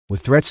With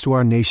threats to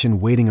our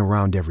nation waiting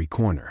around every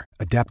corner,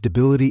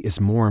 adaptability is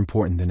more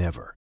important than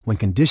ever. When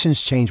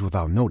conditions change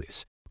without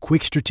notice,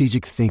 quick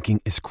strategic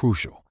thinking is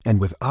crucial.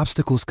 And with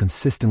obstacles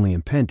consistently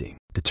impending,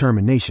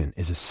 determination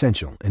is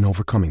essential in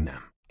overcoming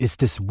them. It's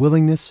this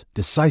willingness,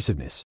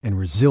 decisiveness, and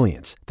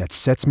resilience that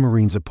sets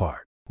Marines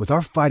apart. With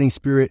our fighting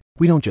spirit,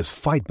 we don't just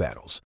fight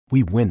battles,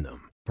 we win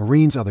them.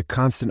 Marines are the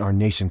constant our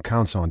nation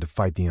counts on to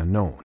fight the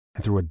unknown.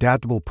 And through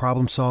adaptable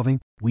problem solving,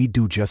 we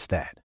do just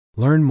that.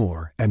 Learn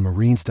more at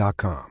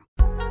marines.com.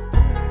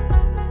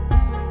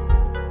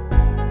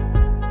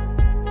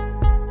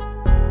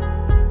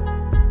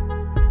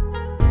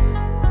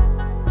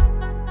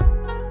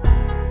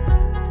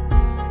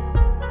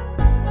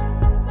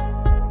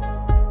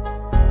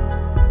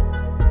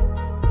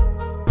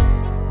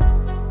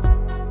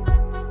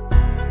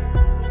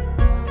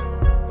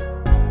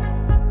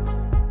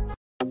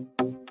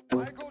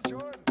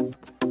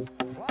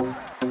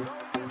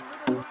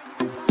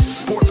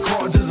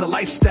 A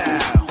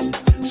lifestyle.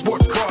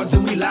 Sports cards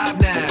and we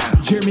live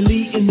now. Jeremy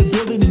Lee in the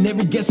building and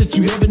every guest that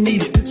you ever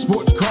needed.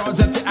 Sports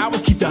cards after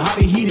hours keep the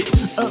hobby heated.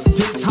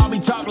 Updates, hobby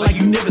talk like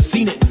you never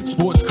seen it.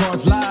 Sports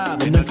cards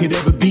live and none could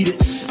ever beat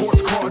it.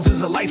 Sports cards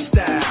is a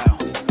lifestyle.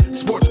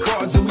 Sports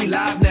cards and we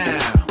live now.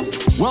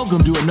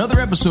 Welcome to another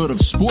episode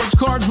of Sports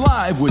Cards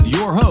Live with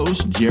your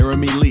host,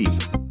 Jeremy Lee.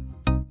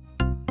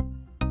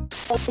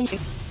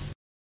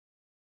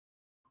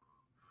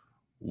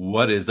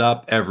 What is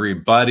up,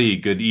 everybody?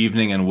 Good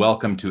evening and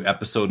welcome to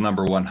episode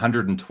number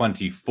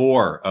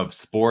 124 of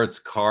Sports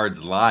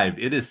Cards Live.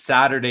 It is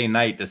Saturday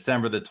night,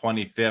 December the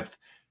 25th,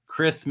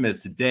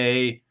 Christmas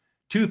Day,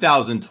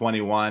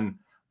 2021.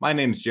 My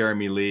name is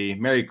Jeremy Lee.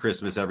 Merry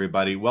Christmas,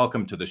 everybody.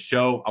 Welcome to the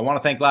show. I want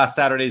to thank last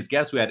Saturday's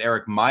guests. We had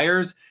Eric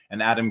Myers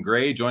and Adam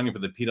Gray joining for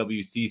the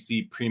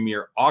PWCC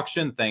Premier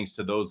Auction. Thanks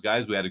to those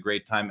guys. We had a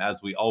great time,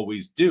 as we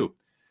always do.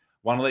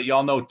 Want to let you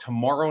all know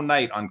tomorrow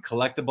night on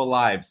Collectible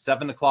Live,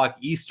 7 o'clock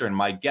Eastern,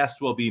 my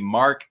guest will be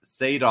Mark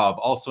Sadov,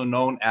 also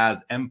known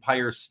as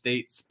Empire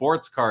State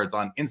Sports Cards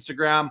on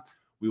Instagram.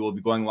 We will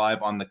be going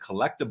live on the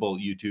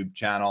Collectible YouTube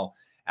channel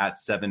at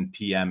 7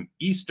 p.m.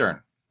 Eastern.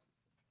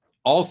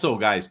 Also,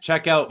 guys,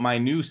 check out my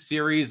new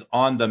series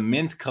on the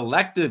Mint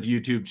Collective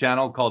YouTube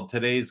channel called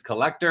Today's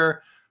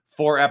Collector.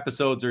 4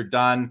 episodes are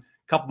done.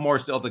 A couple more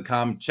still to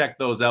come. Check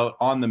those out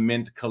on the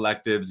Mint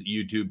Collective's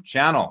YouTube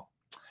channel.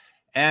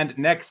 And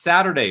next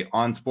Saturday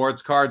on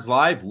Sports Cards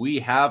Live, we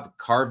have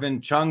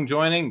Carvin Chung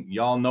joining.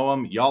 Y'all know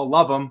him. Y'all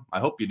love him. I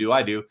hope you do.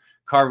 I do.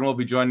 Carvin will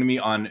be joining me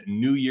on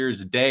New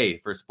Year's Day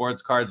for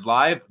Sports Cards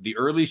Live. The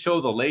early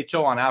show, the late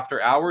show on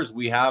After Hours,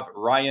 we have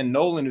Ryan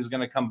Nolan, who's going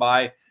to come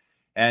by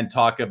and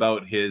talk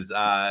about his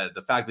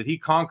the fact that he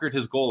conquered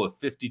his goal of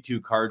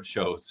 52 card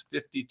shows,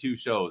 52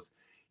 shows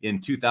in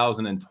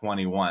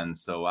 2021.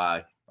 So,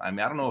 I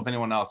don't know if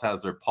anyone else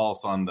has their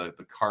pulse on the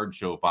card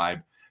show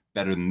vibe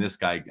better than this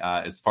guy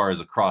as far as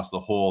across the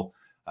whole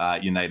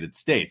United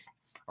States.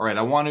 All right,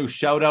 I want to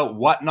shout out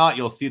Whatnot.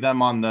 You'll see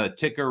them on the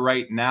ticker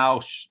right now.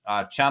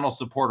 Channel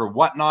supporter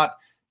Whatnot.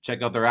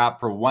 Check out their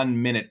app for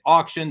 1-minute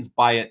auctions.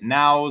 Buy it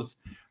nows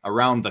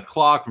around the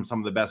clock from some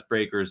of the best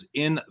breakers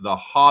in the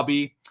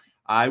hobby.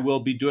 I will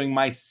be doing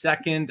my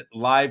second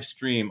live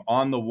stream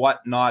on the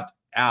Whatnot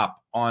app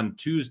on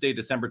Tuesday,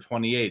 December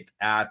 28th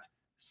at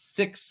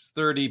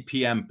 6:30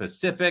 p.m.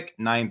 Pacific,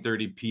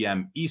 9:30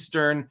 p.m.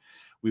 Eastern.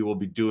 We will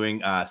be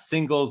doing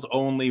singles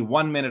only,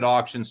 1-minute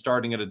auction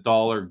starting at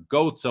 $1.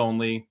 Goats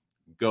only.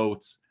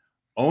 Goats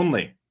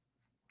only.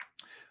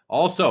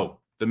 Also,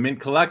 the Mint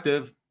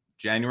Collective,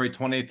 January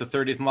 28th to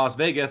 30th in Las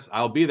Vegas.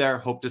 I'll be there.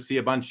 Hope to see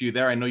a bunch of you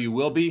there. I know you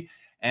will be.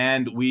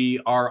 And we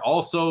are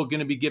also going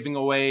to be giving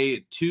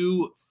away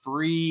 2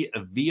 free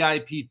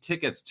VIP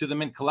tickets to the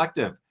Mint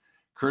Collective,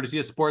 courtesy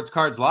of Sports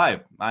Cards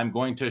Live. I'm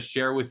going to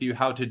share with you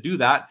how to do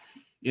that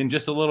in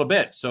just a little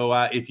bit. So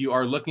if you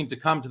are looking to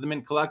come to the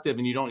Mint Collective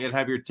and you don't yet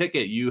have your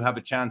ticket, you have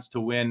a chance to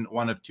win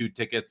one of 2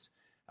 tickets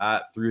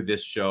through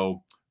this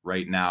show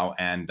right now.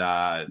 And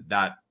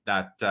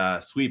that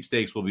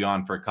sweepstakes will be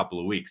on for a couple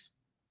of weeks.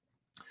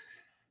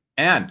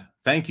 And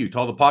thank you to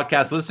all the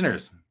podcast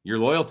listeners. Your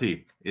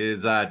loyalty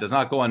is does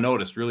not go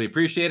unnoticed. Really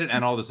appreciate it.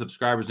 And all the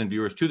subscribers and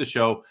viewers to the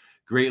show,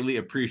 greatly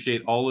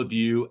appreciate all of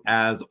you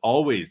as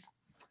always.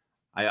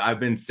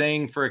 I've been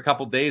saying for a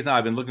couple days now,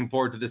 I've been looking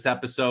forward to this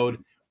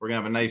episode. We're going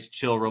to have a nice,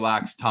 chill,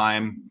 relaxed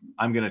time.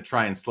 I'm going to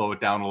try and slow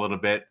it down a little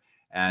bit.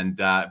 And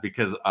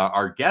because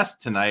our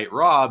guest tonight,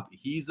 Rob,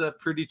 he's a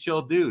pretty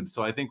chill dude.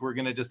 So I think we're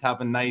going to just have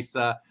a nice,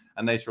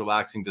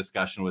 relaxing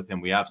discussion with him.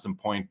 We have some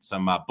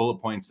bullet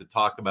points to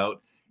talk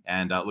about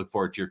and look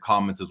forward to your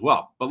comments as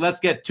well. But let's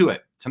get to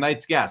it.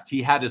 Tonight's guest,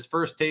 he had his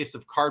first taste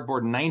of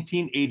cardboard in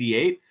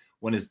 1988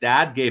 when his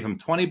dad gave him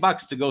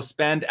 $20 to go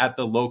spend at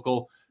the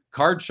local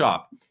card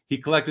shop. He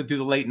collected through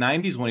the late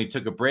 90s. When he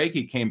took a break,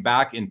 he came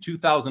back in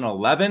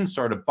 2011,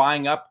 started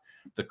buying up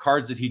the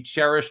cards that he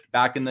cherished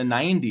back in the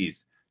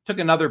 90s. Took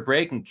another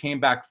break and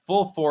came back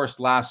full force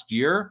last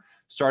year,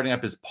 starting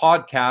up his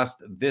podcast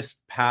this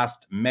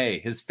past May.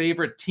 His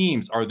favorite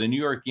teams are the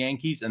New York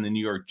Yankees and the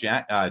New York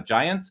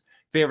Giants.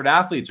 favorite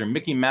athletes are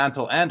Mickey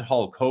Mantle and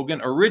Hulk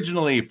Hogan,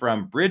 originally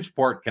from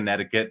Bridgeport,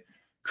 Connecticut,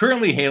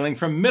 currently hailing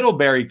from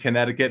Middlebury,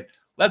 Connecticut.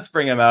 Let's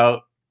bring him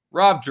out.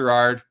 Rob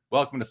Girard,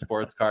 welcome to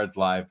Sports Cards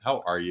Live.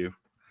 How are you?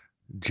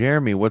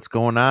 Jeremy, what's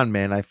going on,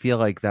 man? I feel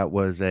like that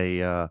was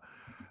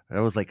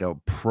like a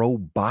pro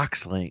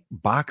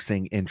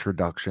boxing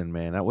introduction,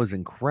 man. That was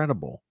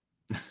incredible.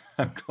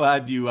 I'm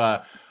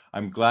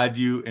glad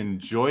you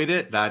enjoyed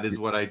it. That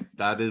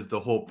is the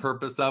whole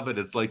purpose of it.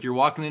 It's like you're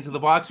walking into the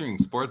boxing ring,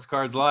 Sports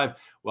Cards Live.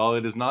 Well,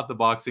 it is not the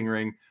boxing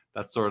ring.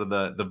 That's sort of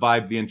the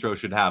vibe the intro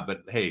should have.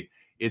 But hey,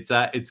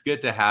 it's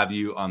good to have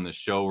you on the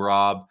show,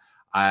 Rob.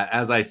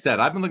 As I said,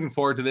 I've been looking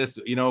forward to this.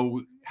 You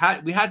know,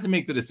 we had to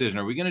make the decision.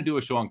 Are we going to do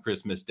a show on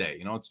Christmas Day?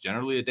 You know, it's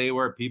generally a day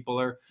where people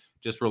are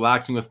just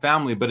relaxing with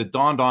family. But it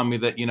dawned on me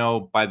that, you know,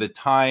 by the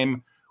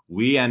time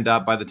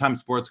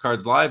Sports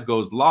Cards Live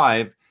goes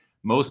live,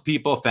 most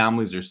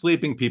families are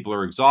sleeping. People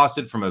are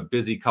exhausted from a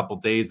busy couple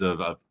days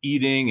of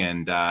eating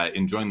and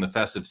enjoying the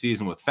festive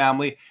season with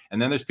family.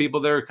 And then there's people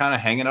that are kind of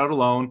hanging out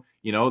alone.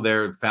 You know,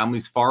 their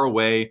family's far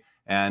away,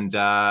 and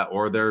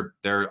or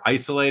they're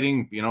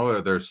isolating. You know, or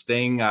they're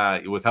staying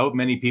without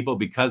many people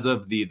because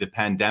of the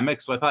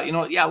pandemic. So I thought, you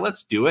know, yeah,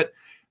 let's do it.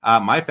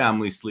 My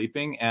family's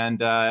sleeping,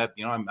 and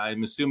you know,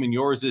 I'm assuming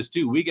yours is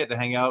too. We get to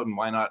hang out, and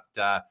why not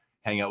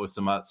hang out with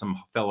some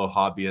fellow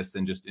hobbyists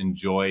and just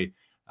enjoy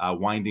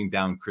winding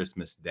down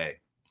Christmas Day.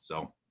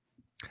 So,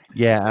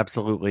 yeah,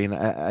 absolutely. And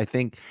I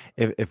think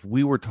if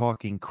we were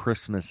talking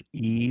Christmas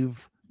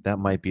Eve, that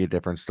might be a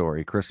different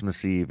story.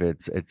 Christmas Eve,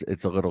 it's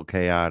a little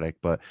chaotic,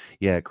 but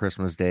yeah,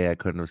 Christmas Day, I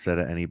couldn't have said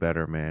it any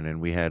better, man.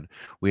 And we had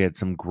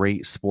some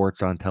great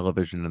sports on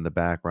television in the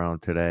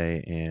background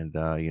today, and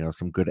you know,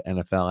 some good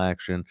NFL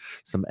action,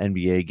 some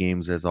NBA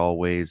games as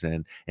always,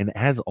 and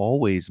as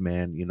always,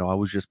 man, you know, I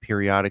was just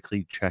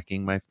periodically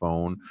checking my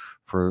phone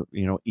for,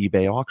 you know,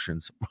 eBay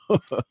auctions.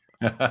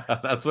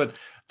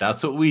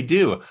 that's what we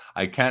do.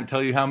 I can't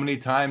tell you how many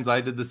times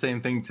I did the same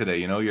thing today.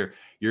 You know, you're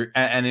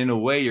and in a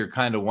way you're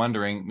kind of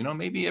wondering, you know,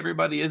 maybe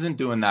everybody isn't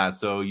doing that.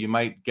 So you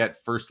might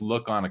get first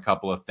look on a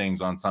couple of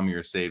things on some of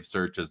your saved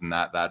searches and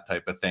that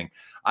type of thing.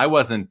 I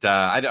wasn't,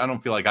 I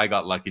don't feel like I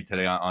got lucky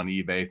today on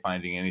eBay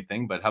finding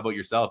anything, but how about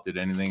yourself? Did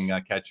anything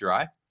catch your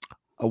eye?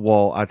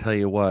 Well, I'll tell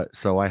you what.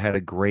 So I had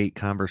a great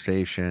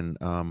conversation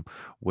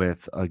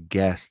with a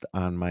guest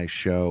on my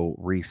show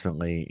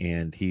recently,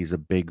 and he's a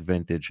big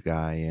vintage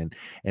guy,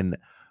 and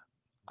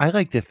I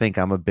like to think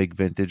I'm a big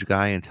vintage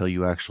guy until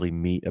you actually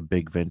meet a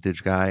big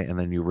vintage guy, and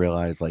then you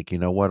realize, like, you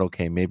know what?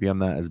 Okay, maybe I'm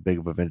not as big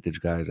of a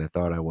vintage guy as I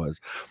thought I was,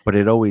 but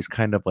it always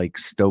kind of like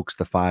stokes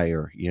the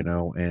fire, you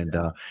know.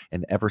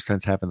 And ever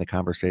since having the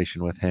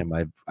conversation with him,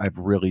 I've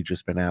really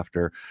just been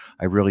after.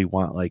 I really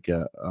want like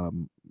a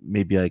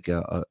maybe like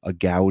a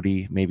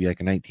Gaudi, maybe like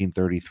a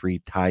 1933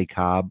 Ty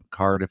Cobb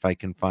card if I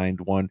can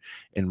find one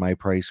in my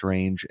price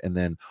range, and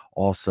then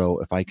also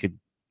if I could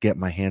get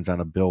my hands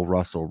on a Bill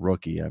Russell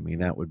rookie, I mean,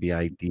 that would be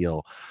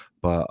ideal.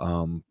 But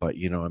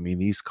you know, I mean,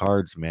 these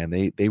cards, man,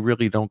 they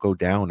really don't go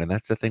down. And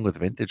that's the thing with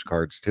vintage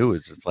cards too,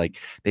 is it's like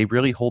they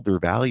really hold their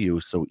value.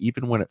 So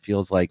even when it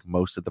feels like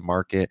most of the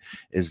market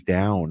is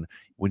down,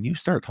 when you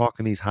start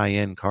talking these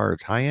high-end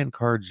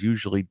cards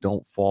usually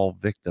don't fall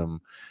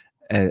victim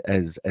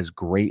as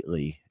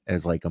greatly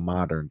as like a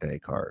modern day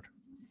card.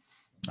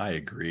 I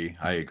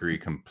agree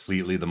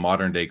completely. The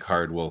modern day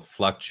card will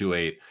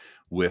fluctuate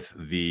with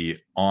the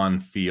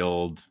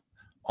on-field,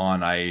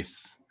 on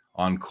ice,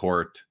 on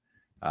court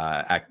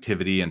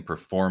activity and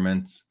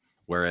performance,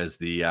 whereas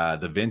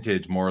the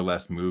vintage more or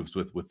less moves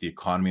with the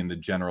economy and the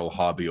general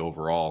hobby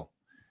overall,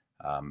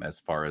 as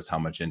far as how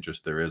much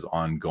interest there is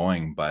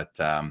ongoing. But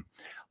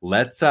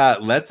let's I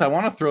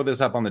want to throw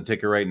this up on the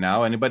ticker right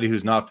now. Anybody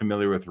who's not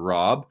familiar with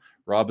Rob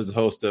is the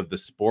host of the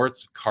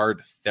Sports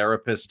Card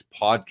Therapist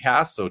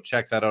podcast. So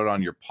check that out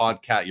on your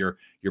podcast, your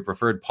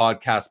preferred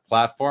podcast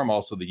platform.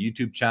 Also, the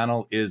YouTube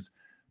channel is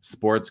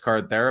Sports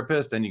Card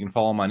Therapist, and you can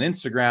follow him on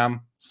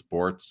Instagram,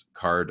 Sports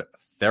Card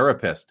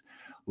Therapist.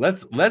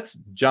 Let's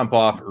jump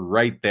off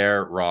right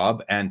there,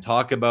 Rob, and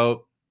talk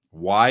about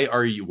why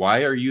are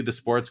you the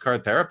Sports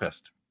Card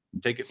Therapist?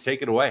 Take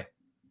it away.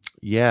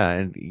 Yeah,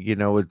 and you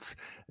know, it's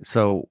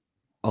so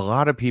a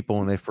lot of people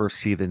when they first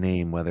see the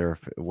name, whether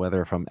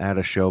if I'm at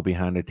a show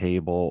behind a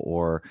table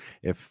or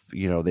if,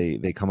 you know,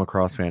 they come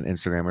across me on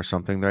Instagram or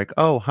something, they're like,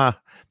 "Oh, huh,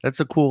 that's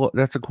a cool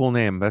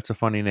name. That's a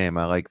funny name.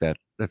 I like that.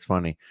 That's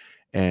funny."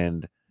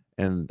 And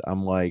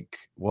I'm like,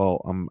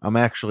 "Well, I'm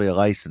actually a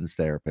licensed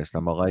therapist.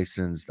 I'm a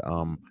licensed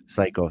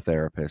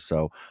psychotherapist.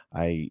 So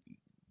I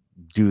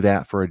do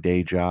that for a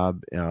day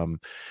job."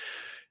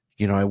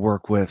 You know, I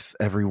work with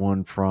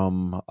everyone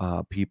from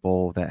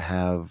people that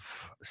have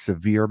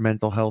severe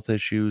mental health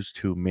issues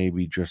to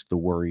maybe just the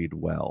worried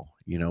well.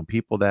 You know,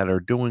 people that are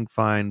doing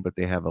fine, but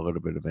they have a little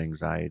bit of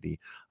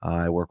anxiety.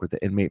 I work with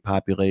the inmate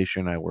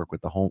population. I work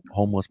with the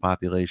homeless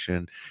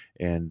population,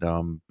 and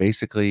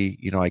basically,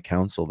 you know, I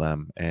counsel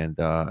them, and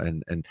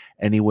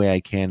any way I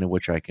can in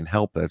which I can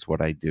help, that's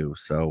what I do.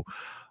 So,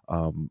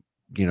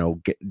 you know,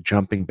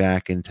 jumping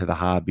back into the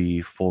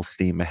hobby full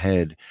steam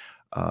ahead,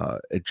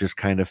 it just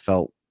kind of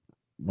felt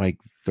like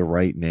the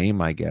right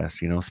name, I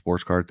guess,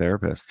 sports card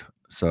therapist.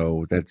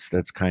 So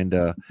that's kind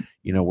of,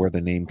 where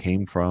the name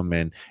came from.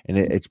 And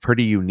it's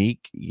pretty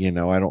unique.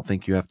 I don't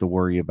think you have to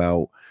worry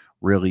about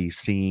really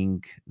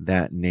seeing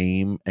that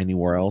name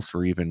anywhere else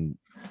or even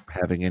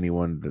having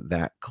anyone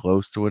that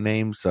close to a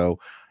name. So,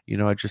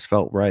 it just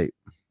felt right.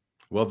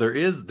 Well, there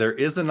is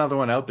another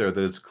one out there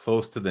that is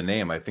close to the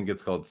name. I think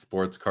it's called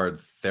Sports Card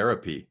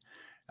Therapy,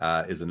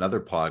 is another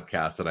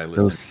podcast that I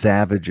listen Those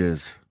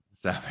savages.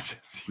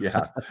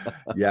 Yeah.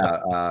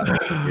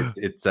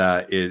 It's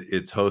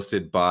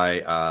hosted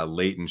by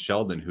Leighton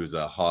Sheldon, who's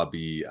a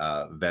hobby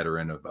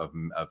veteran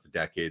of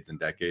decades and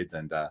decades.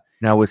 And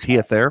now, was he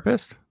a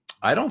therapist?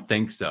 I don't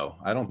think so.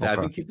 I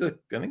think he's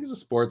a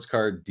sports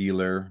card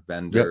dealer,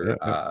 vendor,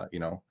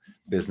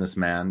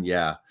 businessman.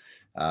 Yeah.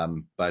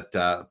 But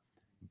I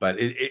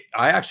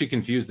actually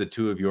confused the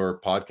two of your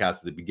podcasts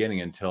at the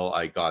beginning until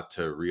I got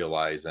to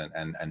realize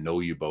and know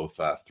you both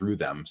through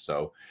them.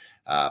 So,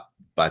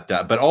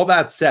 but all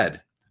that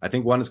said, I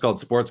think one is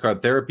called Sports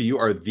Card Therapy. You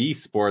are the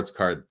sports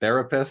card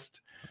therapist.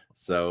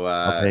 So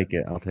I'll take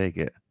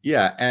it.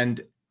 Yeah.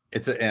 And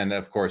and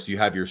of course you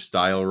have your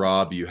style,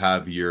 Rob. You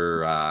have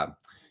your,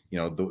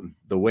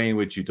 the way in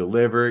which you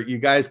deliver. You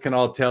guys can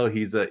all tell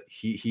he's a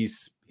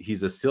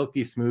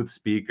silky smooth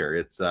speaker.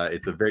 You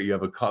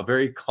have a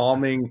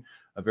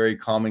very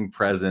calming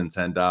presence,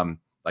 and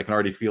I can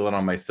already feel it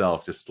on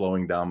myself, just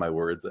slowing down my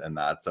words and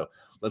that. So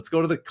let's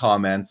go to the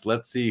comments.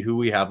 Let's see who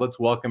we have. Let's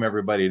welcome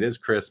everybody. It is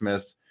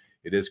Christmas.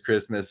 It is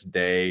Christmas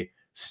Day.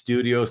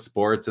 Studio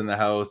Sports in the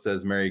house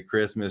says Merry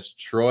Christmas,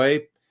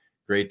 Troy.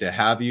 Great to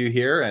have you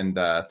here, and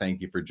thank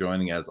you for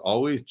joining as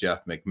always.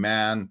 Jeff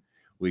McMahon.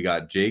 We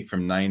got Jake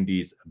from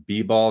 90s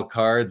B-Ball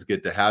Cards.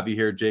 Good to have you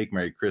here, Jake.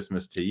 Merry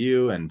Christmas to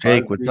you. And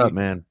Jake, what's up,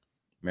 man?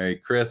 Merry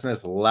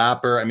Christmas,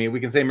 Lapper. I mean,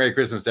 we can say Merry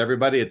Christmas to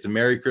everybody. It's a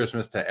Merry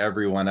Christmas to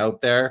everyone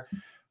out there.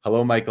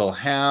 Hello, Michael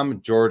Ham,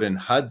 Jordan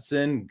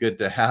Hudson. Good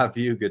to have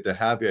you. Good to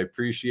have you. I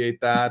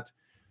appreciate that.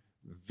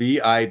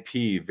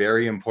 VIP,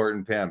 very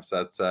important pimps.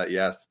 That's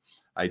yes.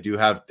 I do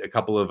have a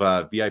couple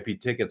of VIP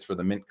tickets for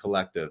the Mint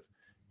Collective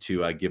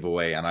to give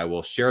away, and I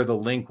will share the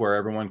link where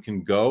everyone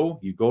can go.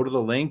 You go to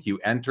the link, you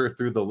enter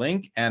through the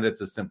link, and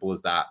it's as simple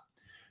as that.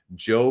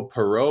 Joe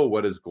Perot,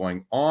 what is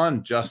going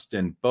on?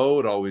 Justin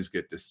Bode, always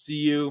good to see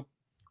you.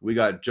 We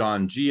got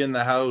John G in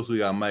the house. We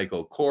got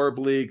Michael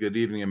Corbley. Good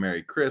evening and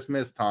Merry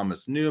Christmas.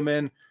 Thomas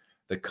Newman.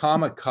 The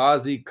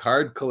Kamikaze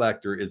card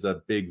collector is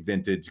a big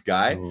vintage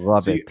guy.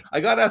 Love it.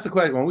 I got to ask a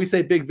question. When we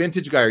say big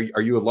vintage guy,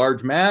 are you a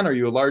large man? Are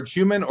you a large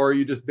human? Or are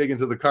you just big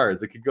into the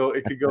cards? It could go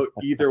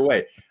either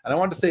way. And I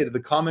want to say to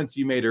the comments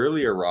you made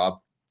earlier,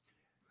 Rob,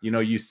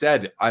 you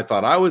said, I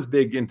thought I was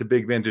big into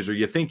big vintage, or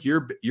you think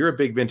you're a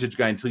big vintage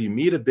guy until you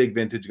meet a big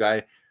vintage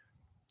guy.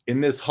 In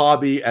this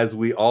hobby, as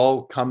we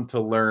all come to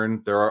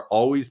learn, there are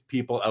always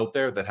people out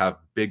there that have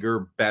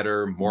bigger,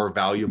 better, more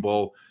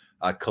valuable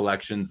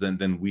collections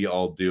than we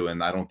all do,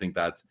 and I don't think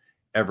that's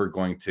ever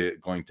going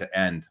to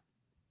end.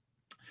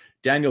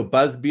 Daniel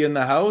Busby in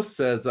the house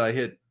says, I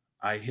hit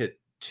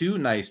two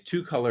nice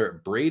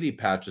 2-color Brady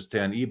patches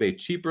today on eBay,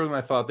 cheaper than I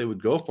thought they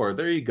would go for.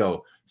 There you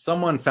go.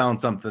 Someone found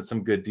some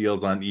good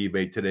deals on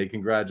eBay today.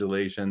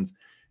 Congratulations,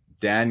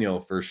 Daniel,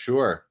 for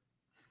sure.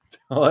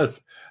 Tell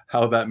us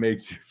how that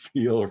makes you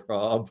feel,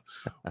 Rob.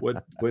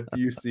 What do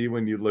you see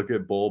when you look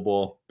at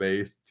Bol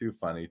base? Too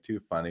funny.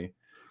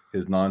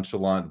 His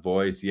nonchalant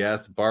voice.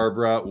 Yes,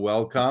 Barbara,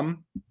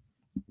 welcome.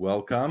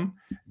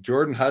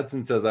 Jordan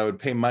Hudson says, I would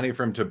pay money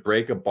for him to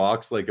break a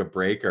box like a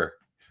breaker.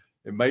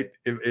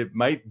 It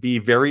might be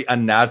very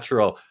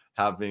unnatural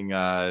having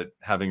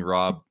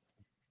Rob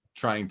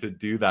trying to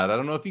do that. I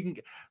don't know if you can.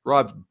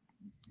 Rob,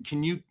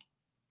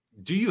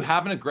 do you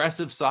have an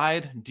aggressive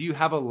side? Do you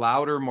have a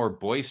louder, more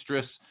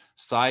boisterous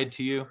side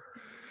to you?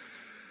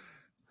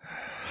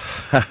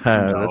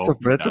 That's a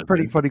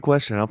pretty funny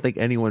question. I don't think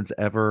anyone's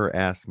ever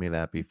asked me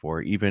that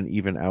before,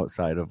 even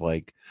outside of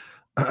like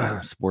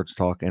sports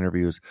talk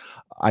interviews.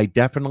 I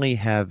definitely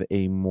have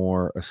a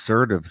more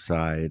assertive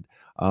side.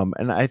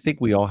 And I think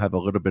we all have a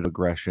little bit of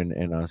aggression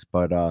in us,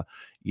 but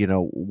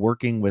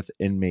working with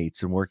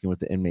inmates and working with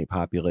the inmate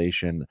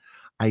population,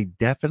 I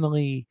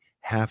definitely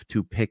have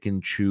to pick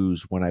and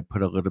choose when I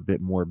put a little bit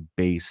more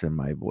bass in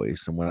my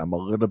voice and when I'm a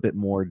little bit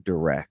more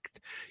direct.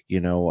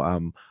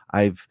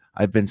 I've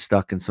been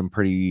stuck in some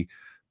pretty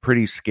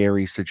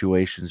scary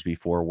situations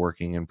before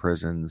working in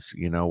prisons,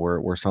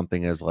 where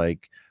something has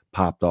like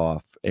popped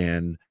off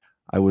and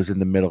I was in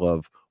the middle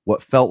of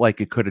what felt like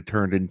it could have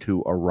turned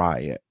into a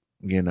riot,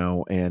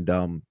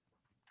 and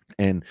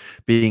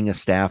being a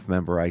staff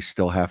member, I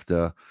still have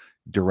to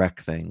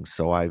direct things.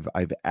 So I've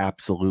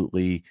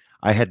absolutely,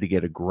 I had to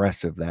get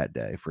aggressive that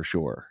day for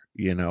sure,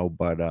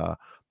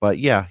 but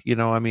yeah,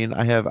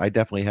 I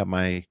definitely have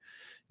my,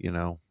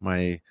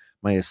 my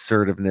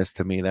assertiveness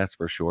to me, that's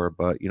for sure.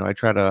 But, I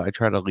try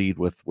to lead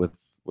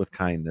with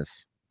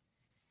kindness.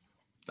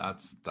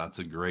 That's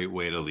a great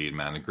way to lead,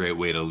 man. A great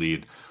way to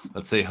lead.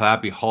 Let's say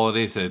happy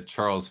holidays to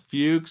Charles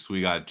Fuchs.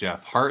 We got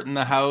Jeff Hart in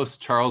the house.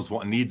 Charles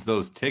needs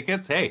those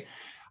tickets. Hey,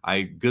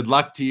 good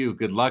luck to you.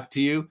 Good luck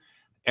to you.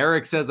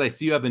 Eric says, I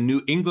see you have a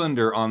New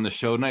Englander on the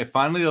show tonight.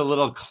 Finally, a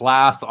little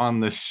class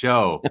on the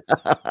show.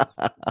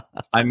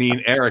 I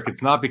mean, Eric,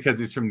 it's not because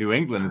he's from New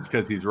England. It's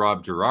because he's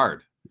Rob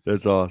Girard.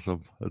 That's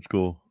awesome. That's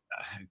cool.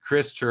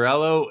 Chris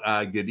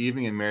Chirello, good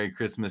evening and Merry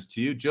Christmas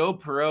to you. Joe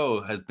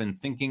Perot has been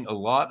thinking a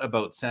lot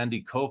about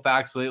Sandy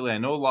Koufax lately. I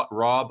know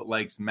Rob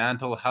likes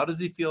Mantle. How does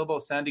he feel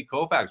about Sandy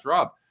Koufax?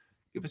 Rob,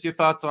 give us your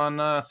thoughts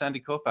on Sandy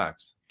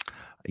Koufax.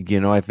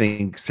 I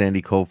think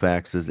Sandy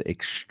Koufax is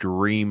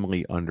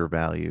extremely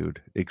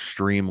undervalued.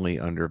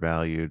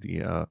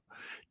 Yeah,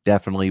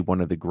 definitely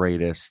one of the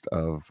greatest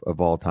of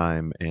all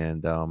time.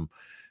 And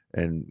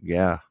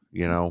yeah,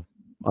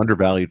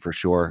 undervalued for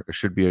sure. It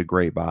should be a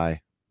great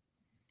buy.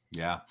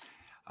 Yeah,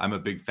 I'm a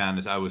big fan.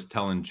 As I was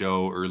telling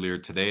Joe earlier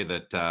today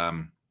that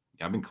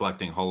I've been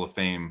collecting Hall of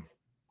Fame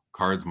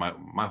cards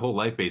my whole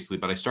life, basically.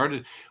 But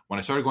when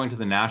I started going to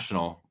the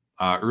National,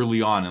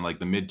 early on in like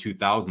the mid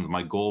 2000s,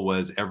 my goal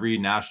was every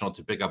national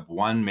to pick up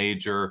one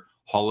major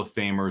Hall of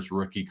Famers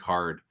rookie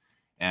card.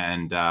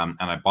 And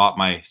I bought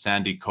my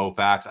Sandy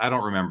Koufax. I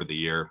don't remember the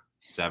year,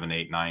 7,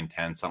 8, 9,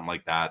 10, something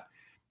like that.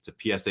 It's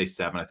a PSA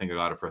 7. I think I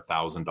got it for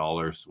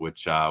 $1,000,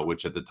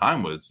 which at the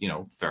time was,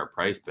 fair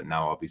price. But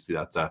now obviously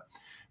that's a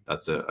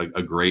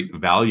great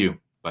value.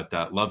 But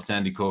love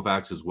Sandy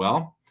Koufax as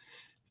well.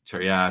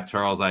 Yeah,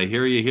 Charles, I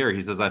hear you here.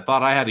 He says, I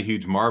thought I had a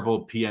huge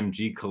Marvel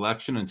PMG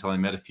collection until I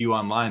met a few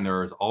online.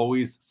 There is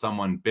always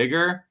someone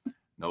bigger,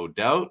 no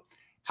doubt.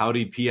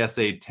 Howdy,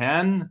 PSA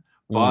 10.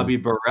 Bobby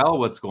Burrell,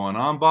 what's going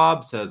on,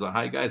 Bob? Says,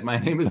 hi, guys. My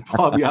name is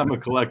Bobby. I'm a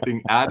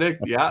collecting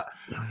addict. Yeah.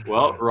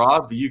 Well,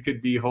 Rob, you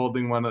could be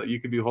holding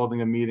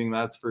a meeting.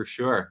 That's for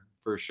sure.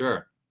 For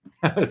sure.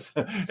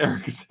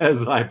 Eric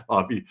says, hi,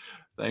 Bobby.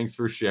 Thanks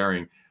for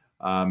sharing.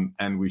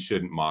 And we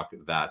shouldn't mock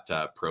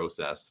that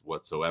process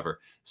whatsoever.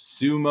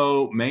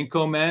 Sumo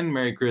Manko Men,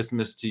 Merry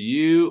Christmas to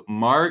you.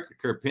 Mark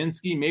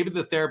Karpinski, maybe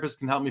the therapist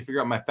can help me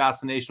figure out my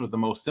fascination with the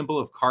most simple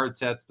of card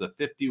sets, the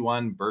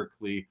 51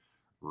 Berkeley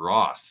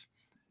Ross.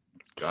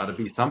 It's got to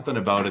be something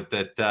about it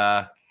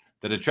that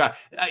attract.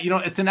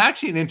 It's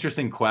actually an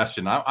interesting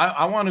question.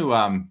 I want to.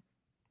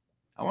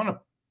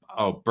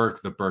 Oh,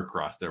 Burke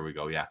Ross. There we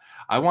go. Yeah,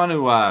 I want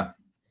to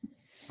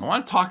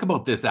talk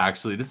about this,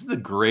 actually. This is a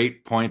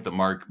great point that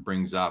Mark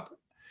brings up,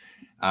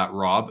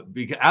 Rob,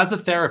 because as a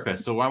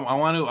therapist, so I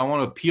want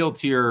to appeal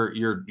to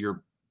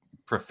your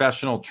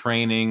professional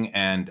training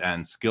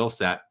and skill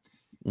set.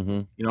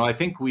 Mm-hmm. I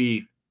think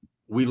we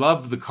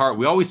love the card.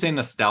 We always say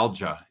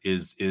nostalgia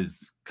is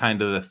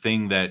kind of the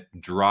thing that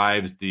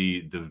drives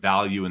the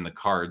value in the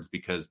cards,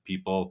 because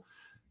people,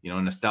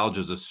 nostalgia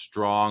is a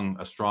strong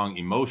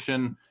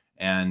emotion,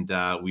 and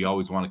we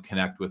always want to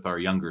connect with our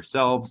younger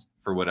selves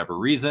for whatever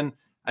reason.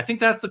 I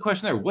think that's the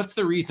question there. What's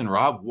the reason,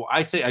 Rob?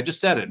 I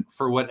just said it,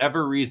 for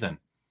whatever reason.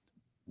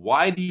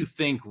 Why do you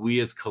think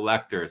we as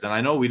collectors, and I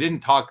know we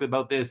didn't talk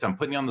about this, I'm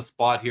putting you on the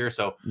spot here.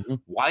 So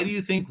why do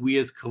you think we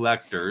as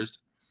collectors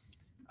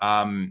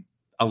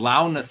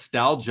allow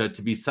nostalgia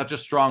to be such a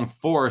strong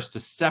force to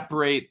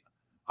separate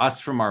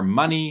us from our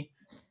money,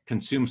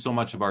 consume so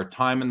much of our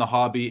time in the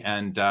hobby,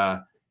 and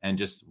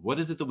just what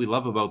is it that we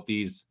love about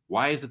these?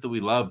 Why is it that we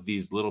love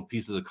these little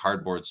pieces of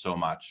cardboard so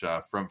much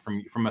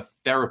from a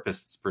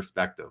therapist's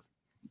perspective?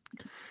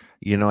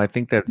 I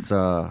think that's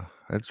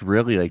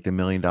really like the $1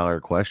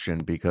 million question,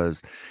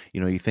 because,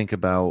 you think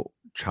about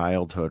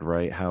childhood,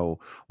 right? How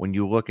when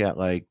you look at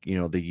the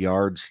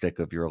yardstick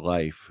of your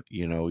life,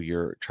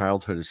 your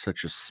childhood is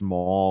such a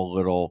small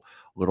little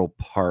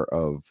part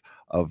of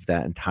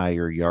that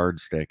entire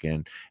yardstick,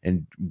 and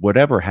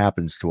whatever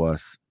happens to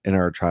us in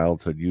our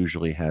childhood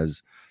usually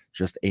has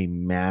just a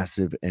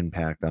massive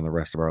impact on the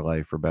rest of our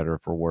life, for better or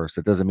for worse.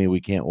 It doesn't mean we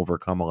can't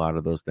overcome a lot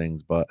of those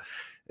things, but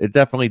it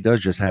definitely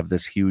does just have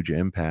this huge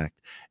impact.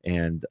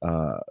 And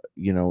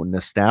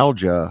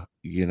nostalgia,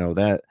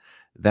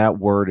 that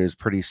word is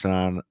pretty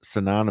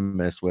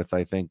synonymous with,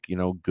 I think,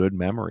 good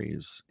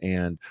memories.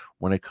 And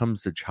when it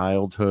comes to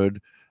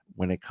childhood,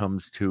 when it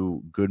comes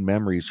to good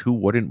memories, who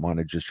wouldn't want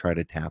to just try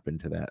to tap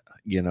into that?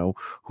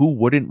 Who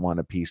wouldn't want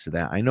a piece of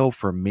that? I know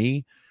for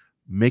me,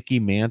 Mickey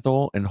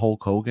Mantle and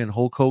Hulk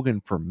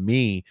Hogan for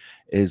me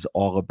is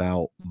all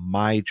about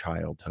my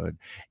childhood,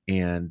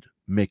 and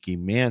Mickey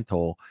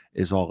Mantle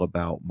is all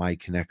about my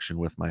connection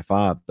with my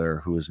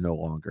father, who is no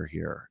longer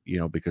here,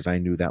 because I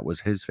knew that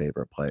was his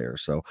favorite player.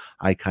 So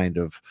I kind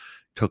of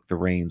took the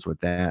reins with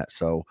that.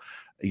 So,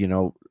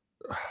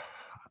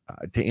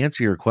 to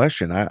answer your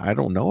question, I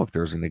don't know if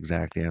there's an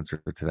exact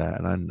answer to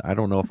that. And I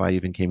don't know if I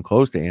even came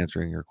close to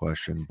answering your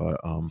question, but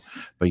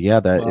yeah,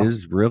 that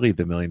is really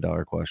the $1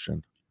 million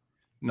question.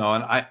 No,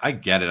 and I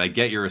get it. I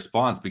get your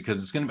response,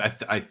 because it's going to be,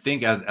 I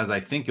think as I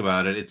think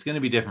about it, it's going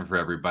to be different for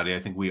everybody. I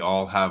think we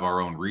all have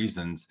our own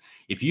reasons.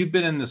 If you've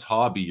been in this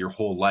hobby your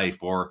whole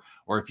life, or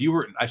if you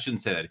were, I shouldn't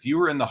say that, if you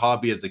were in the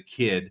hobby as a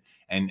kid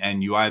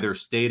and you either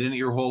stayed in it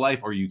your whole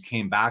life, or you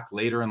came back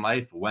later in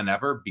life,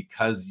 whenever,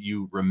 because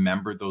you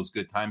remembered those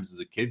good times as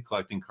a kid,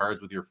 collecting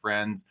cards with your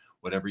friends,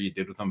 whatever you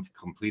did with them,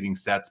 completing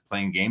sets,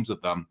 playing games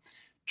with them,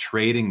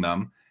 trading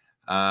them.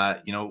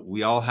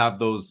 we all have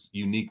those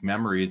unique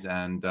memories,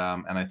 and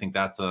I think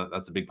that's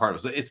a big part of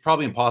it. So it's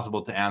probably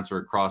impossible to answer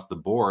across the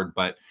board,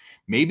 but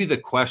maybe the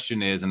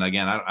question is, and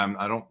again,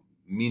 I don't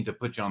mean to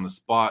put you on the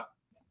spot,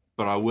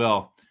 but I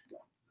will.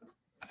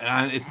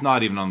 And it's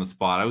not even on the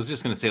spot. I was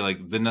just going to say,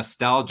 like, the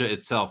nostalgia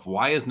itself.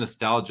 Why is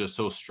nostalgia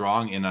so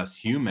strong in us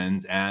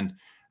humans? And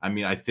I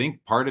mean, I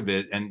think part of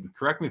it, and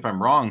correct me if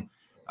I'm wrong,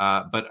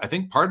 but I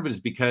think part of it is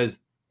because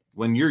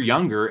when you're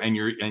younger and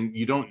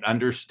you don't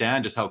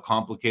understand just how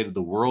complicated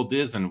the world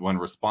is, and when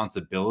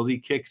responsibility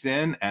kicks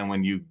in, and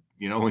when you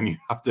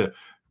have to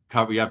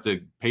cover, you have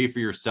to pay for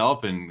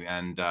yourself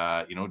and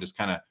just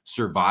kind of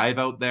survive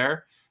out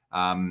there.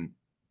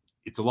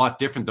 It's a lot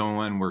different than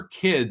when we're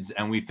kids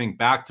and we think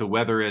back to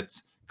whether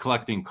it's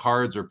collecting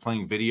cards or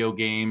playing video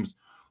games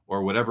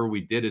or whatever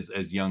we did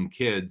as young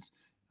kids.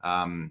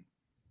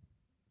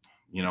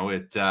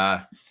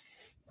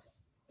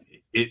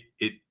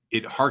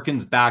 It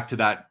harkens back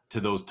to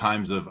those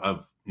times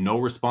of no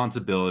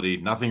responsibility,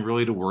 nothing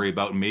really to worry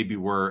about. Maybe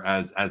we're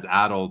as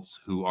adults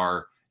who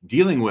are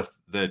dealing with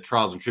the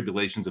trials and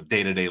tribulations of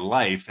day-to-day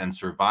life and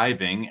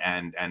surviving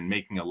and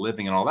making a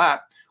living and all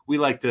that. We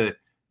like to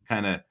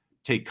kind of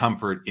take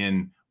comfort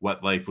in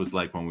what life was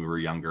like when we were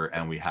younger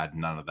and we had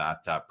none of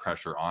that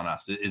pressure on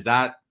us. Is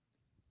that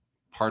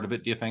part of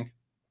it, do you think?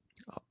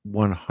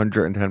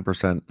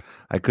 110%.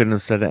 I couldn't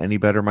have said it any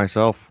better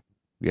myself.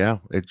 Yeah,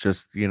 it's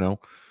just,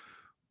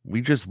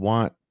 we just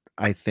want,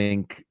 I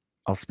think,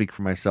 I'll speak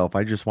for myself,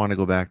 I just want to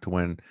go back to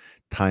when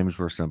times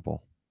were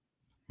simple.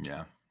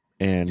 Yeah.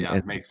 And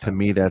to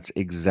me, that's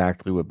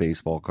exactly what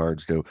baseball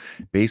cards do.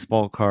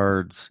 Baseball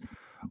cards,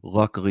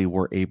 luckily,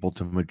 were able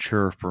to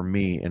mature for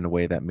me in a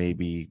way that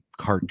maybe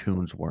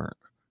cartoons weren't.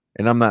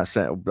 And I'm not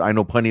saying, I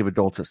know plenty of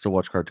adults that still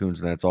watch cartoons,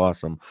 and that's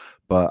awesome.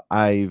 But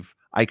I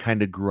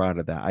kind of grew out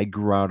of that. I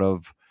grew out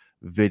of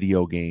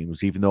video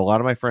games, even though a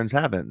lot of my friends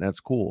haven't. And that's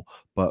cool.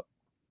 But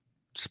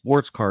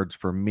sports cards,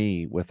 for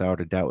me,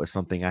 without a doubt, is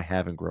something I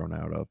haven't grown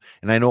out of.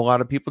 And I know a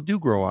lot of people do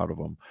grow out of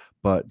them,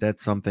 but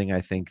that's something I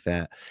think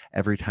that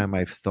every time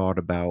I've thought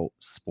about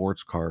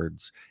sports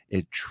cards,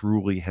 it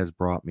truly has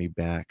brought me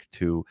back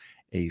to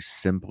a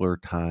simpler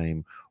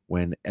time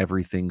when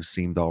everything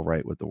seemed all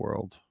right with the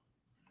world.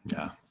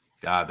 Yeah.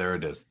 There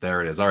it is.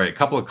 All right. A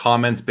couple of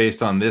comments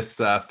based on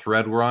this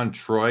thread we're on.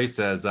 Troy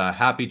says,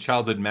 happy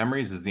childhood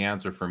memories is the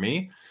answer for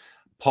me.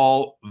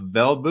 Paul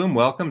Velboom,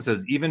 welcome,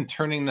 says, even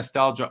turning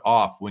nostalgia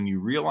off, when you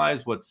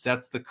realize what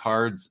sets the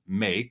cards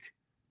make,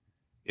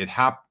 it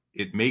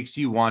makes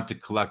you want to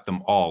collect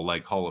them all,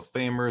 like Hall of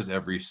Famers,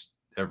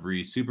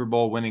 every Super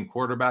Bowl winning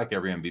quarterback,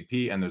 every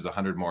MVP, and there's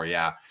 100 more.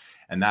 Yeah.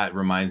 And that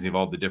reminds me of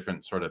all the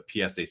different sort of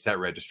PSA set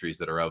registries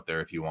that are out there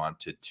if you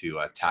wanted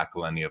to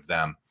tackle any of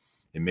them.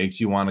 It makes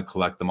you want to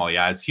collect them all.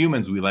 Yeah, as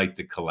humans, we like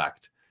to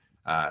collect.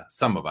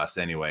 Some of us,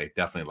 anyway,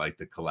 definitely like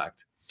to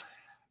collect.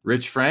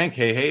 Rich Frank,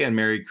 hey, and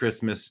Merry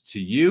Christmas to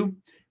you.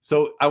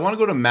 So I want to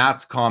go to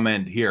Matt's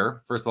comment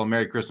here. First of all,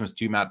 Merry Christmas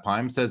to you, Matt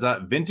Pime. Says,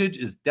 vintage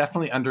is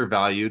definitely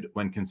undervalued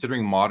when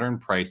considering modern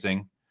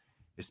pricing,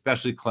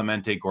 especially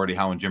Clemente, Gordie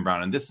Howe, and Jim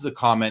Brown. And this is a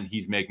comment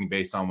he's making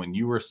based on when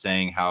you were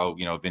saying how,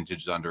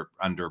 vintage is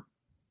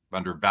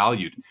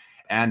undervalued.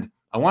 And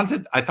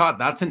I thought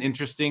that's an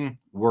interesting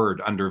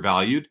word,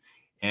 undervalued.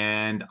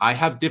 And I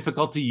have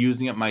difficulty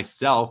using it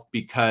myself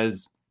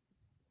because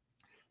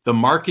the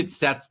market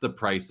sets the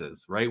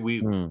prices, right?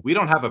 We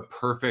don't have a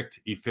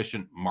perfect,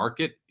 efficient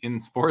market in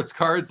sports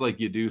cards like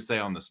you do, say,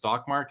 on the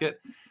stock market,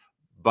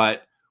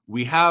 but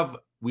we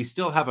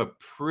still have a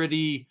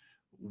pretty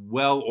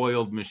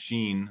well-oiled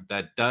machine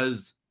that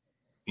does,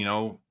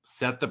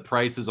 set the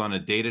prices on a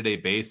day-to-day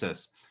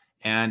basis.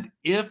 And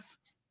if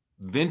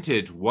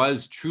vintage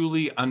was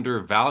truly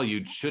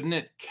undervalued, shouldn't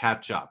it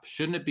catch up?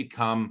 Shouldn't it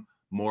become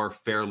more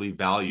fairly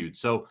valued?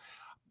 So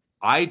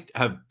I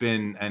have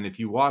been, and if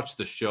you watch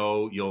the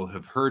show, you'll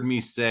have heard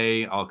me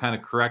say, I'll kind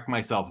of correct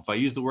myself. If I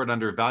use the word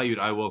undervalued,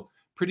 I will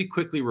pretty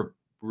quickly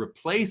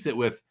replace it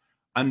with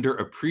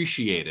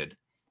underappreciated.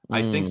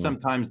 I think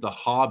sometimes the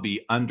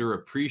hobby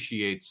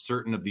underappreciates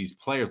certain of these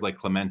players like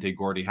Clemente,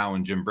 Gordie Howe,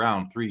 and Jim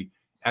Brown, three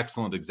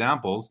excellent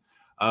examples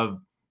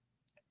of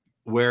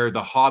where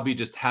the hobby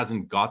just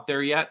hasn't got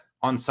there yet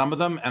on some of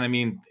them. And I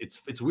mean,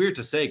 it's weird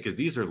to say because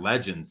these are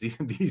legends.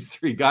 These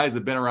three guys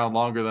have been around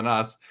longer than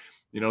us.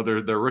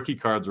 Their rookie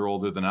cards are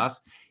older than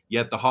us,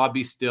 yet the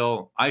hobby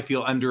still, I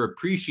feel,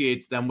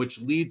 underappreciates them, which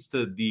leads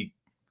to the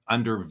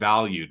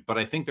undervalued. But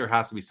I think there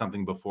has to be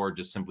something before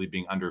just simply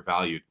being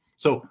undervalued.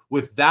 So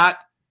with that,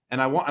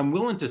 and I'm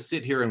willing to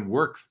sit here and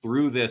work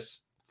through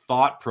this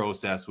thought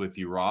process with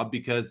you, Rob,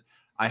 because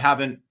I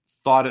haven't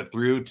thought it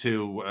through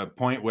to a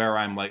point where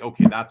I'm like,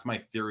 okay, that's my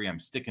theory, I'm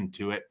sticking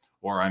to it,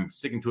 or I'm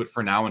sticking to it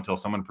for now until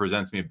someone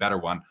presents me a better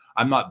one.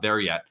 I'm not there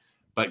yet.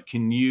 But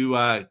can you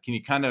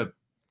kind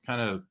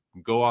of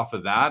go off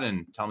of that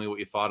and tell me what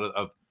you thought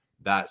of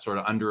that sort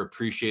of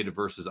underappreciated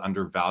versus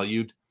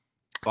undervalued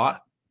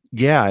thought?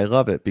 Yeah, I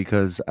love it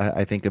because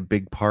I think a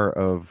big part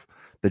of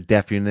the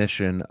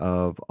definition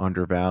of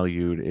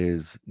undervalued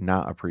is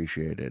not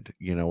appreciated,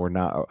 or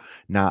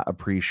not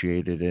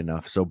appreciated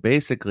enough. So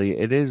basically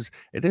it is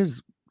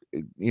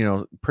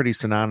pretty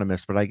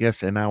synonymous, but I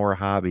guess in our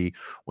hobby,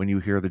 when you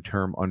hear the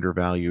term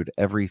undervalued,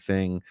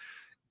 everything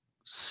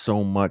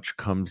so much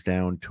comes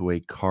down to a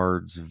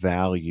card's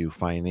value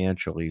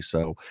financially.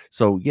 So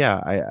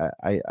yeah,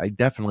 I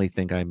definitely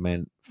think I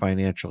meant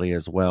financially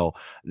as well.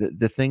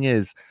 The thing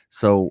is,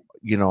 so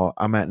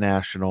I'm at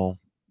National,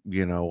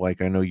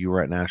 like I know you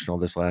were at National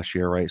this last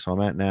year, right? So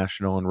I'm at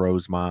National in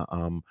Rosemont,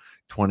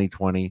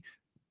 2020,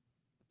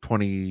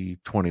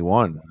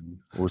 2021.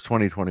 It was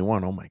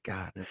 2021. Oh my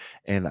God.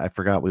 And I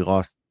forgot we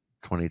lost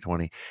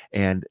 2020.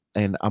 And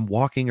I'm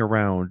walking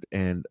around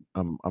and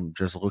I'm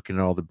just looking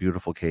at all the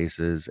beautiful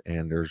cases,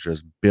 and there's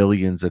just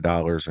billions of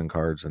dollars in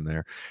cards in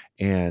there.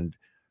 And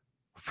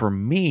for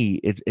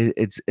me,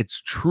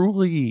 it's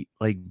truly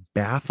like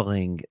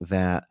baffling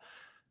that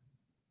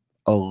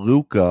a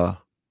Luca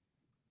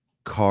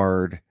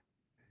card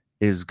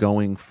is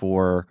going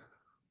for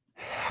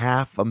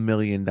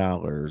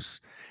 $500,000,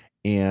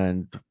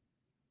 and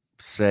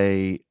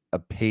say a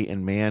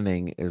Peyton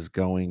Manning is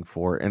going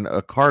for, and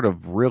a card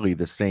of really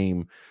the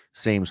same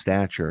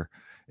stature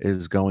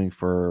is going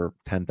for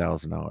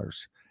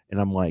 $10,000. And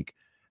I'm like,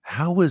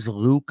 how is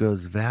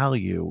Luka's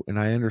value? And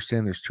I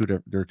understand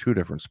there are two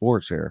different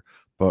sports here,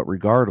 but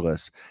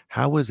regardless,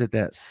 how is it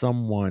that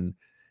someone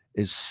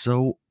is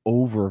so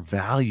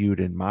overvalued,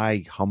 in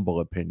my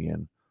humble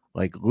opinion,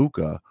 like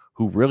Luka,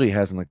 who really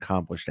hasn't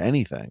accomplished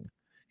anything?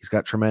 He's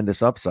got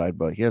tremendous upside,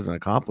 but he hasn't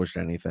accomplished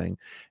anything.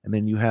 And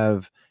then you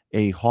have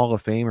a Hall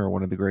of Famer,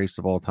 one of the greatest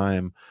of all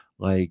time,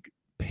 like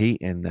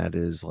Peyton, that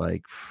is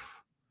like,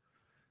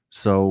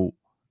 so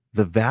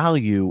the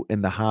value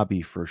in the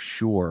hobby for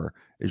sure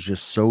is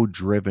just so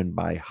driven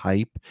by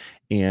hype.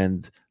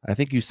 And I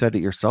think you said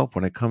it yourself,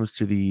 when it comes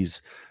to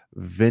these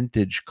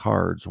vintage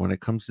cards, when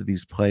it comes to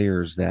these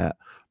players that,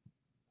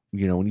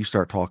 when you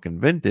start talking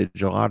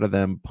vintage, a lot of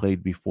them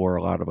played before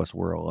a lot of us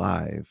were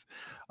alive.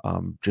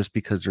 Just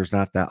because there's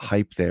not that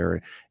hype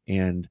there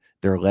and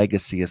their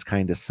legacy is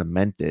kind of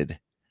cemented,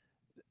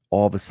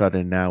 all of a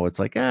sudden now it's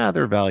like,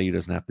 their value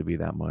doesn't have to be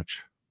that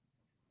much.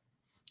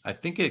 I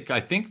think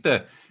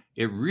that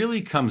it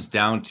really comes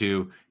down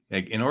to,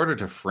 like, in order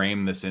to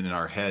frame this in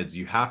our heads,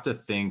 you have to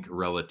think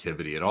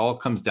relativity. It all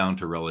comes down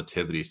to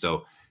relativity.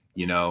 So,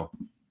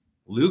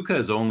 Luka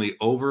is only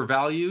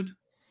overvalued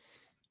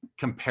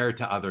compared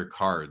to other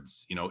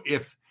cards,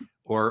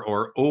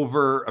 or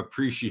over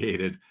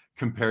appreciated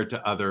compared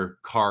to other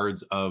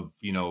cards of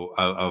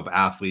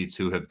athletes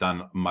who have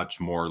done much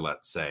more,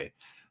 let's say.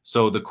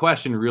 So the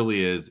question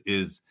really is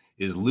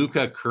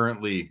Luka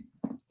currently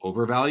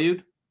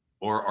overvalued,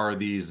 or are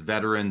these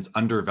veterans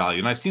undervalued?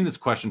 And I've seen this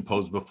question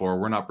posed before.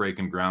 We're not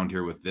breaking ground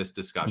here with this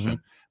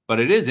discussion, but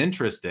it is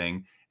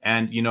interesting.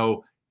 And,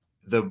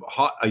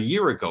 a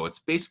year ago, it's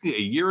basically a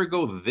year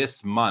ago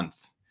this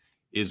month,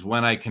 is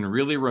when I can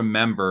really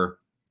remember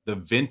the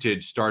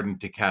vintage starting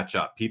to catch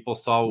up. People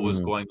saw what was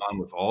going on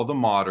with all the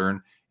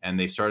modern, and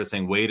they started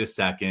saying, wait a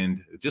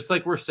second, just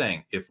like we're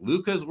saying, if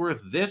Luka's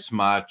worth this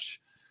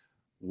much,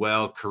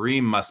 well,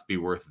 Kareem must be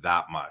worth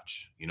that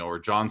much, or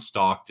John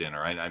Stockton,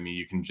 or I mean,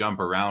 you can jump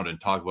around and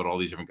talk about all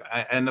these different,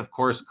 and of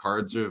course,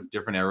 cards of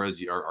different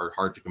eras are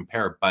hard to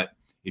compare. But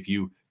if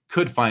you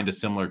could find a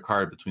similar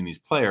card between these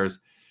players,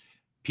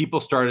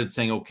 people started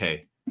saying,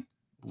 okay,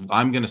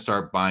 I'm going to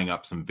start buying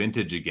up some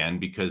vintage again,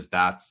 because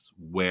that's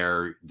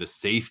where the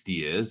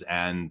safety is.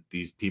 And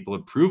these people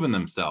have proven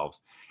themselves.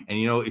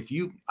 And,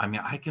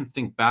 I can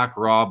think back,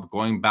 Rob,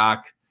 going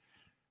back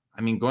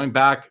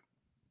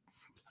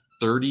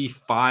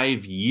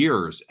 35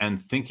 years and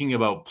thinking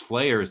about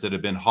players that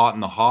have been hot in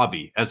the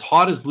hobby, as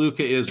hot as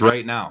Luka is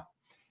right now.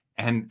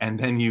 And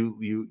then you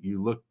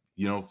look,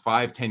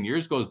 5-10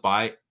 years goes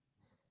by,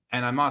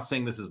 and I'm not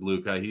saying this is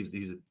Luka. He's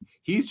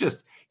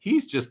just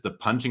the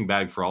punching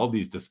bag for all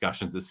these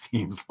discussions, it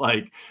seems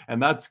like,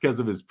 and that's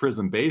because of his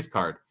Prism base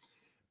card.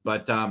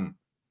 But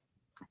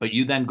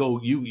you then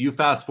go, you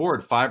fast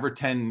forward 5 or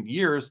 10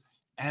 years,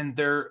 and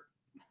they're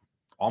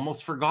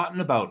almost forgotten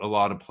about. A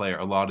lot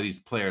of these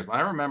players. I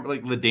remember,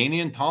 like,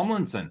 LaDainian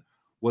Tomlinson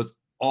was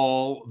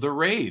all the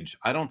rage.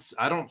 I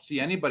don't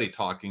see anybody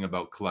talking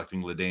about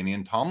collecting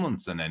LaDainian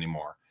Tomlinson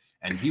anymore.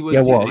 And he was,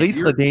 at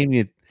least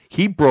LaDainian,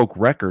 he broke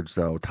records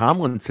though.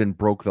 Tomlinson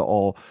broke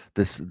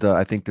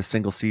I think the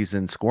single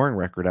season scoring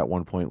record at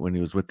one point when he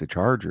was with the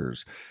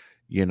Chargers.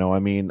 I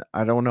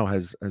don't know.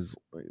 Has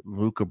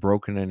Luka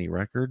broken any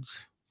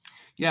records?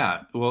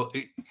 Yeah, well,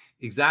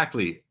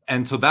 exactly.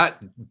 And so that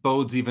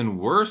bodes even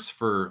worse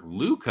for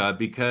Luka,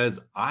 because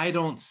I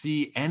don't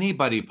see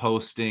anybody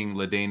posting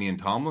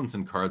LaDainian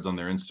Tomlinson cards on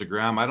their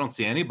Instagram. I don't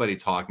see anybody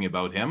talking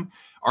about him.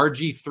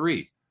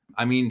 RG3.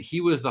 I mean, he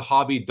was the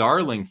hobby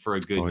darling for a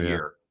good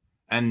year.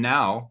 And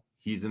now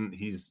he's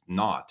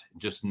not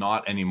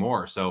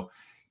anymore. So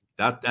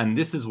and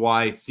this is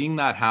why seeing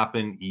that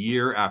happen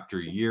year after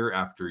year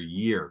after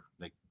year,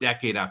 like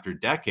decade after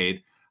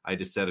decade, I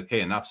just said,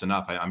 okay, enough's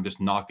enough. I'm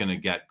just not going to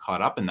get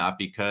caught up in that,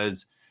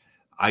 because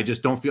I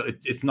just don't feel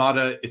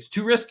it's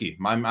too risky.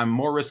 I'm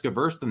more risk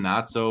averse than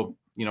that. So,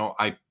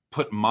 I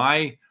put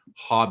my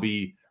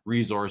hobby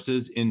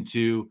resources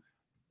into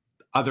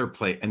other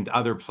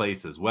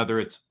places, whether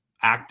it's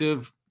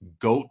active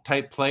GOAT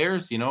type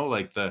players,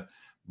 like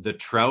the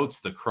Trouts,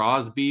 the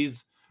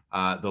Crosbys,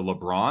 the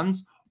LeBrons,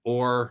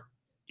 or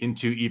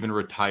into even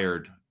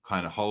retired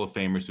kind of Hall of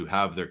Famers who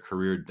have their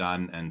career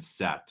done and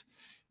set.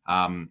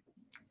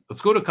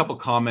 Let's go to a couple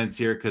comments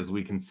here because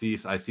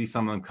I see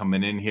some of them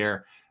coming in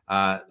here.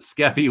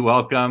 Skeppy,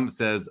 welcome,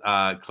 says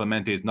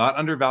Clemente is not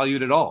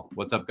undervalued at all.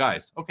 What's up,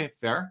 guys? Okay,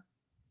 fair.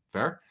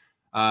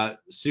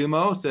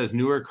 Sumo says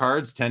newer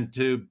cards tend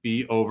to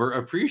be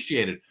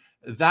overappreciated.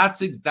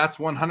 That's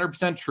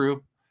 100%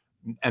 true,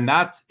 and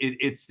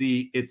it's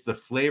the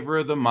flavor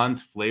of the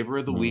month, flavor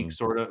of the week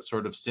sort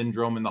of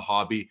syndrome in the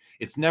hobby.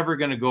 It's never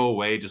going to go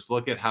away. Just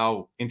look at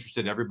how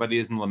interested everybody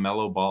is in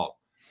LaMelo Ball.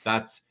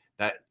 That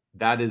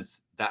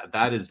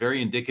is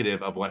very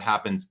indicative of what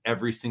happens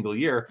every single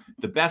year.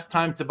 The best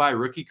time to buy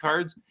rookie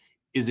cards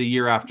is a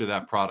year after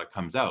that product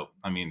comes out.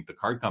 I mean, the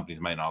card companies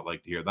might not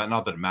like to hear that.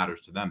 Not that it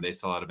matters to them. They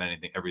sell out of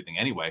everything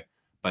anyway.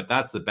 But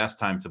that's the best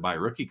time to buy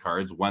rookie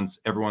cards once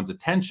everyone's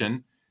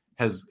attention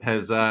has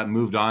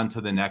moved on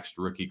to the next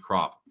rookie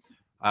crop.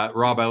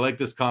 Rob, I like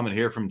this comment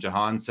here from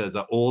Jahan. Says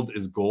old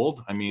is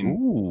gold. I mean,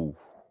 ooh.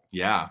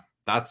 Yeah,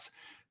 that's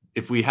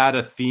if we had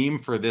a theme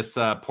for this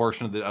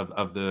portion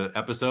of the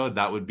episode,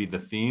 that would be the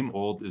theme.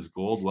 Old is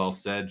gold. Well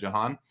said,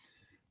 Jahan.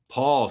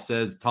 Paul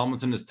says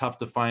Tomlinson is tough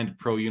to find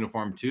pro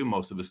uniform too.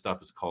 Most of his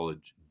stuff is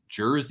college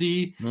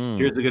jersey.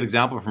 Here's a good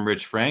example from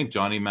Rich Frank,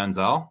 Johnny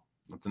Manziel.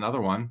 That's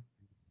another one.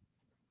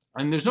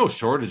 And there's no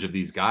shortage of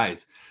these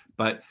guys,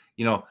 but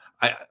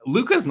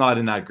Luka's not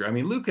in that group. I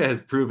mean, Luka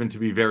has proven to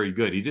be very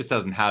good. He just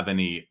doesn't have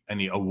any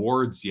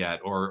awards yet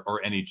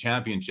or any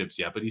championships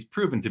yet, but he's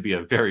proven to be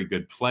a very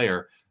good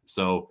player.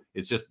 So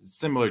it's just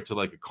similar to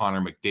like a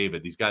Connor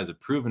McDavid. These guys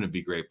have proven to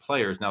be great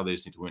players. Now they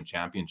just need to win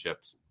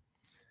championships.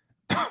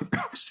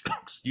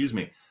 Excuse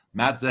me.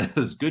 Matt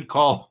says, good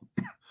call.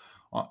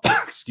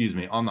 Excuse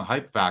me. On the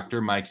hype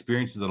factor, my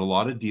experience is that a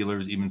lot of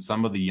dealers, even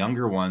some of the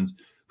younger ones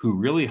who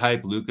really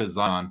hype Luka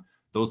Zion,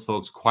 those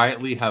folks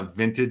quietly have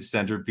vintage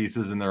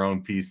centerpieces in their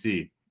own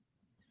PC.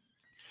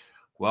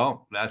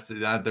 Well, that's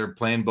that. They're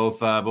playing both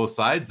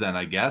sides then,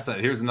 I guess.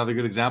 Here's another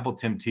good example.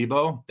 Tim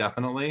Tebow,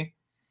 definitely.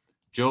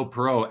 Joe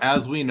Pro,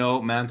 as we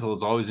know, Mantle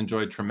has always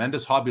enjoyed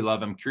tremendous hobby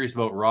love. I'm curious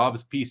about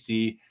Rob's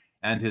PC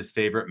and his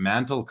favorite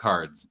Mantle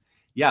cards.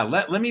 Yeah,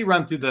 let me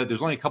run through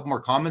there's only a couple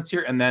more comments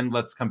here, and then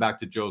let's come back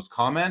to Joe's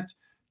comment.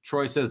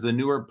 Troy says the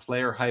newer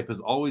player hype has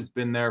always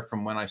been there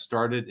from when I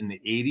started in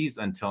the 80s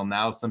until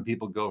now. Some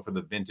people go for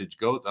the vintage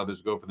goats,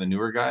 others go for the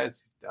newer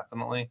guys.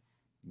 Definitely.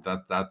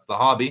 That's the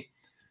hobby.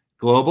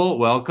 Global,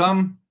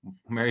 welcome.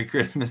 Merry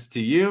Christmas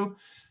to you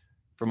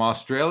from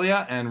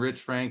Australia. And Rich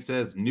Frank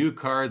says new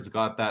cards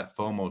got that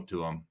FOMO to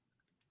them.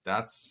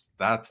 That's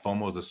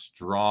FOMO is a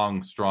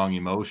strong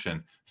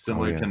emotion,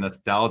 similar to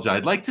nostalgia.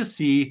 I'd like to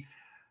see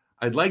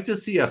a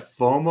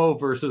FOMO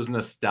versus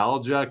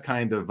nostalgia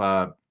kind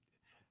of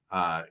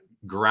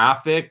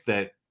graphic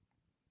that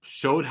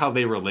showed how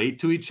they relate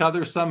to each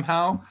other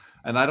somehow.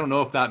 And I don't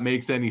know if that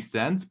makes any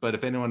sense, but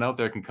if anyone out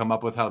there can come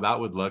up with how that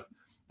would look,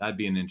 that'd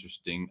be an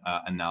interesting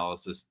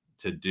analysis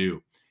to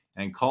do.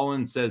 And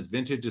Colin says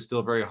vintage is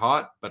still very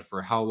hot, but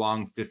for how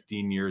long?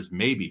 15 years,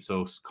 maybe.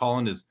 So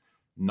Colin is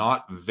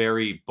not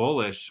very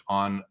bullish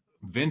on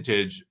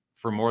vintage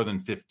for more than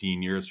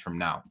 15 years from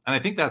now. And I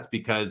think that's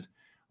because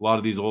a lot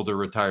of these older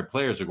retired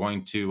players are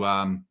going to,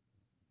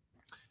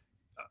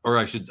 or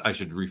I should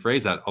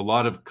rephrase that. A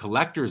lot of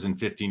collectors in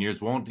 15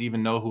 years won't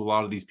even know who a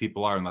lot of these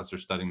people are unless they're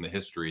studying the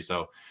history.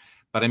 So,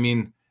 but I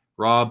mean,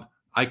 Rob,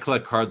 I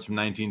collect cards from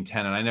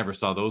 1910 and I never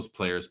saw those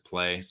players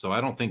play. So I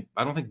don't think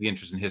the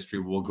interest in history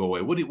will go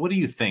away. What do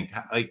you think?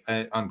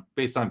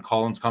 Based on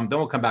Colin's comment, then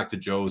we'll come back to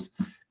Joe's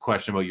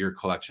question about your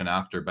collection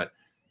after. But,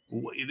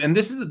 and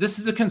this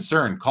is a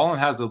concern. Colin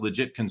has a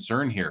legit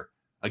concern here.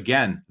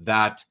 Again,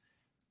 that,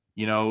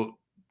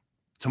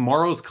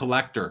 tomorrow's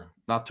collector,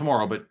 not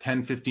tomorrow, but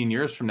 10, 15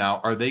 years from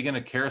now, are they going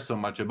to care so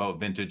much about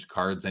vintage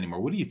cards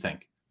anymore? What do you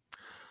think?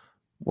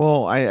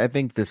 Well, I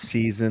think the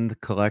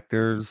seasoned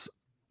collectors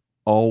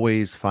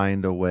always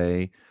find a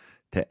way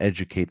to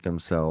educate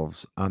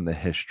themselves on the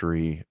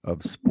history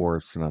of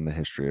sports and on the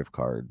history of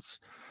cards.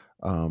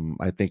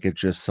 I think it's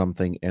just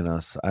something in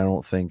us. I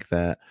think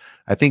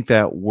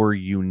that we're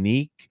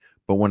unique,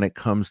 but when it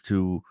comes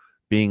to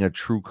being a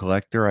true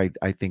collector,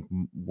 I think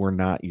we're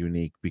not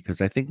unique,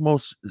 because I think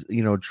most,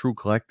 true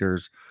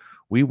collectors,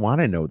 we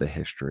want to know the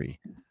history.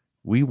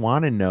 We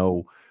want to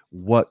know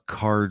what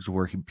cards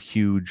were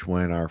huge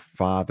when our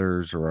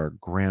fathers or our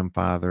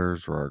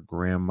grandfathers or our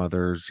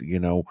grandmothers,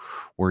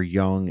 were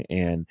young,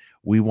 and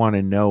we want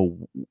to know,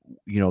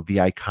 the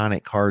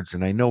iconic cards.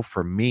 And I know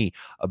for me,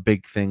 a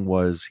big thing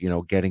was,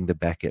 getting the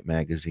Beckett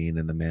magazine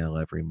in the mail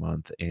every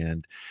month.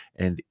 And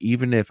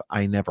even if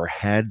I never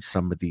had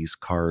some of these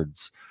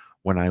cards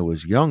when I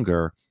was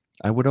younger,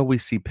 I would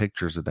always see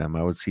pictures of them.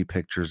 I would see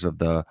pictures of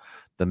the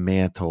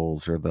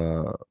Mantles or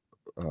the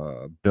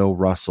Bill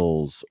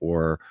Russells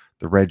or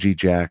the Reggie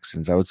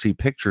Jacksons. I would see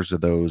pictures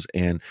of those.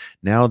 And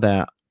now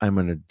that I'm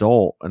an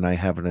adult and I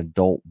have an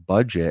adult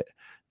budget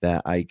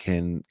that I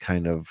can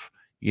kind of,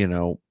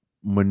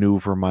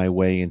 maneuver my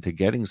way into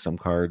getting some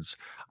cards,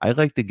 I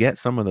like to get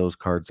some of those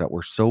cards that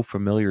were so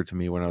familiar to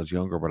me when I was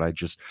younger, but I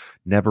just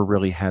never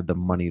really had the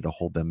money to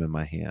hold them in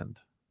my hand.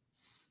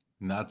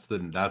 And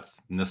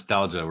that's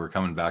nostalgia. We're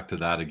coming back to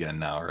that again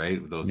now,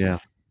 right? Yeah.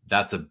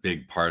 That's a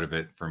big part of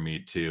it for me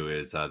too,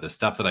 is the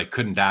stuff that I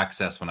couldn't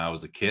access when I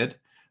was a kid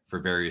for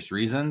various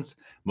reasons,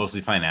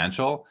 mostly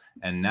financial.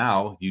 And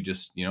now you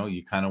just,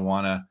 you kind of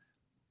want to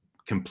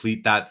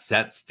complete that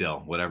set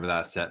still, whatever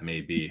that set may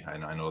be.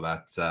 I know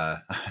that's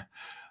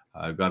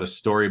I've got a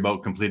story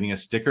about completing a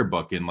sticker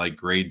book in like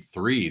grade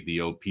 3,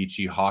 the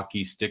O-Pee-Chee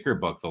hockey sticker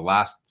book. The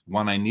last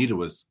one I needed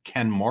was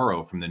Ken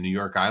Morrow from the New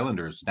York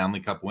Islanders, Stanley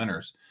Cup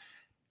winners.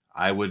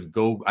 I'd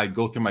go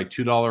through my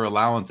 $2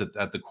 allowance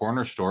at the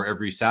corner store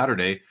every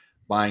Saturday,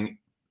 buying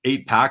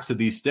 8 packs of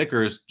these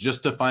stickers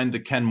just to find the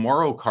Ken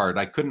Morrow card.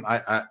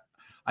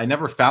 I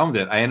never found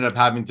it. I ended up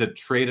having to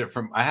trade it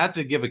I had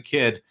to give a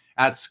kid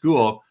at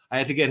school, I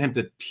had to get him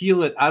to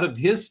peel it out of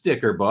his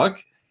sticker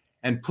book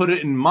and put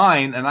it in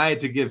mine. And I had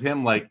to give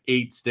him like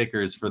 8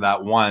 stickers for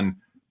that one,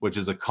 which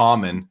is a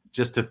common,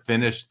 just to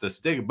finish the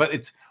sticker.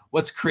 But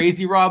what's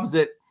crazy, Rob, is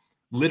that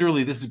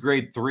literally this is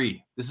grade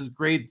 3.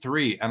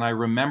 And I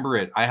remember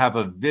it. I have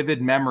a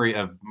vivid memory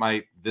of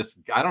I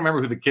don't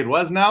remember who the kid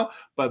was now,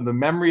 but the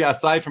memory,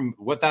 aside from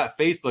what that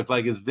face looked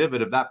like, is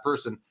vivid, of that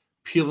person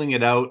peeling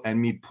it out and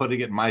me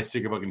putting it in my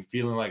sticker book and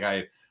feeling like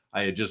I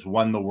had just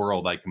won the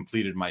world. I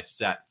completed my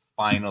set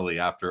finally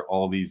after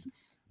all these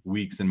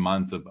weeks and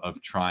months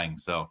of trying.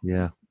 So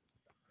yeah.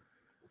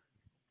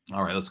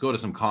 All right, let's go to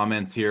some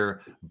comments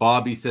here.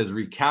 Bobby says,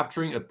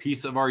 recapturing a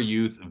piece of our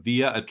youth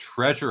via a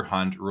treasure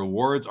hunt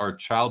rewards our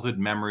childhood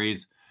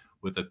memories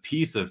with a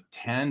piece of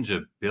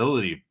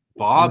tangibility.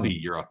 Bobby,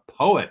 you're a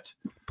poet.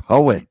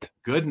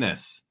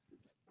 Goodness.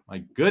 My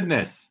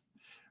goodness.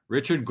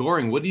 Richard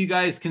Goring, what do you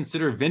guys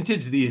consider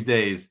vintage these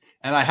days?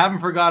 And I haven't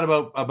forgot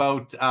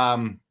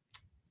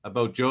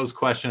about Joe's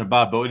question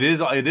above, but it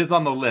is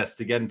on the list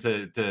to get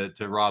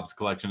into Rob's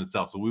collection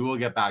itself. So we will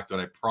get back to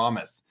it, I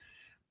promise.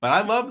 But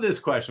I love this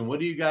question. What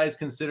do you guys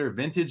consider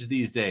vintage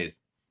these days?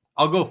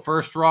 I'll go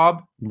first,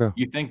 Rob. No.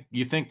 You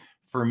think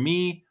for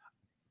me,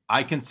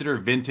 I consider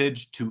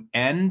vintage to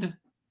end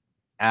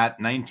at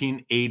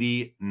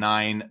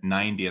 1989,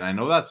 90. And I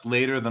know that's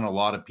later than a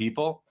lot of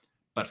people,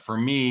 but for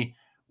me,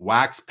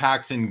 wax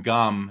packs and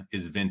gum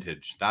is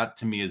vintage. That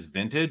to me is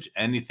vintage.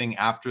 Anything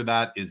after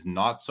that is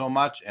not so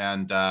much.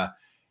 And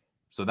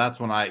so that's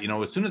when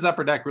as soon as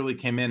Upper Deck really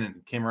came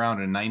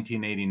around in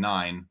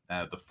 1989,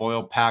 the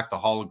foil pack, the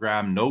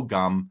hologram, no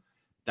gum,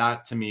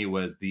 that to me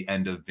was the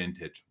end of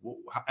vintage.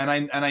 And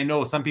I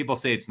know some people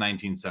say it's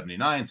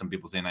 1979, some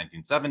people say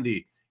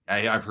 1970.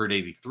 I've heard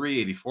 83,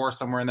 84,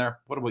 somewhere in there.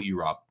 What about you,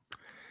 Rob?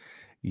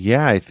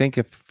 Yeah, I think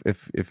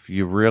if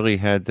you really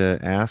had to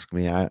ask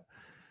me, I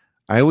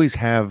always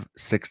have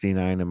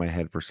 69 in my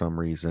head for some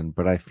reason,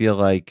 but I feel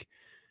like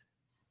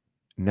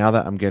now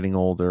that I'm getting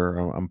older,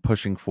 I'm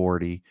pushing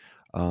 40.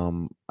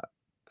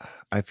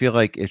 I feel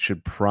like it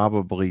should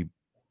probably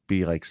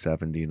be like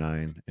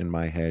 79 in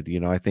my head.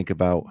 I think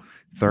about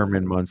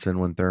Thurman Munson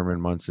when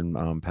Thurman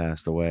Munson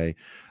passed away.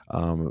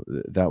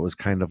 That was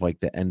kind of like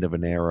the end of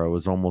an era. It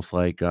was almost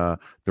like the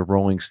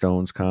Rolling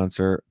Stones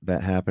concert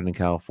that happened in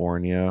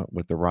California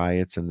with the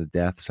riots and the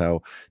deaths.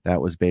 How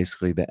that was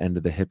basically the end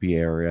of the hippie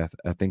era.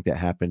 I think that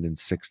happened in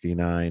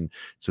 69.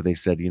 So they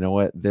said, you know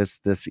what, this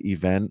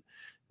event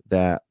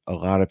that a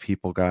lot of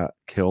people got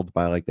killed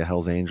by, like the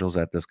Hells Angels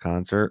at this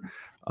concert.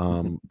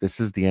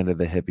 This is the end of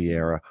the hippie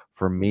era.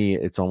 For me,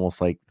 it's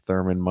almost like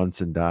Thurman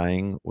Munson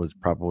dying was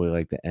probably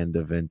like the end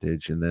of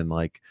vintage. And then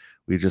like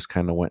we just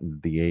kind of went into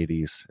the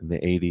 80s. In the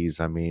 80s,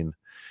 I mean,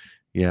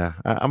 yeah,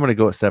 I'm going to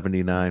go at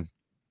 79.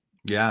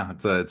 Yeah,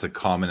 it's a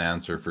common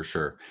answer for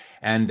sure.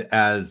 And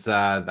as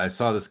I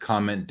saw this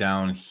comment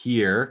down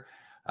here,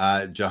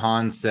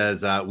 Jahan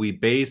says, we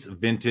base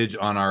vintage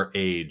on our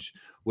age,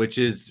 which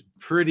is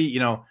pretty,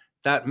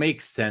 that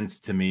makes sense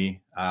to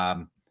me.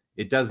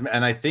 It does.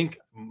 And I think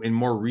in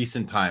more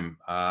recent time,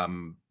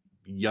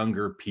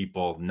 younger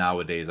people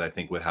nowadays, I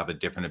think, would have a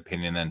different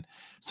opinion than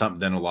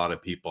a lot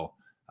of people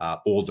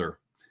older.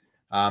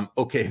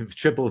 Okay.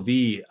 Triple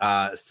V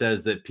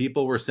says that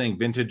people were saying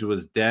vintage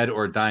was dead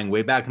or dying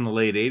way back in the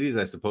late 80s.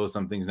 I suppose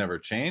some things never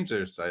changed.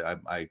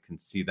 I can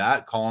see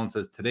that. Colin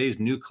says today's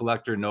new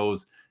collector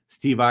knows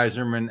Steve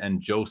Yzerman and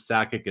Joe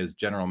Sakic as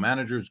general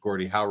managers.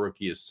 Gordie Howe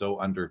rookie is so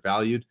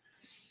undervalued.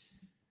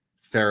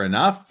 Fair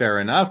enough.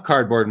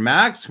 Cardboard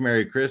Max,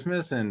 Merry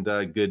Christmas and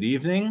good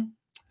evening.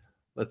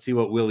 Let's see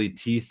what Willie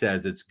T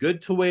says. It's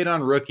good to wait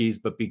on rookies,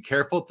 but be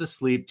careful to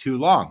sleep too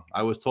long.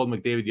 I was told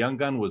McDavid Young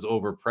Gun was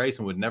overpriced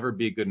and would never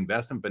be a good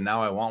investment, but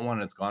now I want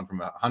one. It's gone from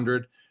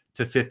 $100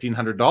 to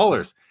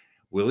 $1,500.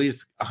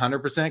 Willie's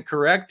 100%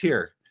 correct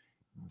here.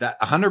 That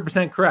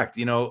 100% correct.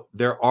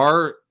 There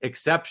are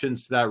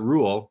exceptions to that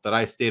rule that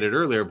I stated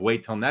earlier of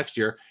wait till next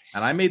year.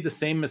 And I made the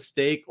same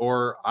mistake,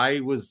 or I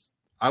was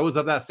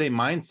of that same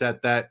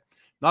mindset that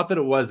not that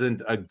it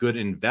wasn't a good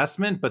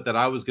investment, but that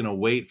I was going to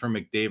wait for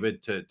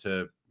McDavid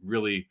to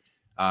really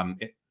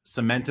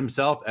cement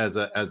himself as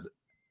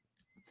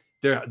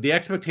the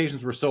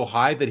expectations were so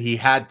high that he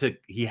had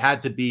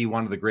to be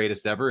one of the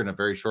greatest ever in a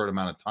very short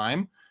amount of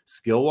time,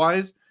 skill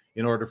wise,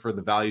 in order for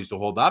the values to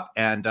hold up.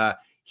 And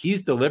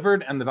he's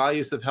delivered, and the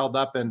values have held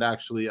up and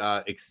actually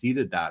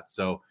exceeded that.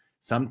 So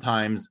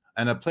sometimes,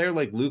 and a player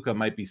like Luka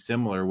might be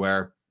similar,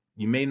 where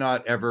you may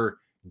not ever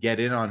get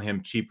in on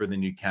him cheaper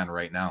than you can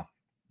right now.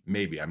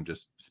 Maybe I'm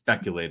just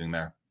speculating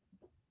there.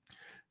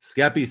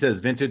 Skeppy says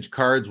vintage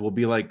cards will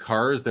be like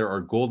cars. There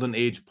are golden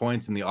age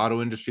points in the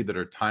auto industry that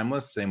are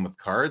timeless. Same with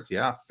cards.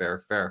 Yeah,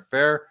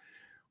 fair.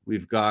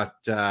 We've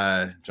got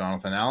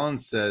Jonathan Allen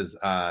says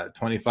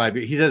 25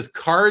 years. He says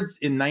cards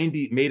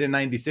made in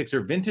 96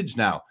 are vintage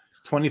now,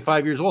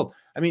 25 years old.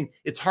 I mean,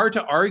 it's hard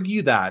to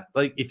argue that.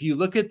 Like, if you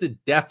look at the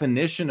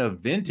definition of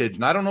vintage,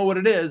 and I don't know what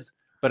it is,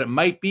 but it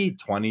might be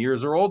 20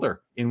 years or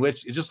older, in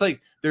which it's just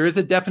like there is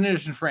a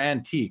definition for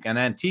antique. And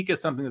antique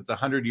is something that's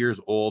 100 years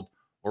old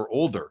or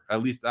older.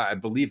 At least I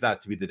believe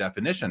that to be the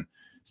definition.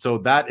 So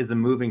that is a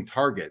moving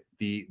target.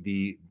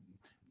 The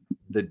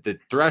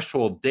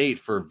threshold date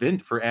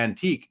for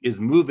antique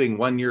is moving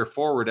 1 year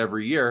forward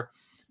every year.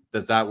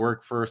 Does that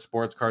work for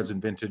sports cards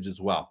and vintage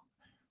as well?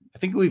 I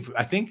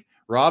think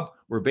Rob,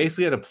 we're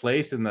basically at a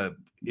place in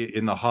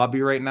the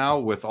hobby right now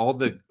with all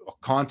the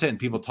content and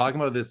people talking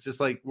about this. Just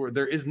like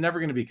there is never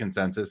going to be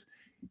consensus.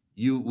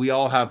 We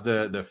all have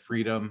the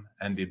freedom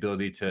and the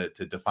ability to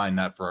define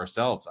that for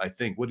ourselves. I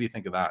think. What do you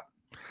think of that?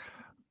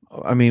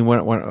 I mean,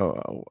 when I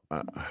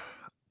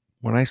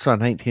saw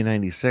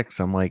 1996,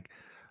 I'm like,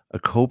 a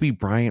Kobe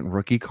Bryant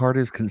rookie card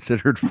is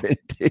considered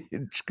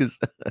vintage because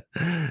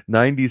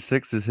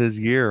 96 is his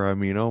year. I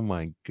mean, oh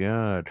my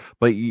God.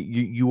 But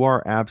you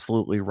are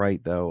absolutely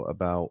right, though,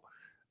 about,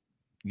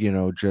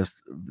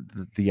 just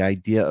the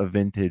idea of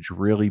vintage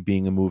really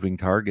being a moving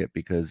target,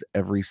 because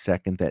every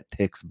second that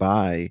ticks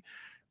by,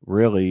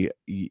 really,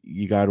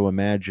 you got to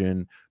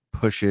imagine,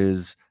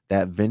 pushes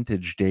that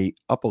vintage date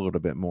up a little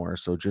bit more.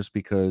 So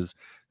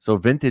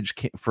vintage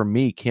for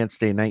me can't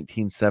stay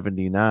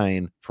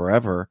 1979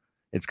 forever.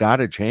 It's got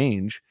to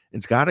change.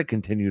 It's got to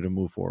continue to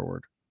move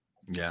forward.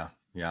 Yeah.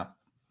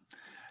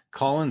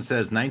 Colin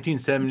says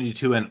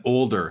 1972 and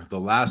older. The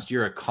last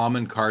year a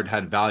common card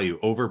had value.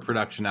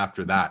 Overproduction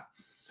after that.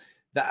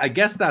 I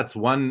guess that's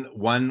one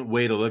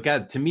way to look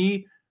at it. To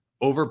me,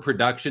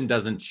 overproduction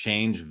doesn't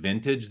change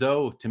vintage,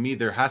 though. To me,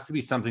 there has to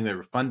be something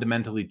that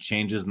fundamentally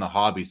changes in the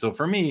hobby. So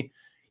for me,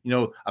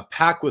 a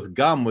pack with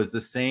gum was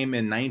the same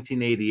in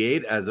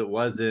 1988 as it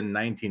was in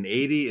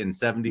 1980 and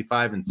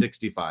 75 and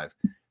 65.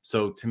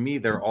 So to me,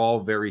 they're all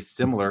very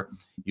similar.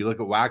 You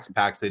look at wax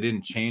packs, they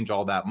didn't change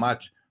all that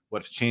much.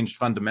 What's changed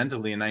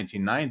fundamentally in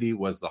 1990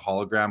 was the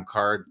hologram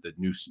card, the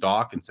new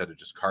stock instead of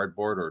just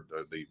cardboard or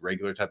the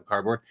regular type of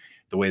cardboard,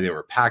 the way they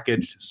were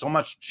packaged. So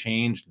much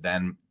changed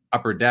then.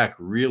 Upper Deck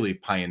really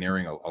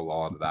pioneering a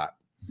lot of that.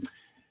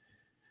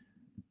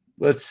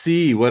 Let's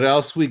see what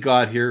else we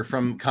got here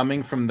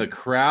coming from the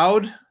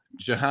crowd.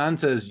 Jahan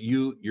says,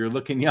 you're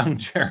looking young,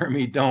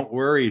 Jeremy. Don't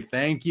worry.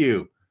 Thank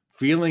you.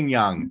 Feeling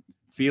young.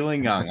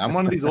 I'm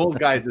one of these old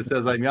guys that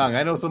says I'm young.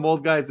 I know some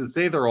old guys that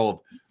say they're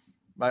old.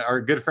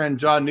 Our good friend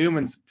John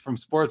Newman from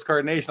Sports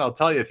Card Nation, I'll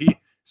tell you, if he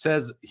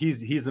says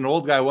he's an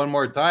old guy one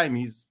more time,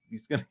 he's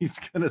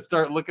gonna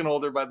start looking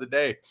older by the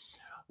day.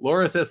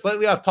 Laura says,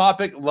 slightly off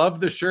topic, love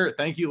the shirt.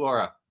 Thank you,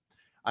 Laura.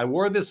 I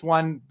wore this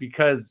one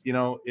because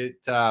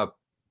it's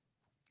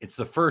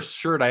the first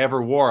shirt I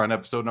ever wore on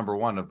episode number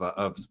 1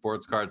 of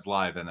Sports Cards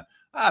Live, and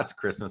it's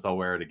Christmas. I'll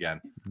wear it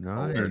again.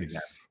 Nice.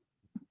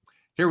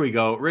 Here we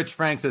go. Rich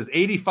Frank says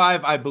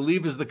 85, I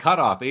believe, is the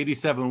cutoff.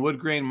 87 wood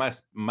grain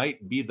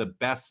might be the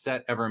best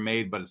set ever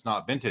made, but it's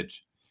not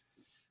vintage.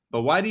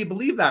 But why do you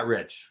believe that,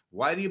 Rich?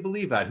 Why do you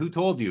believe that? Who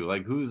told you?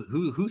 Like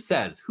who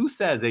says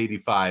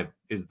 85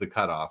 is the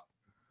cutoff?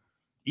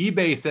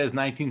 eBay says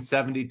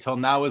 1970 till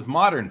now is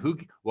modern.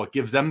 What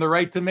gives them the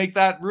right to make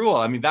that rule?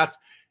 I mean,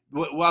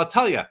 well, I'll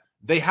tell you,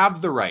 they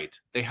have the right.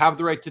 They have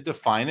the right to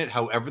define it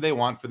however they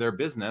want for their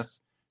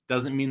business.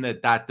 Doesn't mean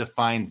that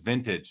defines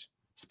vintage.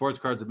 Sports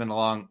cards have been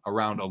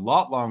around a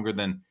lot longer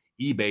than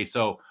eBay.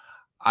 So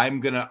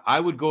I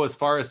would go as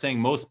far as saying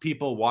most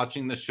people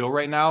watching the show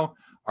right now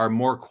are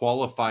more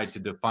qualified to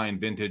define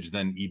vintage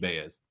than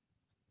eBay is.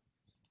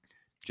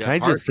 Jeff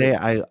Can I just say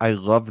I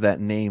love that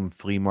name,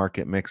 Flea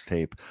Market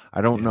Mixtape.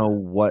 I don't know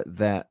what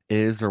that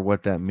is or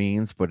what that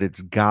means, but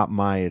it's got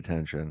my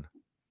attention.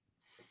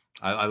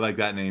 I like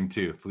that name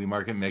too, Flea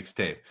Market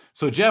Mixtape.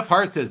 So Jeff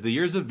Hart says the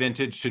years of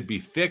vintage should be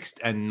fixed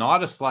and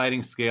not a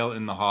sliding scale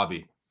in the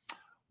hobby.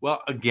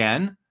 Well,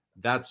 again,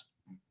 that's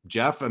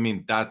Jeff. I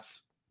mean,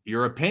 that's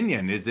your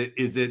opinion. Is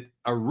it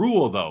a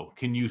rule though?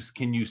 Can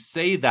you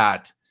say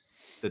that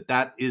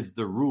that is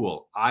the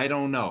rule. I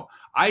don't know.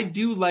 I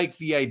do like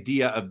the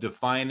idea of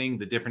defining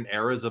the different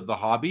eras of the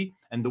hobby,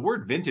 and the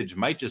word vintage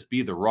might just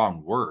be the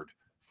wrong word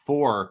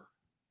for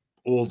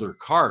older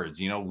cards.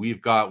 You know,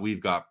 we've got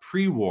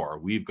pre-war,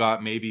 we've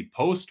got maybe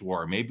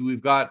post-war, maybe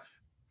we've got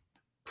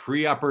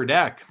pre-upper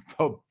deck,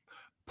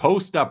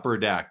 post-upper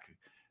deck.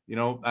 You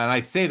know, and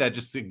I say that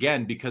just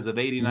again because of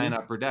 89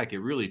 Upper Deck. It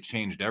really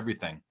changed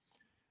everything.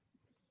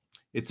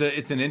 It's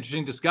an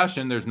interesting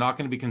discussion. There's not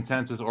going to be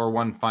consensus or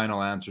one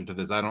final answer to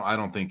this. I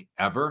don't think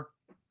ever.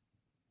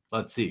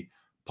 Let's see.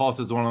 Paul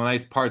says one of the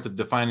nice parts of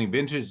defining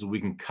vintage is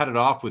we can cut it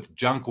off with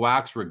junk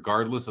wax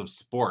regardless of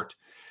sport.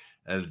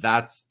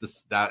 That's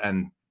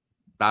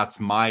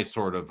my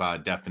sort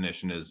of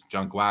definition. Is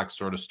junk wax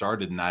sort of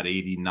started in that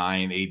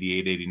 89,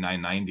 88,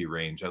 89, 90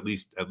 range, at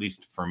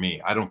least for me.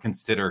 I don't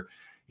consider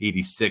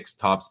 86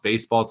 Topps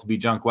baseball to be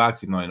junk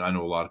wax, even though I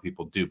know a lot of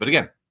people do. But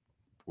again,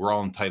 we're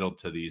all entitled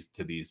to these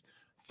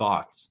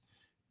thoughts.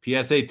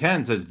 PSA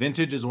 10 says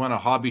vintage is when a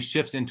hobby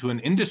shifts into an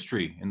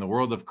industry. In the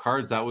world of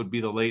cards, that would be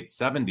the late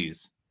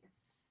 70s.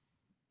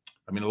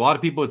 I mean, a lot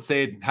of people would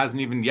say it hasn't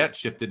even yet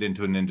shifted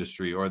into an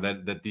industry, or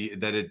that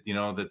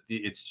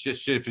it's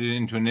just shifted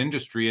into an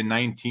industry in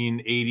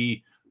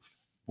 1980.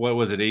 What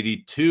was it,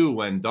 82,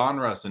 when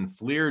Donruss and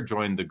Fleer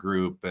joined the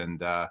group,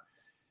 and I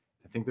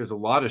think there's a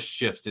lot of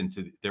shifts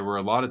there were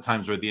a lot of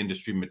times where the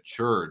industry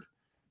matured,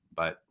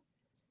 but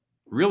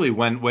really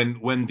when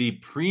the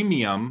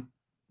premium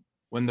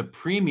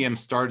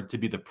started to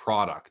be the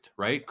product,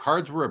 right?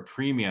 Cards were a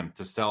premium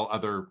to sell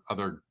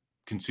other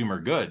consumer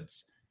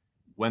goods.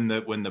 When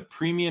the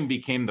premium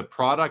became the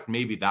product,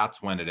 maybe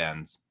that's when it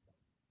ends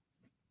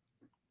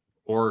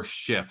or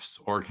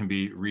shifts or can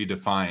be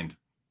redefined.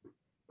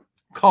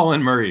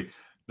 Colin Murray.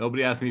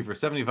 Nobody asked me for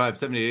 75,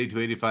 78, 82,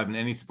 85 in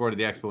any sport of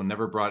the Expo.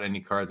 Never brought any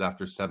cards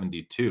after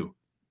 72.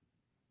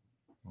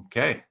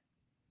 Okay.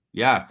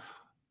 Yeah.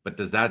 But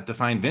does that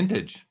define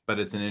vintage? But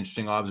it's an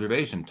interesting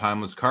observation.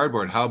 Timeless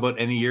cardboard. How about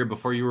any year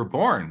before you were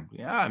born?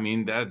 Yeah, I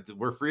mean,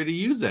 we're free to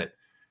use it.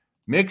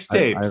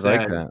 Mixtapes. I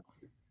like that.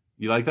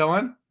 You like that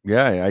one?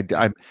 Yeah,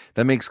 I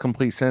that makes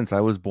complete sense. I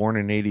was born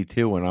in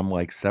 82 and I'm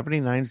like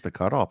 79's the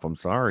cutoff. I'm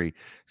sorry.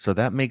 So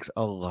that makes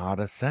a lot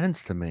of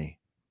sense to me.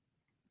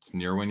 It's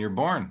near when you're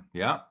born.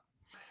 Yeah.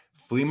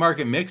 Flea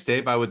market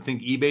mixtape. I would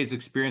think eBay's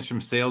experience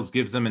from sales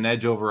gives them an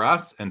edge over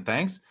us. And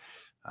thanks.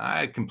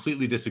 I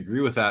completely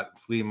disagree with that.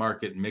 Flea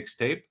market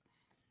mixtape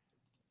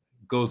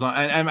goes on.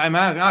 And I'm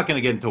not going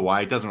to get into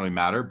why. It doesn't really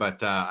matter.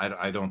 But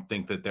I don't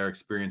think that their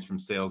experience from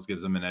sales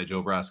gives them an edge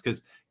over us.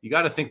 Because you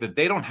got to think that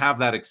they don't have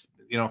that,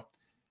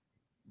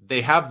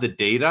 they have the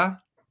data.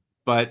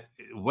 But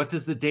what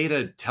does the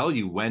data tell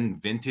you when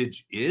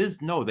vintage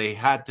is? No, they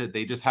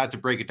just had to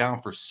break it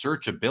down for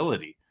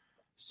searchability.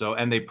 So,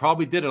 and they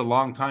probably did it a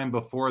long time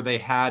before they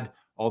had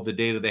all the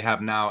data they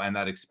have now and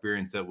that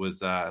experience that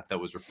was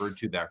referred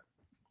to there.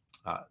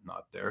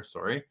 Not there,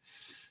 sorry.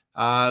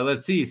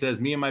 Let's see. He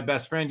says, me and my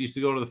best friend used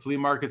to go to the flea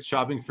markets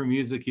shopping for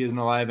music. He isn't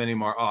alive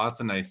anymore. Oh,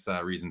 that's a nice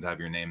reason to have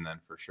your name then,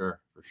 for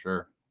sure.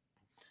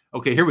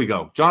 Okay, here we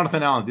go.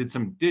 Jonathan Allen did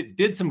some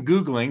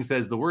Googling,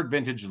 says the word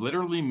vintage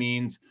literally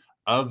means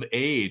of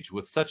age.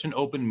 With such an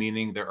open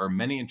meaning, there are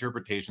many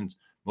interpretations.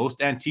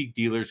 Most antique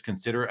dealers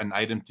consider an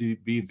item to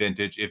be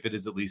vintage if it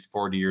is at least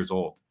 40 years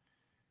old.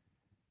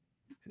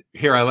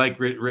 Here, I like,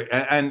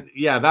 and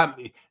yeah,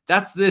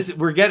 that's this.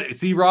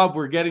 Rob,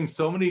 we're getting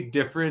so many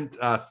different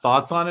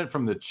thoughts on it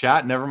from the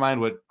chat. Never mind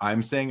what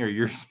I'm saying or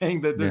you're saying,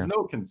 that there's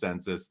no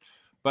consensus.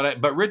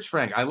 But Rich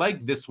Frank, I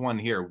like this one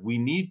here. We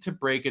need to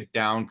break it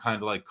down kind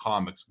of like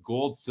comics,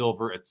 gold,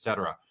 silver,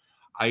 etc.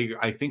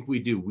 I think we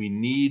do. We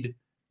need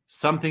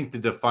something to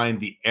define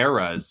the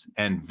eras,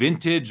 and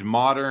vintage,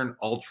 modern,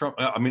 ultra.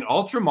 I mean,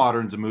 ultra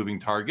modern's a moving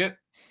target.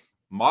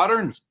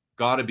 Modern's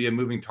got to be a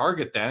moving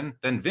target. Then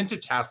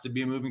vintage has to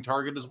be a moving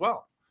target as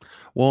well.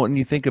 Well, and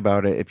you think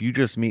about it, if you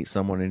just meet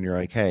someone and you're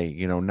like, hey,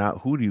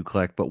 not who do you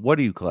collect, but what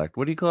do you collect?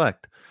 What do you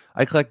collect?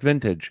 I collect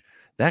vintage.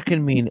 That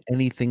can mean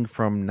anything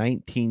from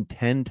 1910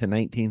 to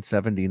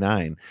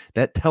 1979.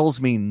 That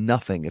tells me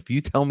nothing. If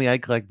you tell me I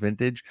collect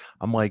vintage,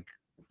 I'm like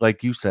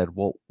you said,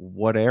 well,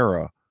 what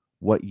era,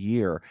 what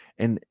year?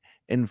 And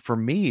for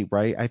me,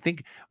 right, I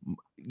think,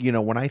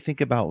 when I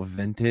think about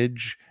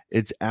vintage,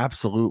 it's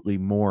absolutely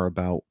more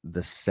about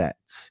the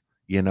sets.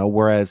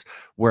 Whereas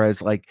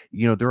like,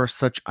 there are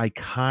such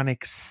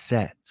iconic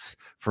sets.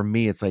 For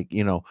me, it's like,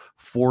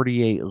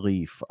 48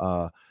 Leaf,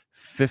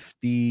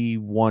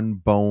 51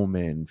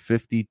 Bowman,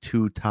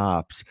 52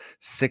 Topps,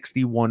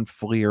 61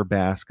 Fleer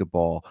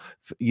basketball.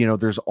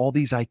 There's all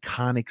these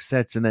iconic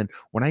sets. And then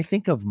when I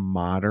think of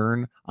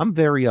modern, I'm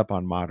very up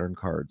on modern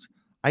cards.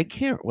 I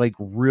can't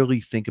really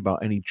think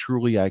about any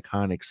truly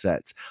iconic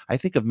sets. I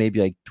think of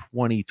maybe like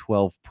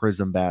 2012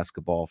 Prism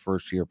basketball,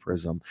 first year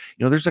Prism.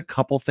 There's a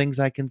couple things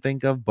I can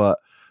think of, but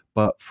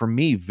for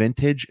me,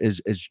 vintage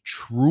is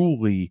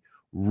truly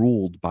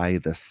ruled by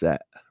the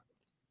set.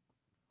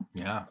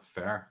 Yeah,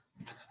 fair.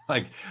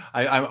 Like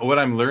what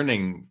I'm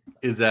learning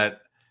is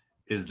that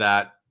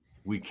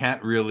we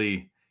can't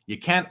really, you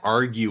can't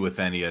argue with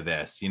any of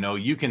this.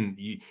 You can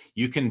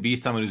be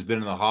someone who's been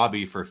in the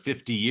hobby for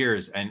 50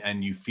 years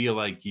and you feel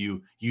like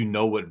you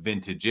know what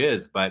vintage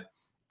is, but it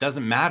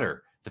doesn't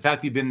matter. The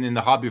fact that you've been in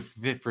the hobby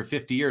for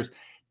 50 years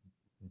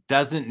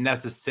doesn't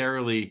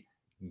necessarily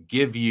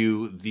give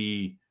you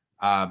the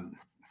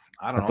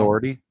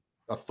authority.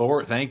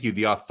 Thank you.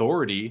 The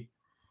authority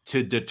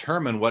to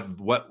determine what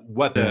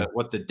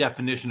the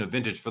definition of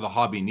vintage for the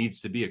hobby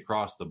needs to be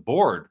across the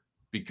board,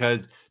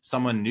 because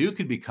someone new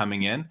could be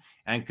coming in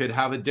and could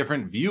have a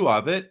different view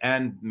of it,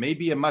 and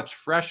maybe a much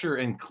fresher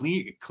and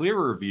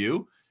clearer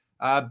view,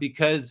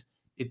 because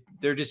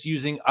they're just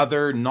using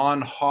other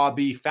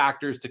non-hobby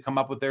factors to come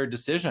up with their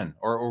decision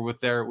or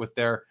with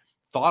their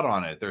thought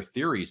on it, their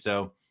theory.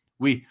 So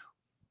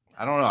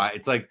I don't know.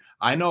 It's like,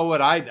 I know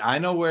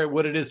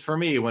what it is for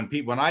me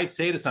when I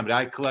say to somebody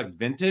I collect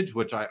vintage,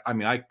 which I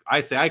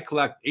say I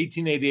collect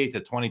 1888 to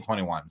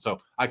 2021. So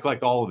I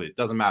collect all of it. It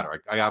doesn't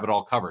matter. I have it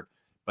all covered.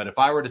 But if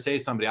I were to say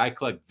to somebody I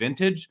collect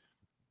vintage,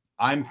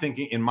 I'm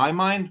thinking in my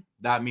mind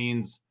that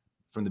means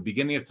from the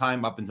beginning of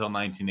time up until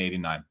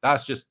 1989.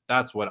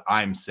 That's what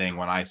I'm saying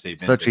when I say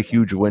vintage. Such a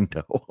huge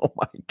window. Oh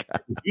my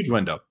God. It's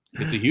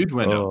a huge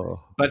window.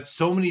 Oh. But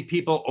so many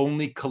people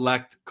only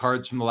collect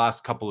cards from the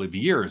last couple of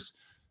years,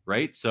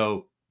 right?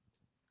 So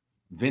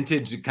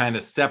vintage kind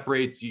of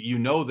separates, you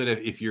know, that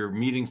if you're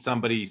meeting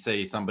somebody,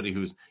 say somebody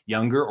who's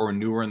younger or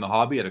newer in the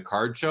hobby at a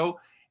card show,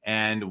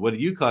 and what do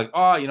you collect?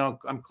 Oh,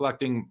 I'm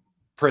collecting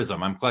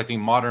Prism. I'm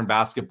collecting modern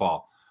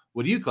basketball.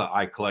 What do you collect?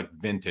 I collect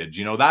vintage.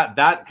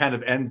 That kind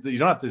of ends. You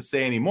don't have to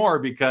say anymore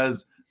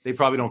because they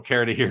probably don't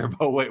care to hear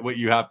about what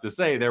you have to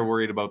say. They're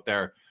worried about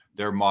their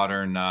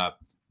modern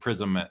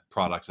Prism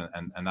products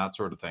and that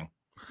sort of thing.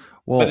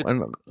 Well,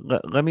 and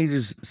let me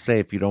just say,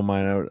 if you don't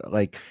mind,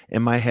 like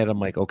in my head, I'm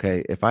like,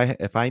 okay, if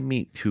I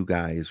meet two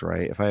guys,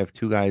 right? If I have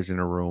two guys in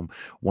a room,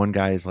 one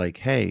guy is like,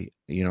 hey,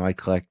 I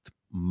collect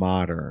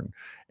modern,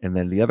 and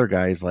then the other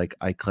guy is like,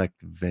 I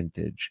collect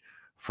vintage.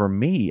 For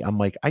me, I'm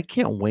like, I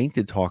can't wait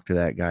to talk to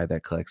that guy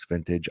that collects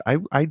vintage.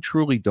 I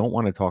truly don't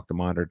want to talk to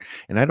modern,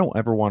 and I don't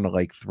ever want to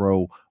like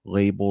throw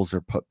labels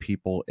or put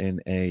people in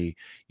a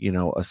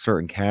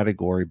certain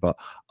category. But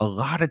a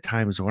lot of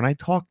times when I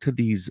talk to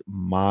these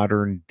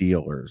modern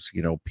dealers,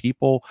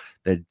 people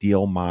that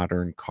deal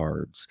modern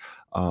cards,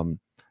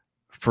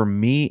 for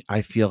me,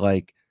 I feel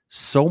like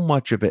so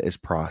much of it is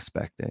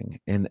prospecting,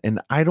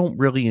 and I don't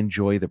really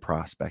enjoy the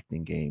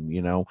prospecting game,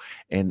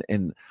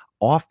 and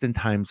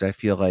oftentimes I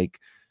feel like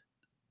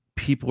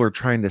people are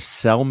trying to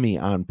sell me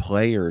on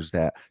players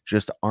that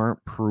just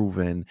aren't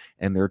proven,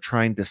 and they're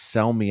trying to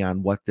sell me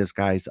on what this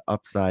guy's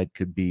upside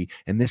could be,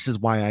 and this is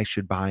why I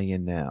should buy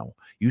in now.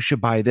 You should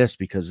buy this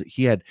because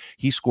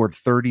he scored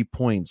 30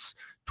 points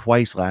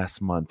twice last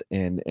month,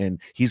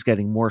 and he's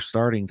getting more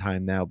starting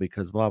time now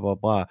because blah blah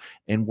blah.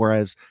 And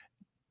whereas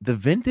the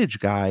vintage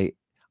guy,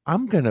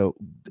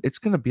 it's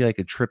gonna be like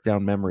a trip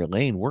down memory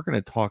lane. We're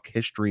gonna talk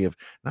history of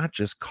not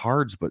just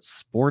cards but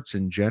sports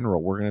in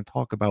general. We're gonna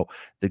talk about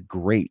the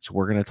greats.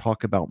 We're gonna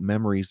talk about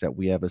memories that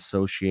we have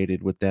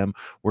associated with them.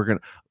 We're gonna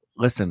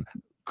listen.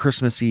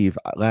 Christmas Eve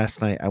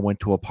last night, I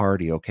went to a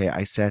party. Okay,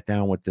 I sat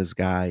down with this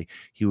guy.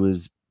 He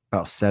was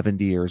about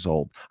 70 years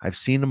old. I've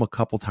seen him a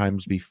couple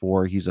times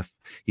before. He's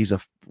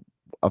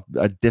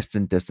a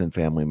distant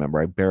family member.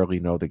 I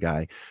barely know the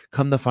guy.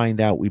 Come to find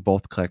out, we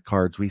both collect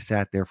cards. We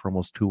sat there for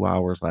almost 2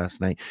 hours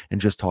last night and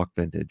just talked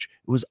vintage.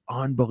 It was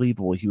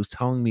unbelievable. He was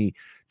telling me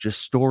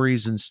just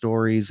stories and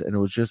stories, and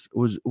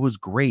it was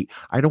great.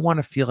 I don't want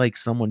to feel like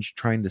someone's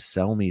trying to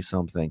sell me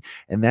something,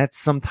 and that's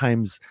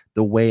sometimes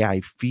the way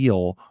I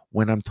feel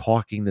when I'm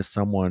talking to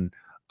someone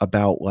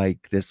about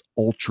like this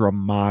ultra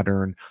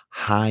modern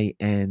high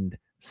end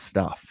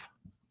stuff.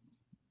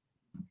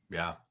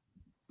 Yeah.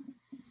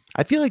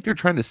 I feel like they're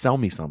trying to sell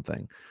me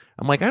something.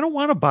 I'm like, I don't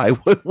want to buy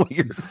what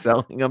you're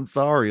selling. I'm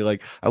sorry.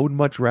 Like, I would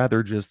much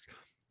rather just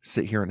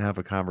sit here and have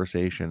a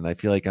conversation. I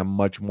feel like I'm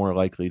much more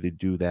likely to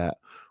do that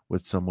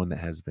with someone that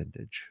has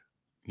vintage.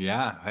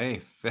 Yeah.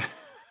 Hey,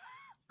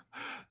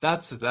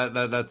 that's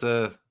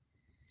a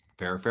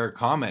fair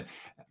comment.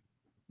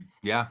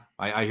 Yeah,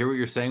 I hear what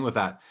you're saying with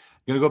that.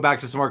 I'm going to go back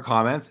to some more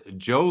comments.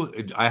 Joe,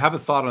 I have a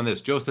thought on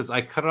this. Joe says,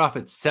 I cut it off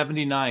at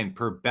 79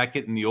 per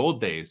Beckett in the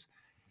old days.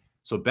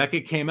 So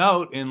Beckett came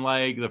out in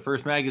like the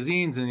first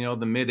magazines in,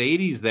 the mid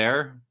 80s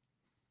there.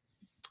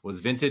 Was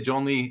vintage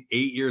only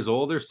 8 years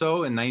old or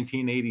so in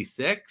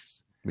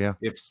 1986? Yeah.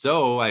 If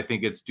so, I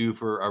think it's due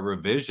for a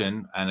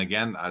revision. And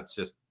again, that's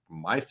just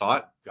my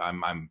thought.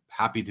 I'm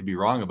happy to be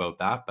wrong about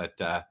that,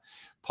 but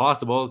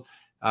possible.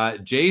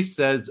 Jace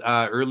says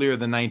earlier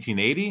than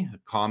 1980,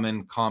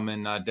 common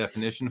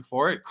definition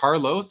for it.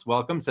 Carlos,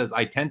 welcome, says,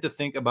 I tend to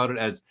think about it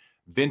as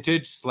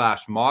vintage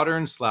 /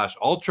 modern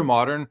 / ultra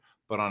modern,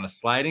 but on a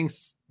sliding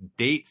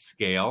date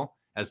scale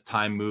as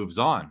time moves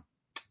on.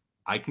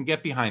 I can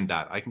get behind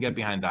that.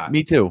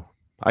 Me too.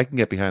 I can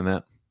get behind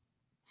that.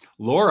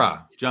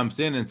 Laura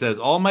jumps in and says,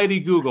 Almighty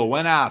Google,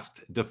 when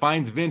asked,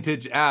 defines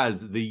vintage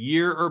as the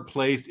year or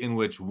place in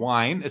which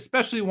wine,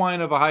 especially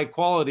wine of a high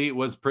quality,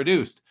 was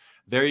produced.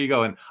 There you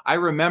go. And I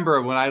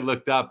remember when I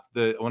looked up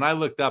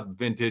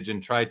vintage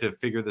and tried to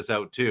figure this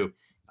out too,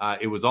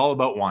 it was all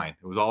about wine.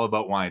 It was all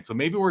about wine. So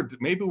maybe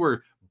we're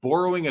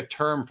borrowing a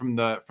term from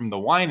the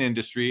wine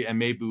industry, and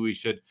maybe we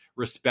should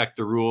respect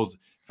the rules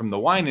from the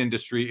wine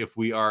industry if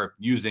we are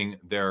using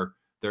their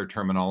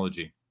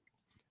terminology.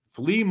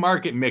 Flea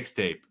market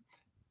mixtape.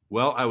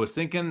 Well, I was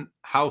thinking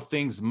how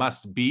things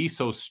must be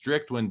so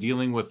strict when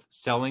dealing with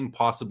selling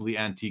possibly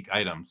antique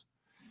items.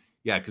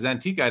 Yeah, because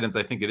antique items,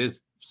 I think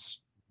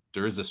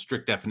there is a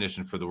strict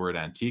definition for the word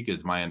antique,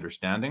 is my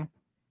understanding.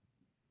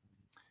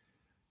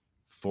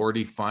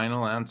 40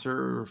 final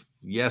answer.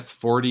 Yes,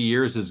 40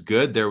 years is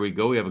good. There we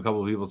go. We have a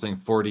couple of people saying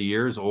 40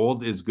 years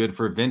old is good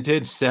for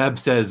vintage. Seb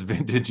says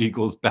vintage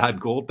equals bad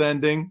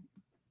goaltending.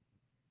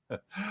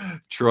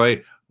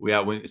 Troy,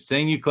 when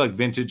saying you collect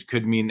vintage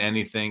could mean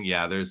anything.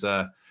 Yeah,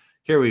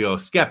 here we go.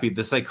 Skeppy,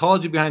 the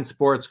psychology behind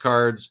sports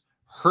cards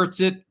hurts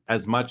it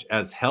as much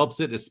as helps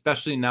it,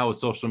 especially now with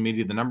social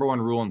media. The number one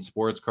rule in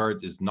sports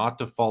cards is not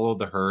to follow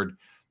the herd.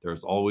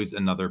 There's always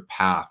another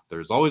path. There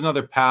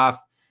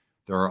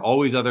are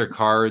always other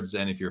cards.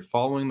 And if you're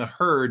following the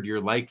herd,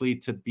 you're likely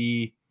to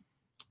be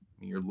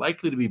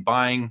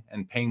buying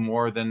and paying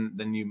more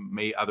than you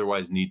may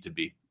otherwise need to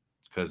be,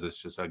 because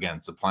it's just,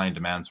 again, supply and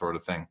demand sort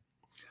of thing.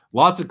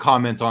 Lots of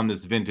comments on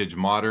this vintage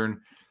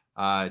modern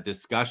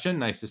discussion.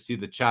 Nice to see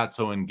the chat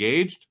so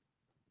engaged.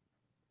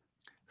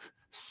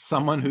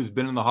 Someone who's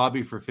been in the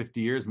hobby for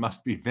 50 years might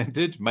be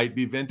vintage.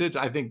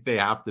 I think they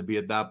have to be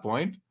at that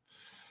point.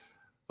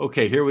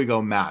 Okay, here we go,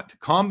 Matt.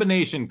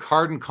 Combination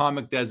card and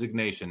comic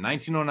designation.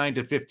 1909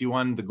 to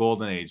 51, the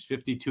golden age.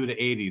 52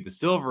 to 80, the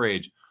silver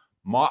age.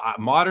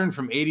 Modern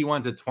from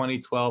 81 to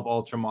 2012,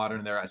 ultra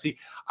modern there. See,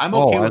 I'm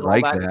okay with all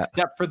that,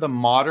 except for the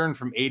modern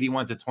from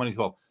 81 to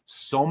 2012.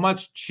 So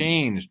much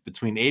changed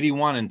between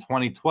 81 and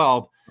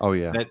 2012. Oh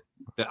yeah, that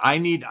I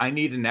need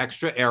an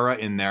extra era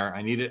in there.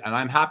 I need it, and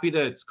I'm happy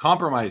to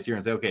compromise here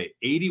and say, okay,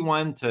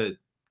 81 to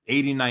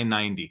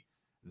 89-90.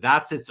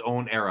 That's its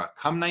own era.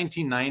 Come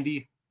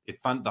 1990,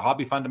 the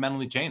hobby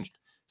fundamentally changed.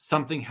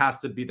 There has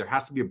to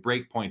be a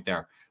break point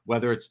there.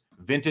 Whether it's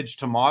vintage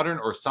to modern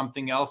or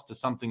something else to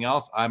something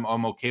else, I'm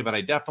okay, but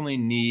I definitely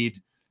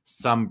need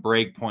some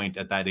break point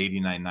at that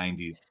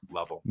 89-90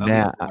 level.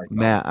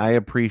 Matt, I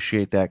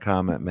appreciate that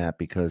comment, Matt,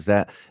 because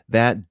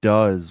that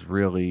does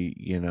really,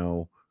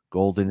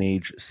 golden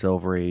age,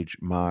 silver age,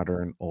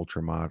 modern,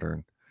 ultra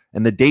modern.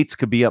 And the dates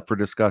could be up for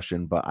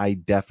discussion, but I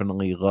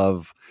definitely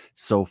love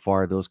so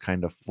far those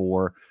kind of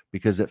four,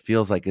 because it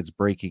feels like it's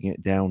breaking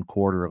it down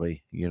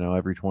quarterly.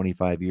 Every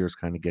 25 years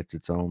kind of gets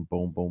its own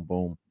boom, boom,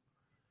 boom.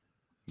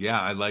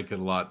 Yeah, I like it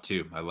a lot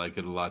too.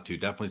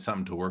 Definitely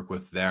something to work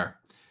with there.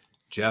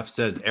 Jeff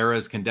says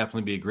eras can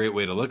definitely be a great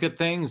way to look at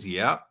things.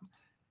 Yep.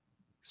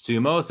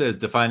 Sumo says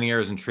defining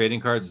eras in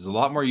trading cards is a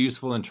lot more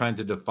useful than trying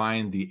to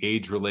define the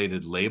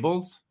age-related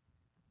labels.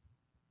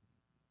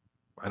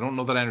 I don't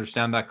know that I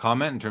understand that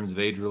comment in terms of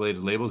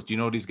age-related labels. Do you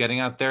know what he's getting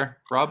at there,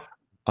 Rob?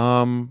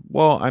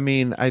 Well, I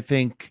mean, I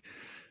think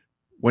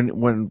when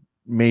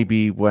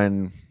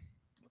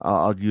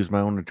I'll use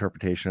my own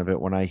interpretation of it.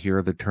 When I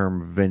hear the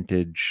term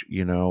vintage,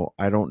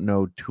 I don't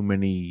know too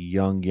many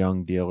young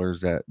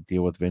dealers that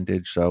deal with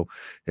vintage. So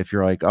if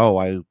you're like, oh,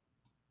 I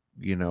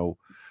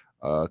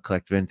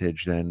collect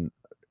vintage, then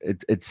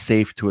it's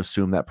safe to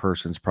assume that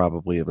person's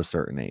probably of a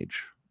certain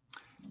age.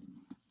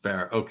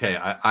 Fair. Okay.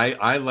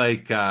 I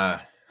like,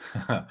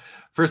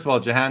 first of all,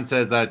 Jahan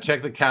says,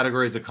 check the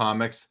categories of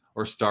comics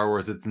or Star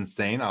Wars. It's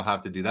insane. I'll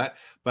have to do that.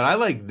 But I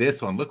like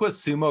this one. Look what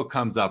Sumo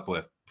comes up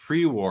with.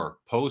 Pre-war,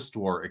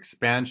 post-war,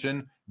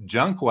 expansion,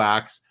 junk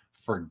wax,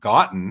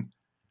 forgotten,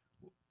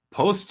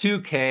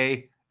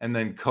 post-2K, and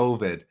then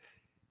COVID.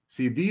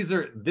 See,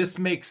 this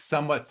makes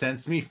somewhat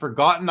sense to me.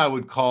 Forgotten, I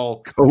would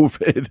call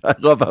COVID. I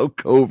love how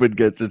COVID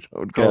gets its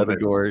own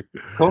category.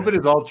 COVID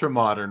is ultra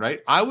modern, right?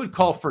 I would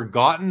call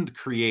forgotten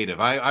creative.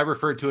 I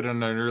referred to it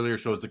in an earlier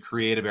show as the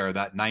creative era,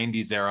 that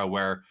 90s era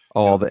where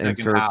all the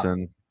inserts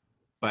and.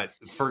 But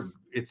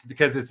it's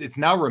because it's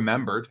now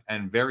remembered,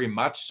 and very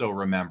much so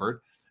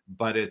remembered.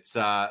 But it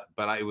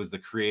was the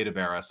creative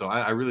era. So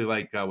I really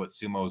like what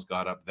Sumo's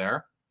got up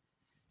there.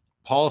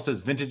 Paul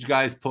says, vintage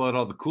guys pull out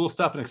all the cool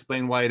stuff and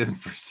explain why it isn't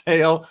for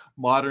sale.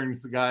 Modern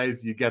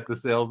guys, you get the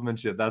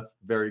salesmanship. That's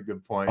a very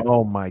good point.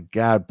 Oh my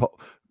God.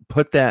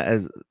 Put that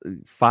as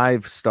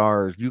 5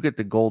 stars. You get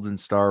the golden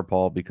star,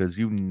 Paul, because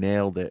you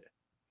nailed it.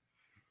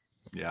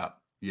 Yeah.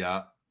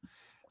 Yeah.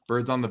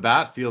 Birds on the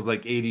Bat feels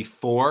like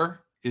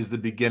 84 is the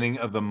beginning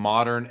of the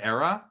modern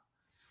era.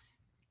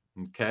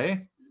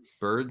 Okay.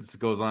 Birds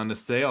goes on to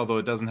say, although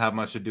it doesn't have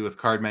much to do with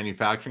card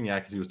manufacturing,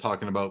 because he was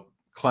talking about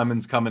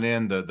Clemens coming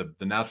in, the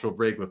natural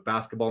break with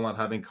basketball not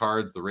having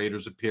cards, the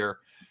Raiders appear.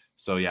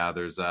 So yeah,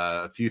 there's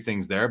a few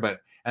things there,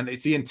 and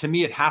to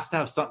me, it has to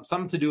have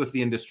something to do with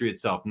the industry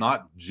itself,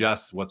 not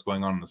just what's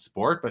going on in the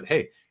sport. But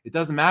hey, it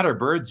doesn't matter,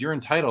 Birds, you're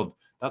entitled.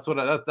 That's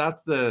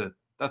the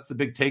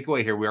big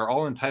takeaway here. We are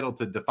all entitled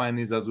to define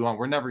these as we want.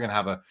 We're never going to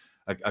have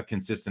a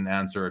consistent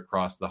answer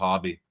across the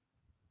hobby.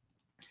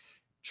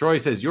 Troy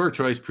says, your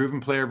choice, proven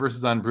player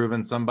versus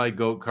unproven. Some buy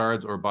GOAT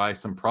cards or buy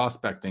some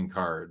prospecting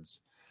cards.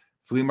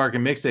 Flea market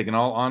mixtape. In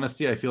all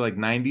honesty, I feel like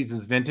 90s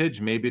is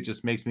vintage. Maybe it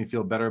just makes me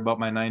feel better about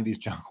my 90s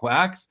junk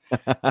wax.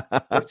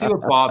 Let's see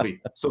what Bobby.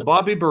 So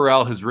Bobby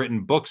Burrell has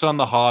written books on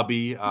the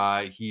hobby.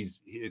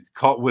 It's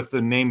called with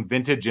the name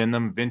Vintage in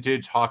them.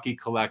 Vintage hockey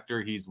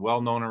collector. He's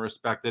well known and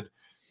respected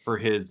for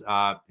his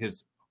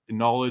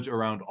knowledge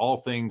around all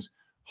things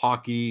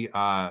hockey,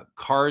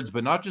 cards,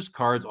 but not just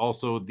cards.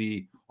 Also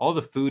all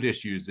the food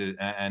issues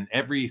and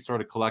every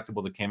sort of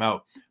collectible that came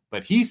out.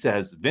 But he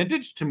says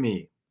vintage to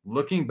me,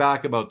 looking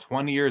back about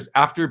 20 years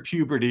after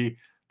puberty,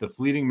 the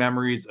fleeting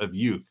memories of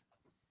youth.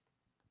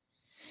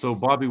 So,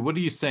 Bobby, what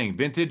are you saying?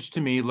 Vintage to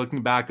me,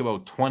 looking back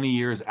about 20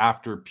 years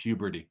after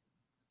puberty.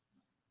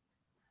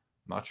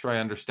 I'm not sure I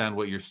understand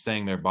what you're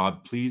saying there,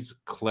 Bob. Please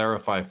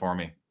clarify for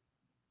me.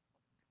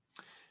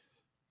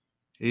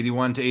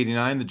 81 to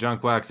 89, the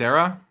junk wax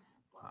era.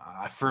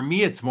 For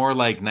me, it's more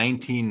like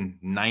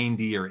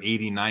 1990 or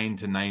 89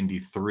 to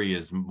 93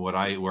 is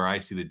where I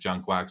see the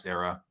junk wax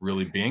era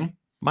really being.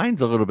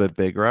 Mine's a little bit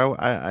bigger.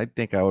 I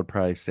think I would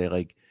probably say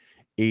like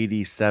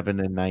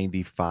 87 and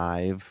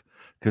 95,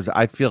 because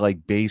I feel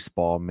like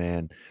baseball,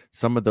 man,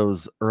 some of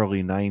those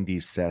early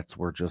 90s sets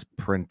were just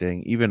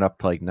printing, even up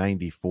to like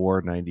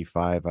 94,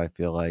 95. I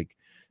feel like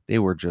they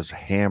were just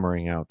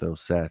hammering out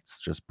those sets,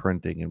 just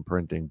printing and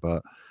printing.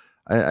 But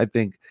I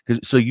think,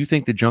 so you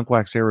think the junk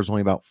wax era is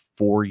only about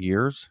 4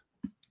 years?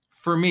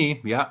 For me,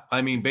 yeah.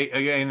 I mean,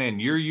 again,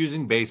 and you're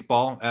using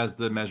baseball as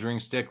the measuring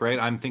stick, right?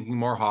 I'm thinking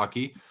more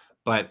hockey,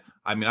 but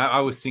I mean, I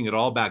was seeing it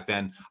all back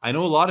then. I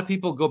know a lot of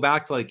people go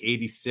back to like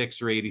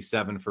 86 or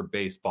 87 for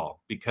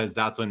baseball because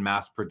that's when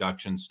mass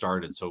production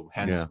started. So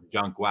hence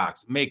junk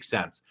wax makes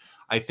sense.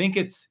 I think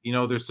it's,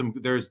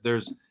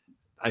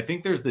 I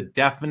think there's the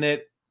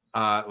definite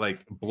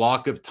like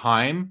block of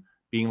time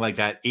being like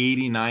that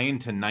 89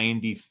 to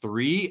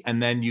 93.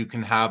 And then you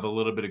can have a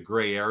little bit of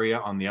gray area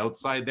on the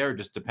outside there,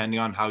 just depending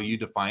on how you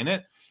define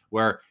it,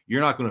 where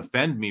you're not going to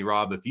offend me,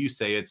 Rob, if you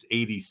say it's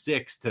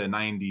 86 to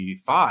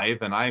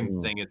 95 and I'm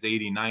saying it's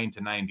 89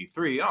 to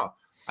 93. Oh,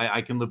 I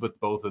can live with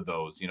both of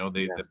those.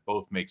 They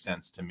both make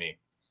sense to me.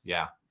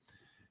 Yeah.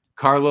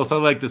 Carlos, I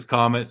like this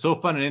comment. So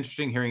fun and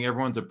interesting hearing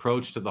everyone's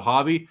approach to the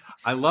hobby.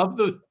 I love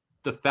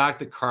the fact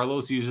that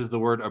Carlos uses the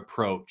word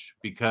approach,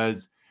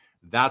 because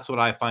that's what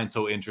I find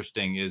so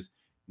interesting, is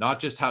not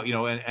just how,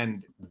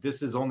 and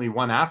this is only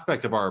one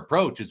aspect of our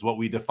approach, is what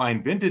we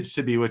define vintage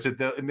to be, which in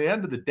the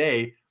end of the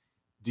day,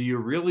 do you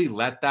really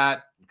let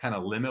that kind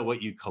of limit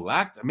what you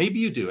collect? Maybe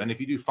you do. And if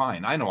you do,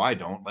 fine. I know I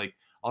don't. Like,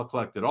 I'll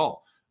collect it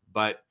all.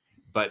 But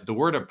the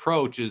word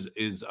approach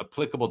is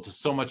applicable to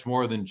so much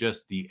more than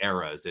just the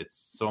eras. It's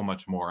so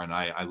much more. And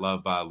I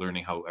love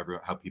learning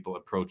how people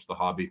approach the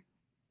hobby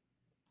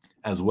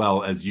as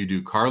well as you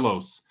do,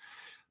 Carlos.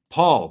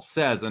 Paul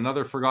says,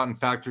 another forgotten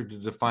factor to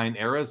define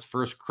eras.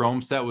 First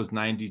Chrome set was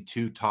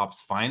 92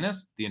 Topps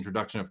Finest. The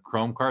introduction of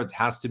Chrome cards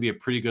has to be a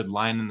pretty good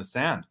line in the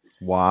sand.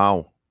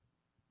 Wow.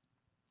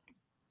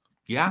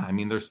 Yeah, I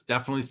mean, there's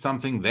definitely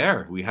something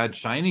there. We had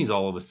shinies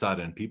all of a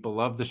sudden. People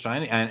love the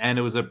shiny, and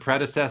it was a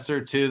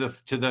predecessor to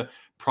the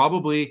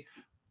probably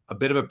a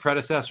bit of a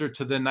predecessor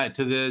to the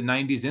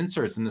 90s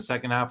inserts in the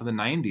second half of the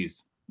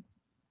 90s.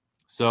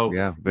 So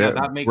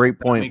that makes great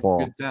point,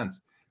 Paul. Good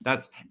sense.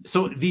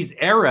 So these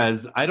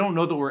eras, I don't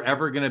know that we're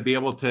ever going to be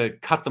able to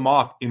cut them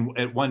off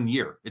at 1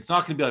 year. It's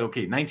not going to be like,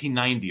 okay,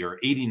 1990 or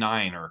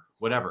 89 or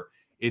whatever.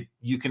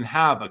 You can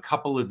have a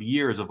couple of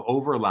years of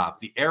overlap.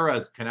 The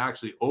eras can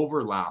actually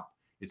overlap.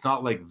 It's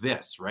not like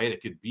this, right?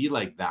 It could be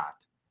like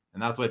that.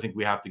 And that's what I think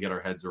we have to get our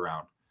heads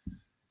around.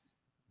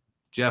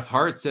 Jeff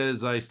Hart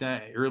says, I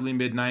stand early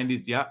mid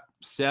 90s. Yeah.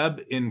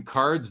 Seb, in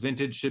cards,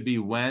 vintage should be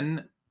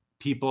when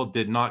people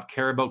did not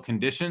care about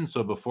condition.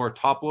 So before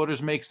top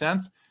loaders make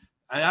sense.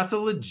 And that's a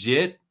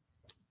legit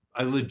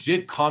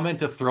comment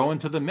to throw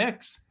into the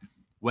mix.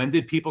 When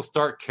did people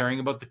start caring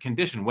about the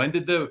condition? When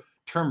did the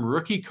term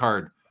rookie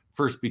card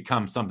first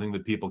become something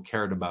that people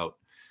cared about?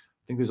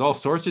 I think there's all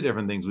sorts of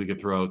different things we could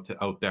throw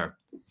out there.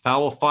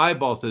 Foul 5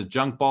 Ball says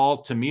junk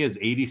ball to me is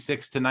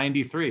 86 to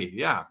 93.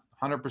 Yeah,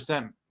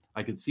 100%.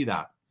 I could see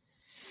that.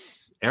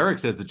 Eric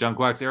says the junk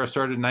wax era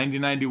started in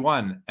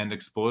 1991 and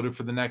exploded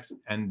for the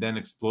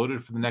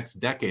next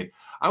decade.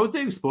 I would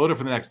say exploded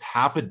for the next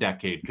half a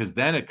decade, because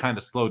then it kind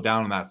of slowed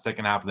down in that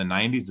second half of the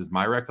 90s is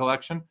my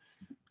recollection.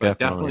 But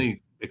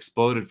definitely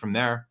exploded from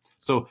there.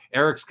 So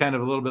Eric's kind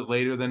of a little bit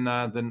later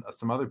than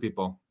some other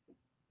people.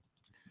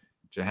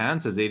 Jahan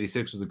says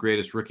 86 was the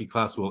greatest rookie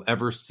class we'll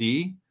ever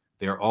see.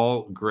 They are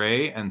all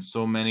gray, and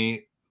so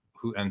many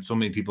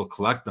people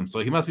collect them. So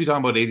he must be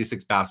talking about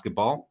 86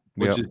 basketball,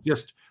 which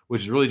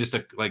is really just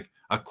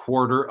a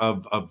quarter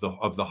of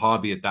the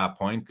hobby at that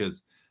point,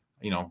 because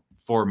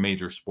 4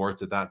 major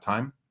sports at that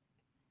time.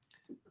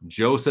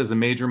 Joe says a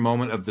major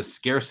moment of the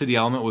scarcity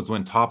element was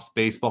when Topps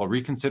Baseball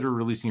reconsidered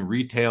releasing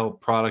retail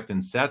product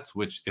in sets,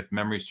 which, if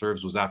memory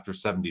serves, was after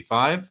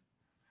 75.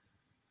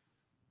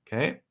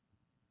 Okay.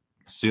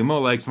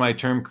 Sumo likes my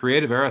term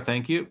creative era.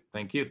 Thank you.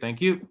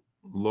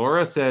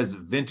 Laura says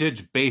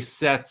vintage base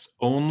sets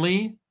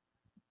only.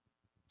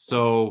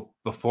 So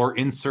before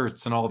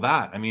inserts and all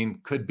that. I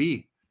mean, could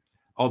be.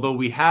 Although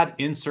we had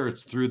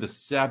inserts through the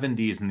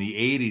 70s and the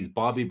 80s,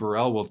 Bobby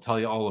Burrell will tell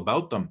you all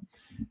about them.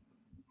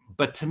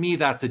 But to me,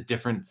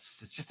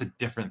 it's just a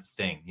different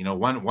thing. You know,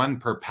 one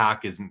per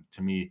pack isn't,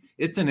 to me,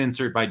 it's an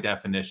insert by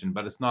definition,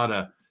 but it's not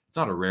a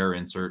rare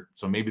insert.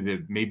 So maybe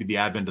the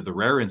advent of the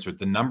rare insert,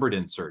 the numbered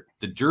insert,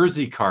 the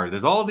jersey card,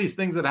 there's all these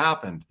things that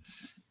happened.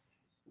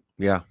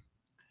 Yeah.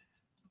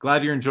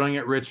 Glad you're enjoying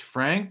it, Rich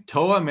Frank.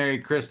 Toa, Merry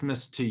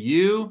Christmas to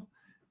you.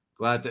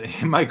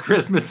 My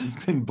Christmas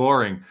has been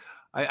boring.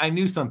 I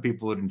knew some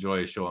people would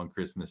enjoy a show on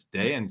Christmas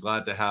Day, and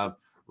glad to have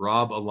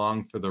Rob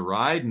along for the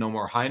ride. No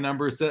more high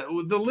numbers. The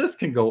list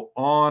can go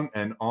on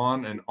and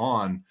on and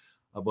on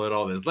about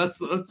all this. Let's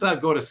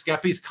go to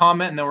Skeppy's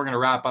comment, and then we're going to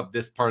wrap up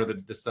this part of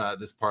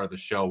the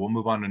show. We'll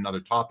move on to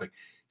another topic.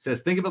 It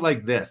says, think of it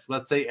like this.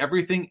 Let's say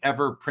everything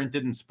ever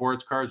printed in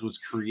sports cards was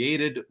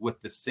created with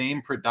the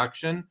same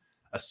production.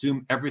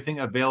 Assume everything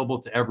available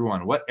to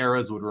everyone. What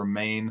eras would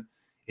remain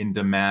in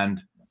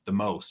demand the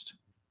most?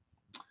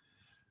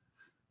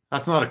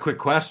 That's not a quick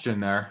question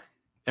there.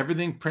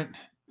 Everything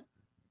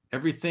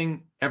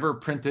ever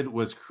printed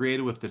was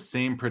created with the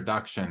same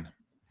production.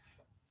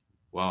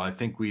 Well, I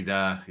think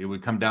it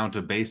would come down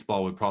to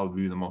baseball would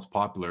probably be the most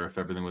popular if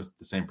everything was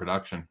the same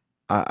production.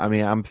 I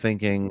mean, I'm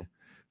thinking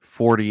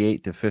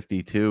 48 to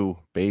 52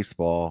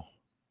 baseball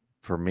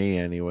for me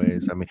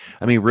anyways.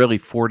 I mean really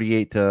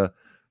 48 to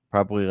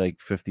probably like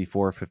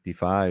 54,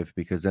 55,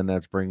 because then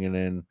that's bringing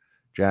in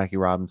Jackie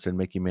Robinson,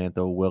 Mickey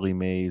Mantle, Willie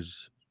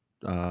Mays,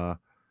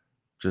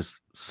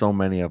 just so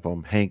many of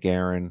them. Hank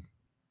Aaron.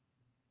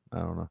 I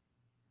don't know.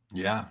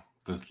 Yeah,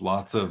 there's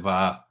lots of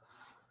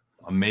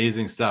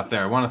amazing stuff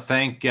there. I want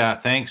to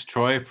thanks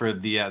Troy for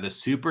the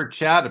super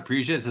chat.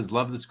 Appreciate it. Says,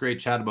 love this great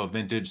chat about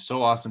vintage.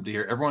 So awesome to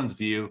hear everyone's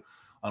view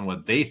on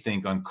what they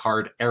think on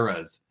card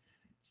eras.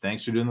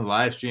 Thanks for doing the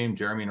live stream,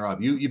 Jeremy and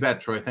Rob. You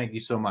bet, Troy. Thank you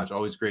so much.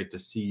 Always great to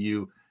see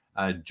you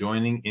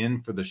joining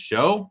in for the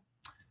show.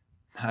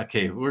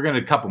 Okay, we're going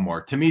to a couple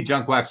more. To me,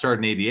 junk wax started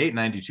in 88.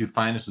 92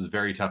 finest was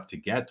very tough to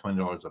get,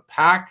 $20 a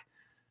pack.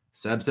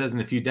 Seb says in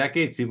a few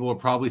decades, people will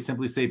probably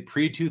simply say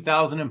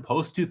pre-2000 and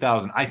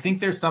post-2000. I think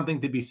there's something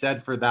to be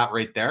said for that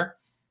right there.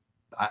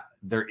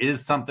 There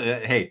is something.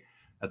 Hey,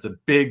 that's a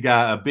big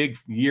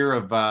year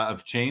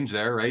of change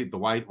there, right? The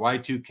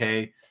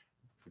Y2K.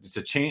 It's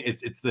a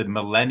change. It's the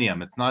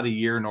millennium. It's not a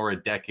year nor a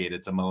decade.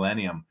 It's a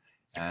millennium.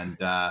 And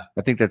I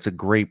think that's a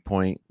great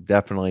point,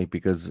 definitely,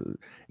 because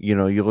you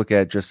look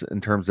at just in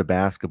terms of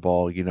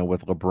basketball,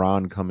 with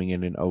LeBron coming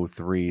in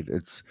 03,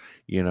 it's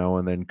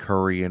and then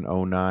Curry in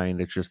 09.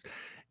 It's just,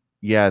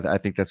 yeah, I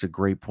think that's a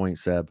great point,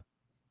 Seb.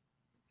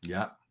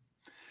 Yeah.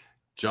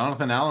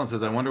 Jonathan Allen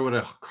says, I wonder what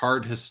a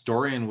card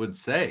historian would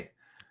say.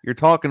 You're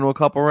talking to a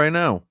couple right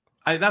now.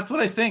 That's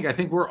what I think. I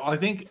think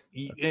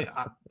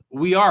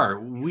we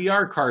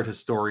are card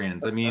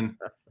historians. I mean,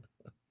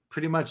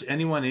 pretty much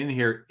anyone in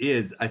here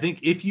is. I think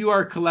if you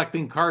are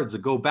collecting cards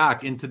that go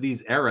back into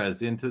these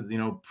eras, into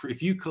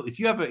if you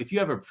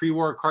have a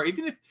pre-war card,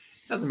 even if it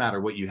doesn't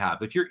matter what you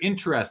have, if you're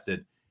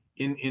interested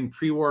in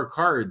pre-war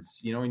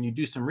cards, and you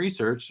do some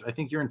research, I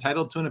think you're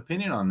entitled to an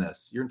opinion on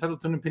this. You're entitled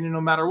to an opinion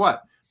no matter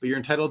what, but you're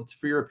entitled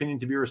for your opinion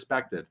to be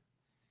respected.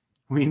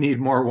 We need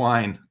more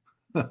wine.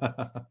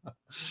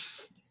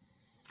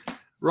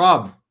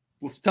 Rob,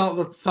 let's talk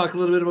a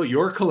little bit about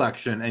your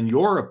collection and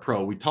your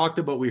approach.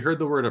 We heard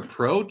the word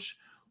approach.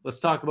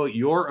 Let's talk about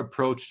your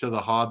approach to the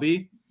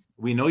hobby.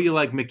 We know you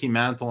like Mickey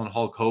Mantle and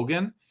Hulk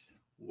Hogan.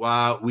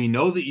 We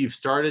know that you've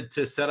started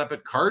to set up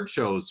at card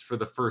shows for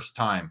the first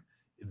time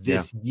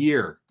this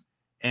year,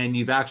 and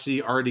you've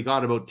actually already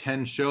got about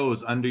 10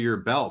 shows under your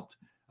belt,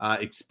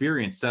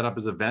 experience set up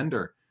as a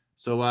vendor.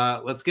 So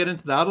let's get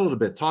into that a little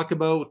bit. Talk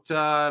about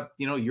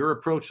your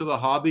approach to the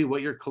hobby.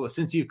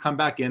 Since you've come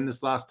back in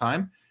this last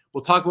time.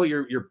 We'll talk about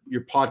your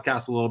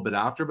podcast a little bit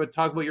after, but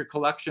talk about your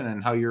collection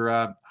and how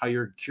you're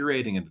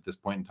curating it at this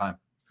point in time.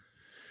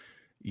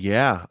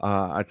 Yeah,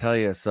 I tell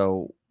you,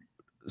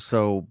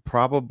 so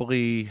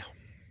probably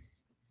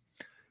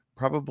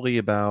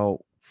about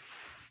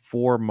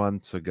 4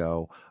 months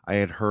ago, I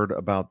had heard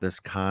about this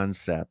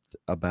concept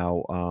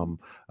about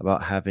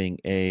having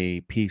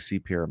a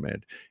PC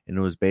pyramid, and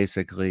it was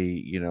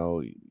basically,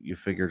 you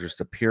figure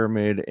just a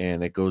pyramid,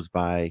 and it goes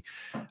by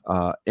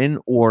in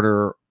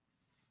order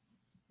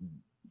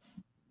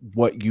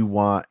what you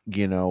want,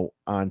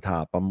 on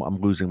top. I'm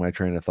losing my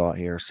train of thought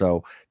here.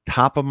 So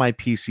top of my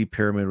PC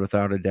pyramid,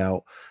 without a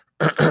doubt,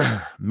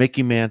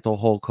 Mickey Mantle,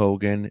 Hulk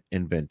Hogan,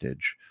 and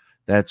vintage.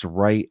 That's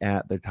right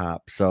at the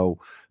top. So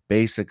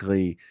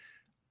basically,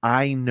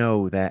 I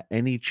know that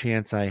any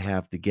chance I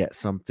have to get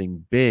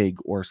something big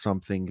or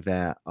something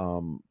that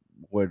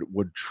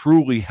would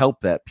truly help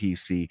that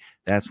PC,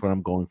 that's what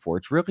I'm going for.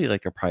 It's really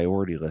like a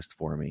priority list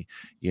for me,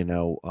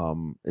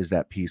 is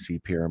that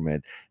PC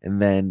pyramid.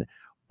 And then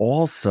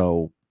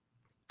also,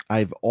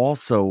 I've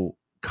also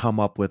come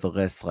up with a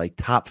list, like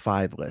top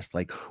 5 list.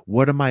 Like,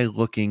 what am I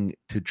looking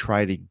to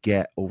try to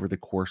get over the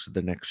course of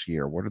the next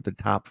year? What are the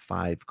top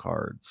 5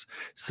 cards?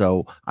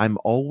 So I'm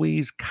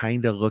always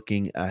kind of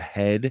looking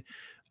ahead,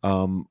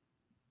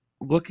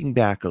 looking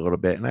back a little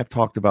bit. And I've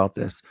talked about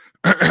this,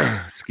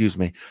 excuse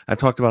me. I've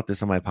talked about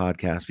this on my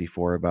podcast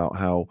before about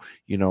how,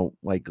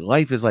 like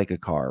life is like a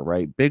car,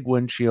 right? Big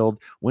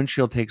windshield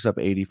takes up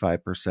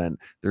 85%.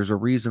 There's a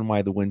reason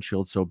why the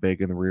windshield's so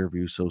big and the rear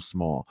view so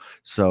small.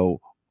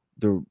 So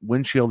the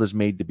windshield is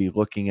made to be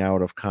looking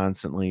out of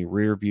constantly.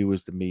 Rear view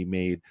is to be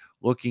made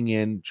looking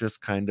in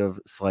just kind of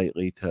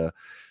slightly to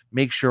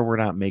make sure we're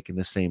not making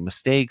the same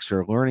mistakes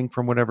or learning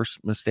from whatever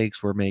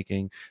mistakes we're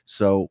making.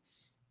 So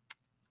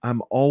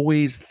I'm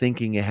always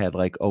thinking ahead,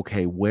 like,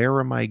 okay,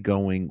 where am I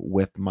going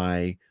with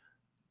my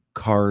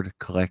card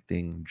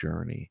collecting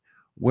journey?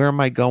 Where am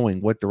I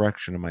going? What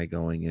direction am I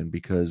going in?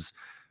 Because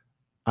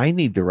I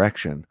need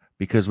direction,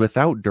 because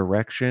without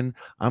direction,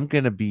 I'm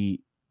going to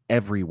be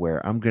everywhere.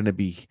 I'm going to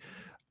be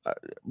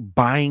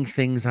buying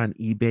things on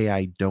eBay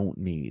I don't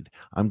need.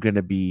 I'm going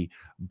to be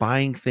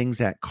buying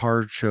things at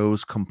card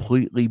shows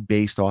completely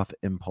based off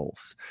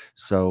impulse.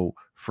 So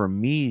for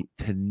me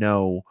to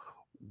know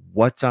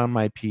what's on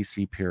my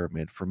PC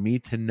pyramid, for me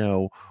to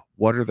know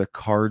what are the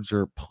cards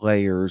or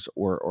players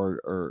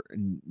or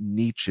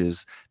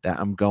niches that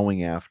I'm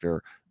going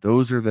after,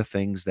 those are the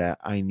things that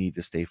I need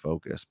to stay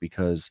focused,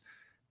 because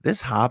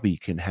this hobby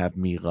can have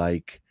me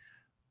like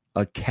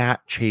a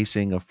cat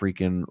chasing a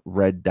freaking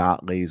red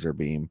dot laser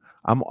beam.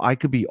 I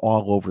could be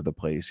all over the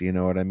place, you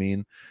know what I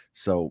mean?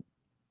 So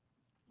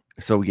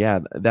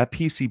yeah, that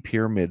PC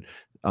pyramid,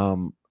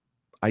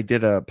 I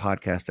did a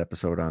podcast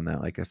episode on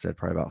that, like I said,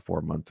 probably about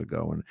 4 months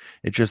ago, and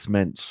it just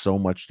meant so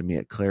much to me.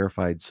 It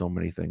clarified so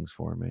many things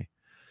for me.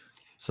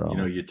 So,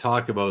 you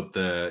talk about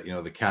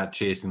the cat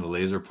chasing the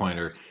laser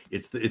pointer.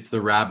 It's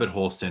the rabbit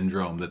hole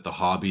syndrome that the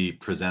hobby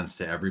presents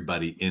to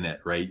everybody in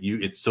it, right?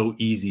 It's so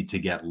easy to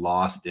get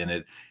lost in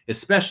it,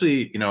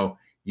 especially,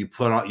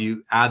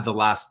 you add the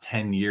last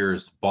 10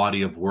 years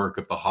body of work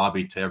of the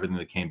hobby to everything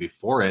that came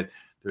before it.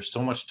 There's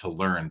so much to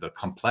learn, the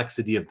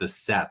complexity of the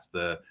sets,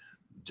 the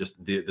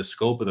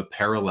scope of the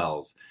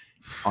parallels,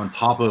 on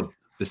top of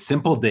the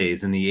simple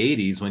days in the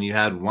 80s when you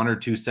had 1 or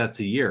 2 sets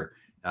a year,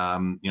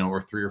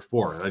 or 3 or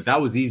 4. Like,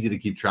 that was easy to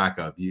keep track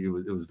of.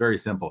 It was very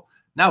simple.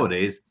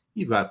 Nowadays,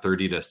 you've got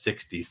 30 to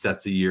 60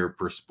 sets a year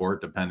per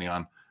sport, depending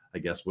on, I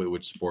guess,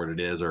 which sport it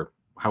is, or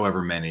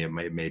however many it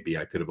may be.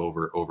 I could have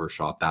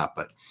overshot that,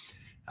 but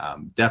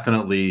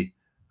definitely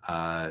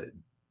a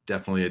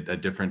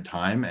different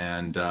time.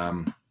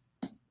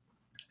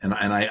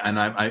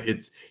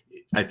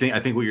 I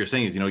think what you're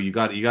saying is, you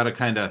got to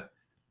kind of,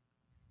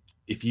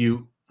 if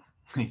you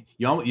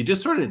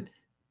just sort of,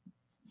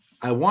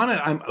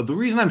 the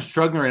reason I'm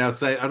struggling right now,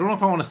 because I don't know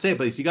if I want to say it,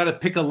 but you got to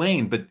pick a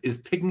lane. But is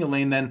picking a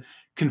lane then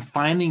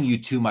confining you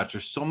too much?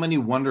 There's so many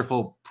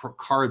wonderful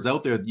cards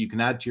out there that you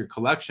can add to your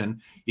collection.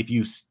 If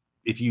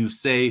you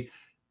say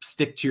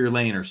stick to your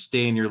lane or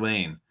stay in your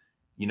lane,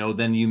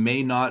 then you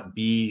may not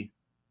be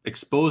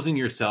exposing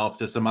yourself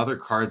to some other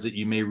cards that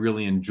you may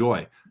really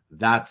enjoy.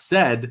 That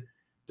said,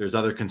 there's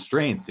other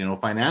constraints,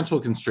 financial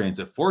constraints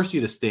that force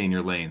you to stay in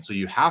your lane. So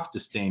you have to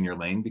stay in your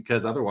lane,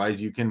 because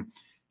otherwise you can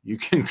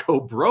go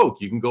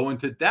broke. You can go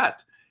into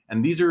debt.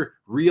 And these are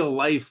real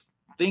life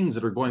things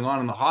that are going on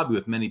in the hobby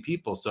with many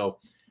people. So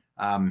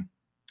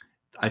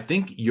I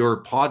think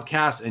your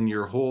podcast and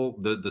your whole,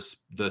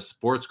 the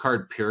sports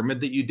card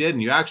pyramid that you did,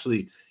 and you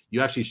actually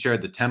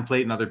shared the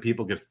template and other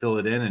people could fill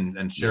it in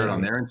and share it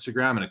on their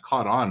Instagram, and it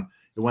caught on.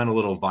 It went a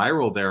little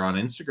viral there on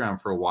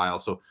Instagram for a while.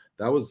 So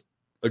that was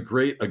a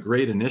great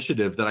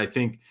initiative that I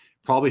think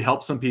probably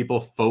helped some people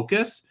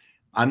focus.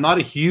 I'm not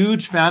a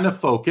huge fan of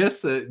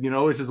focus,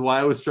 which is why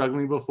I was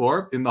struggling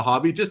before in the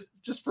hobby,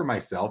 just for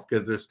myself,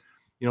 because there's,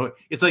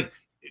 it's like,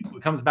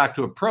 it comes back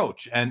to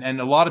approach. And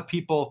a lot of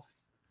people,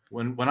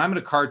 when I'm at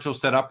a card show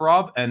set up,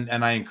 Rob,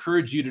 and I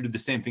encourage you to do the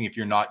same thing if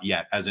you're not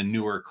yet, as a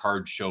newer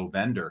card show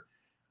vendor,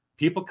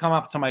 people come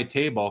up to my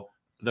table.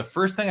 The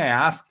first thing I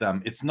ask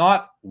them, it's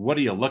not, what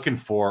are you looking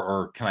for,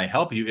 or can I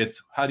help you?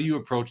 It's, how do you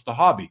approach the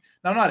hobby?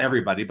 Now, not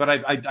everybody,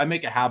 but I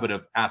make a habit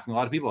of asking a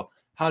lot of people,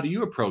 how do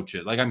you approach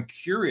it? Like, I'm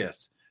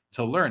curious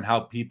to learn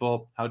how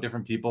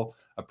different people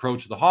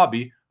approach the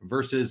hobby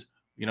versus,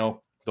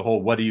 the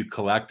whole, what do you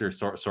collect, or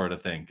sort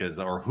of thing,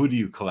 or who do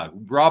you collect?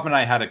 Rob and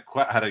I had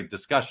a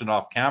discussion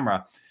off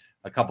camera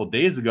a couple of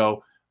days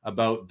ago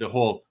about the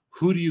whole,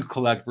 who do you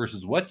collect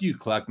versus what do you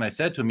collect? And I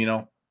said to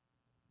him,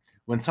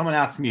 when someone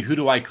asks me, who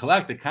do I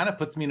collect? It kind of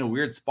puts me in a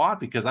weird spot,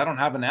 because I don't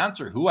have an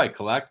answer who I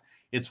collect.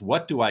 It's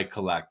what do I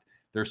collect?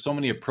 There's so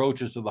many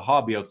approaches to the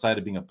hobby outside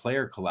of being a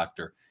player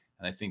collector.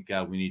 And I think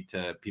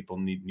people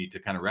need to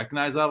kind of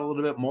recognize that a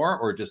little bit more,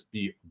 or just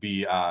be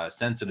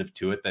sensitive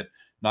to it, that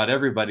not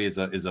everybody is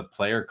a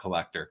player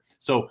collector.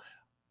 So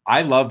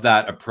I love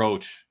that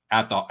approach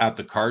at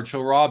the card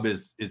show, Rob,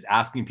 is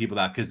asking people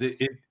that, because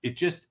it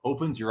just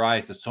opens your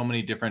eyes to so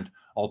many different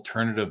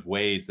alternative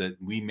ways that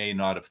we may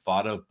not have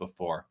thought of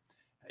before.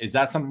 Is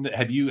that something that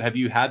have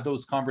you had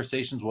those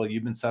conversations while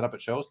you've been set up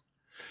at shows?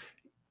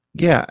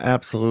 Yeah,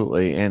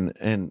 absolutely.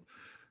 And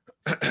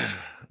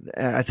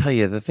I tell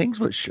you, the things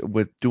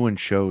with doing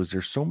shows,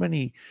 there's so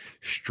many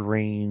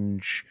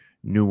strange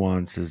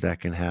nuances that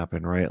can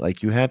happen, right?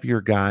 Like you have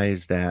your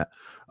guys that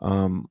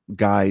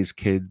guys,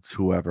 kids,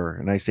 whoever,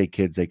 and I say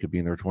kids, they could be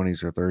in their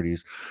 20s or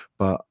 30s,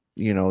 but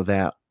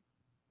that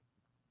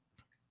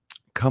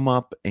come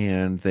up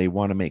and they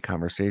want to make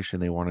conversation,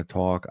 they want to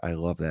talk. I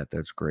love that.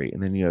 That's great.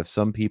 And then you have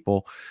some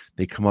people,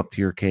 they come up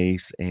to your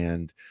case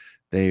and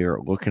they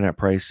are looking at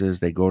prices,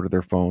 they go to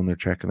their phone, they're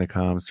checking the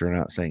comms, they're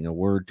not saying a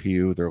word to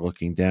you, they're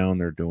looking down,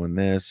 they're doing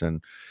this,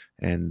 and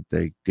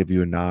they give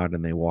you a nod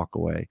and they walk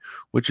away,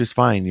 which is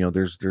fine.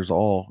 There's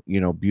all,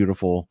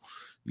 beautiful,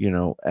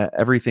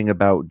 everything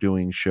about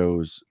doing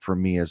shows for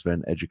me has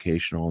been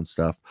educational and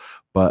stuff.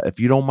 But if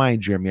you don't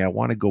mind, Jeremy, I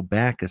want to go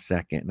back a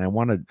second and I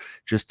want to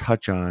just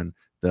touch on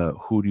the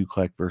who do you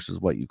collect versus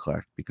what you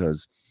collect,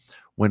 because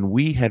when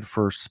we had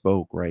first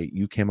spoke, right,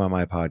 you came on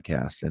my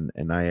podcast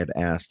and I had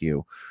asked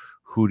you,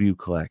 who do you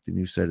collect? And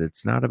you said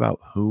it's not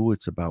about who,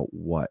 it's about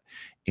what.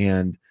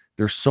 And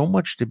there's so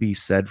much to be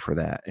said for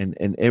that. And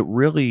it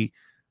really,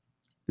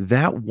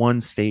 that one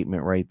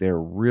statement right there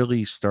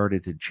really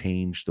started to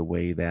change the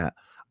way that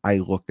I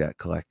looked at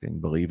collecting,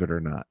 believe it or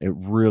not. It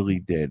really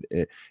did.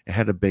 It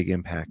had a big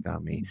impact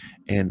on me.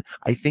 And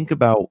I think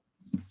about,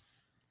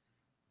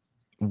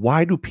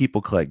 why do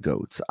people collect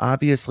goats?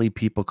 Obviously,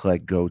 people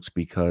collect goats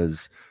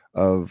because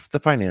of the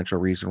financial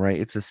reason, right?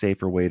 It's a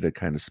safer way to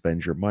kind of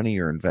spend your money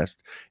or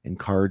invest in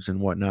cards and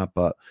whatnot.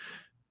 But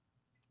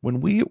when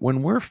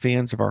we're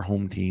fans of our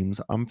home teams,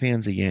 I'm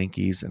fans of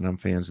Yankees and I'm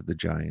fans of the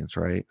Giants,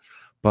 right?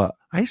 But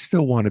I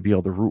still want to be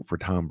able to root for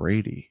Tom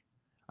Brady.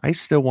 I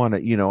still want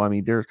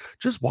to, they're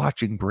just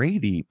watching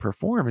Brady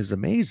perform is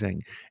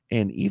amazing.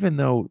 And even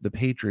though the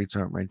Patriots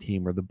aren't my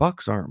team or the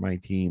Bucks aren't my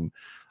team,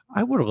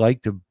 I would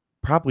like to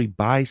probably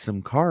buy some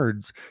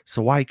cards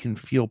so I can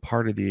feel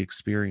part of the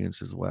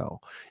experience as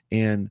well.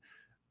 And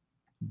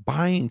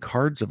buying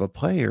cards of a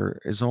player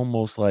is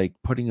almost like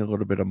putting a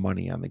little bit of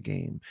money on the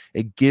game.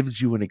 It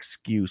gives you an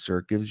excuse or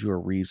it gives you a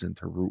reason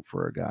to root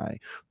for a guy,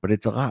 but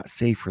it's a lot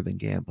safer than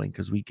gambling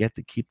because we get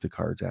to keep the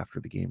cards after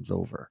the game's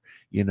over.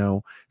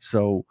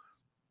 So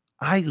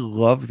I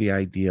love the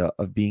idea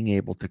of being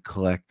able to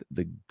collect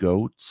the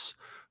goats.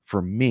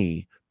 For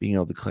me, being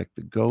able to collect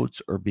the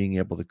goats or being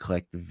able to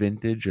collect the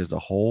vintage as a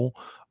whole,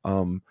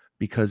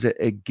 because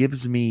it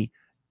gives me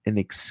an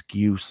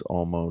excuse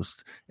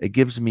almost. It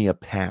gives me a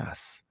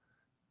pass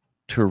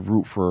to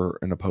root for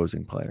an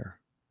opposing player.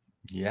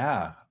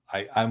 Yeah,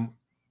 I'm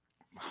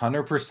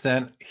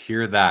 100%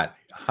 hear that.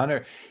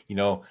 100,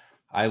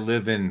 I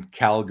live in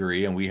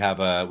Calgary and we have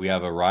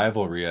a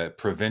rivalry, a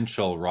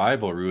provincial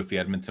rivalry with the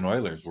Edmonton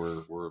Oilers.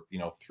 We're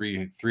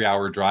 3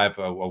 hour drive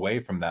away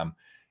from them.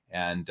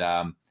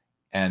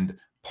 And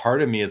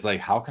part of me is like,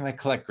 how can I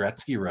collect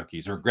Gretzky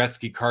rookies or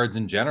Gretzky cards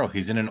in general?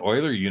 He's in an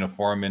Oiler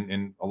uniform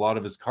in a lot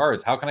of his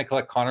cards. How can I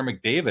collect Connor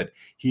McDavid?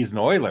 He's an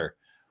Oiler.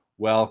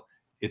 Well,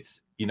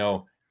 it's,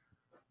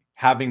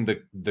 having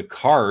the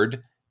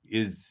card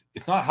it's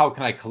not how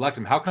can I collect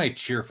him, how can I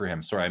cheer for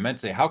him? Sorry, I meant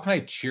to say, how can I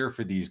cheer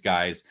for these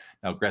guys?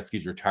 Now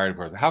Gretzky's retired, of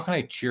course. How can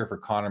I cheer for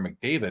Connor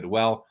McDavid?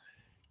 Well,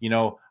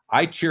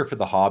 I cheer for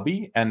the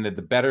hobby, and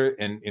the better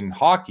in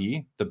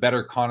hockey, the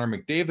better Connor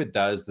McDavid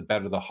does, the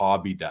better the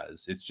hobby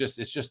does. It's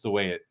just the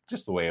way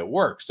it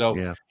works. So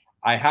Yeah.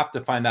 I have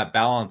to find that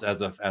balance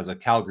as a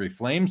Calgary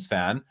Flames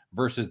fan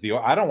versus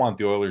I don't want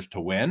the Oilers to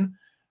win,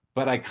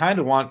 but I kind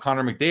of want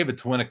Connor McDavid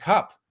to win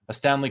a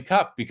Stanley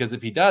Cup, because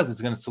if he does,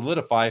 it's going to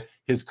solidify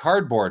his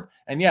cardboard.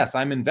 And yes,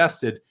 I'm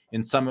invested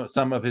in some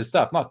of his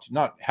stuff,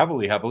 not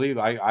heavily.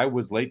 I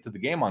was late to the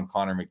game on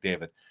Connor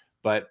McDavid,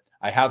 but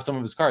I have some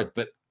of his cards.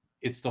 But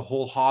it's the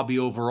whole hobby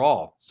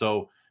overall.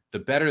 So the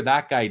better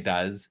that guy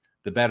does,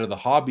 the better the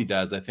hobby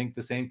does. I think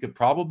the same could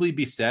probably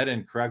be said,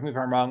 and correct me if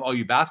I'm wrong, all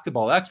you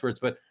basketball experts,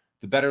 but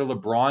the better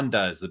LeBron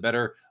does, the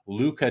better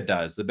Luka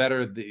does, the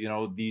better the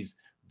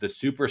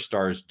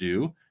superstars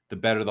do, the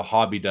better the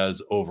hobby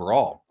does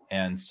overall.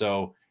 And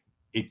so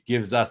it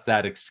gives us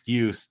that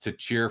excuse to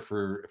cheer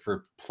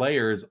for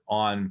players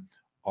on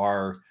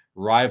our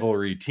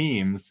rivalry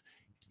teams,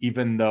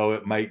 even though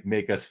it might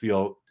make us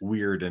feel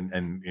weird and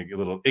a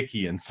little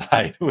icky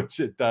inside,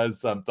 which it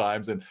does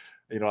sometimes. And,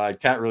 I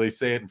can't really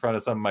say it in front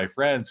of some of my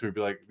friends who would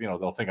be like,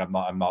 they'll think I'm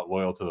not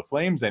loyal to the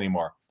Flames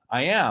anymore.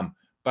 I am,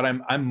 but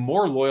I'm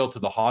more loyal to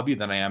the hobby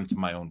than I am to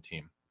my own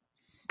team.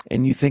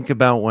 And you think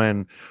about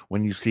when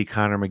you see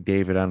Connor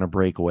McDavid on a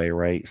breakaway,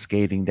 right?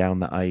 Skating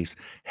down the ice,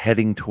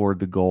 heading toward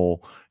the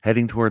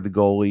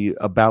goalie,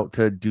 about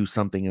to do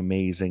something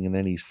amazing. And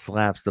then he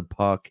slaps the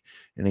puck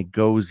and it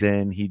goes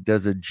in. He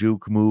does a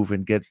juke move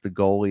and gets the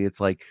goalie. It's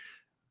like,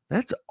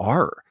 that's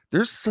art.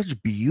 There's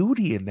such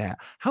beauty in that.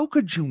 How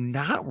could you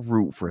not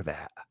root for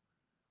that?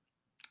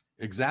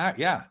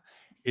 Exactly. Yeah.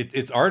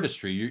 It's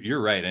artistry.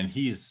 You're right. And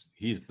he's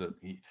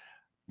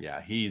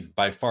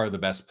by far the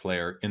best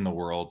player in the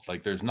world.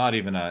 Like, there's not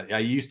even I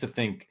used to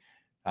think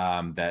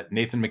that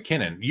Nathan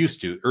McKinnon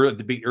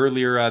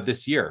earlier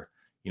this year,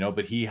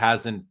 but he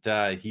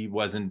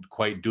wasn't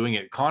quite doing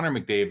it. Connor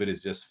McDavid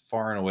is just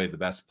far and away the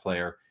best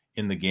player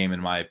in the game, in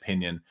my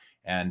opinion.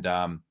 And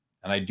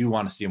I do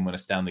want to see him win a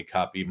Stanley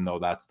Cup, even though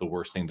that's the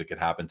worst thing that could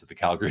happen to the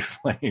Calgary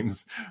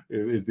Flames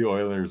is the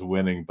Oilers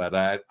winning.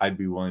 But I'd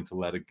be willing to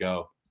let it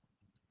go.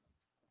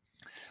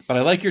 But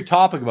I like your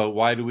topic about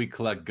why do we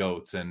collect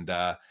GOATs, and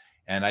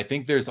I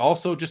think there's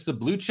also just the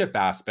blue chip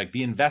aspect,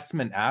 the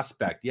investment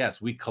aspect.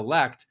 Yes, we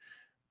collect,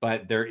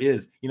 but there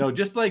is,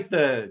 just like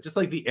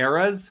the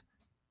eras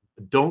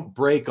don't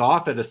break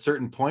off at a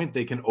certain point,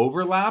 they can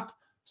overlap.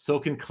 So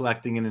can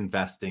collecting and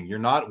investing. You're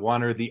not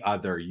one or the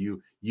other.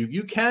 You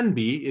can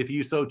be, if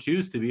you so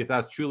choose to be, if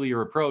that's truly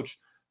your approach,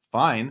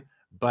 fine.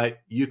 But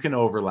you can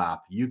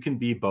overlap. You can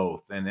be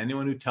both. And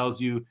anyone who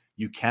tells you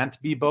you can't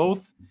be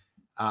both,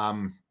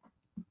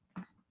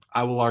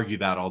 I will argue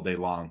that all day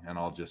long, and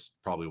I'll just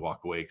probably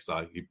walk away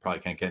because you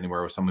probably can't get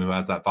anywhere with someone who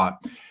has that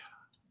thought.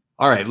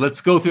 All right, let's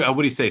go through. What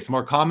do you say? Some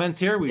more comments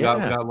here. We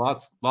got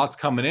lots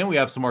coming in. We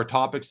have some more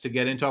topics to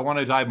get into. I want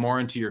to dive more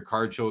into your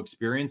card show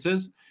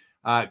experiences.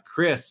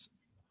 Chris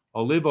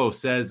Olivo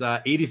says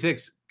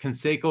 86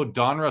 Canseco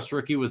Donruss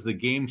rookie was the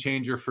game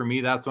changer for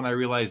me. That's when I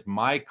realized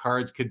my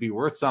cards could be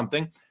worth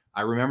something.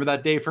 I remember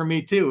that day for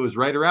me too. It was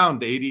right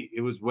around 80.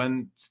 It was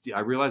when I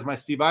realized my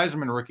Steve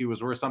Yzerman rookie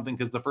was worth something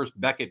because the first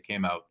Beckett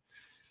came out.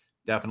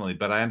 Definitely.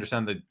 But I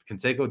understand that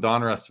Canseco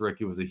Donruss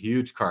rookie was a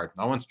huge card.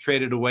 I once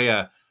traded away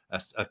a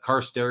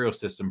car stereo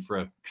system for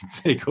a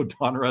Canseco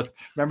Donruss.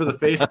 Remember the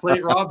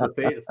faceplate, Rob?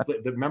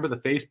 Remember the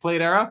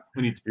faceplate era?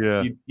 When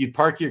you'd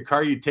park your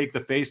car, you'd take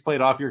the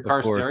faceplate off your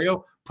car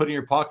stereo, put it in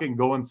your pocket and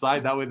go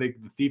inside. That way the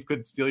thief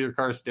couldn't steal your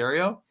car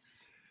stereo.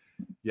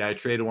 Yeah, I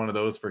traded one of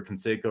those for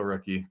Canseco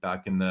rookie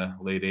back in the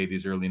late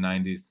 80s, early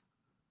 90s.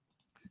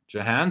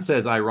 Jahan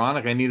says,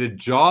 ironic, I need a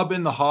job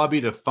in the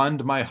hobby to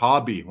fund my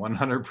hobby.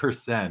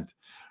 100%.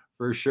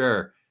 For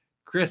sure.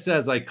 Chris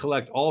says, I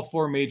collect all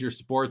 4 major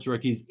sports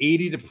rookies,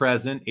 80 to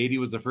present. 80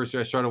 was the first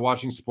year I started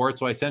watching sports,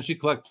 so I essentially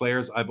collect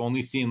players I've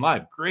only seen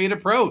live. Great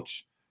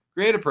approach.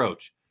 Great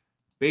approach.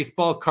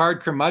 Baseball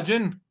card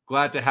curmudgeon,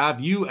 glad to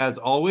have you as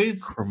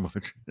always.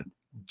 Curmudgeon.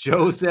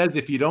 Joe says,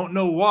 if you don't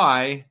know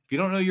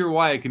your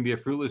why, it can be a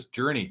fruitless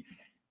journey.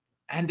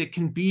 And it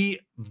can be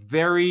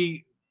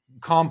very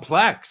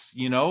complex.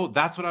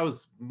 That's what I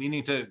was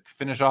meaning to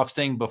finish off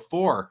saying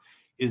before,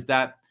 is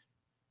that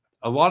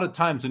a lot of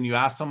times when you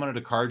ask someone at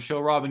a card show,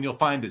 Rob, and you'll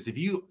find this, if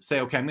you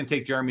say, okay, I'm going to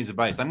take Jeremy's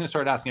advice, I'm going to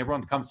start asking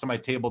everyone that comes to my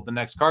table at the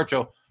next card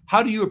show,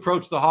 how do you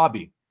approach the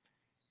hobby?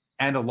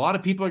 And a lot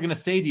of people are going to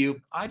say to you,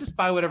 I just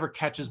buy whatever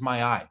catches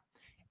my eye.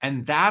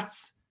 And that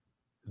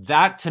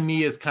to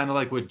me is kind of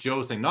like what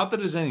Joe's saying. Not that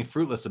there's anything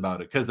fruitless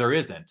about it, because there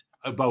isn't,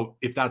 about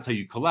if that's how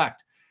you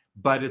collect.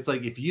 But it's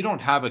like, if you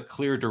don't have a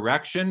clear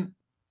direction,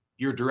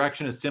 your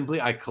direction is simply,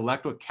 I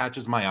collect what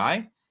catches my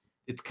eye.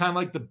 It's kind of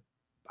like it's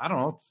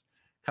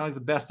kind of like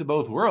the best of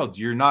both worlds.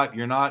 You're not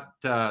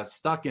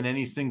stuck in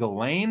any single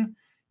lane.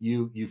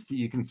 You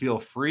can feel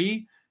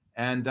free.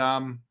 And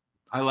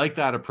I like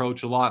that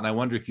approach a lot. And I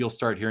wonder if you'll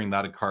start hearing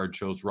that at card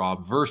shows,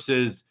 Rob,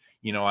 versus,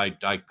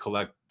 I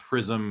collect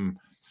Prism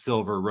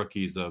silver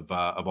rookies of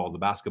all the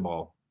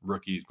basketball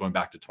rookies going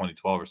back to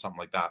 2012 or something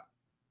like that.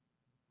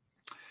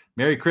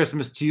 Merry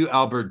Christmas to you,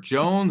 Albert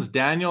Jones.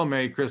 Daniel,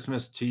 Merry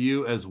Christmas to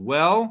you as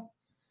well.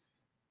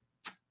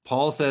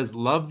 Paul says,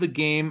 love of the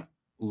game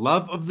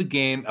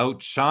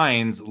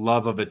outshines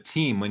love of a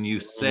team. When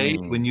you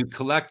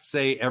collect,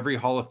 say, every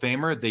Hall of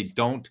Famer, they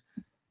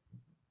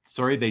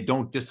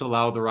don't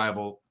disallow the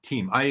rival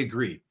team. I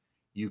agree.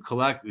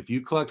 If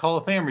you collect Hall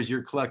of Famers,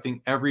 you're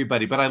collecting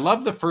everybody. But I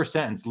love the first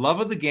sentence.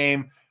 Love of the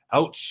game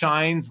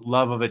outshines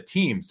love of a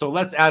team. So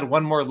let's add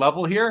one more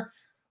level here.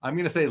 I'm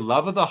going to say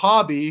love of the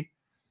hobby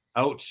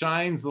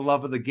outshines the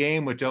love of the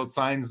game, which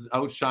outshines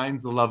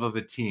the love of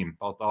a team.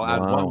 I'll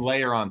add one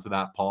layer onto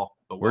that, Paul.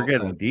 But we're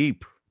getting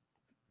deep.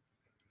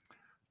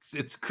 This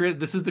is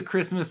the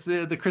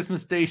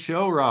Christmas Day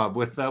show, Rob,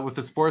 with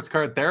the Sports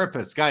Card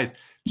Therapist. Guys,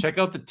 check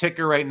out the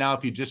ticker right now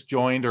if you just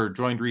joined or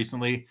joined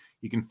recently.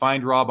 You can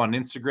find Rob on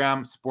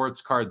Instagram,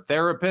 Sports Card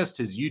Therapist.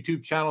 His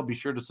YouTube channel, be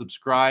sure to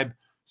subscribe,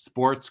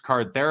 Sports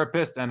Card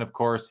Therapist. And of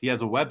course, he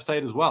has a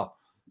website as well,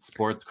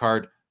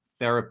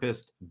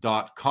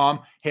 sportscardtherapist.com.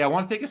 Hey, I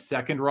want to take a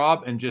second,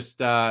 Rob, and just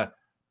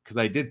because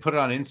I did put it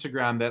on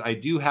Instagram that I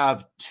do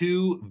have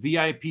 2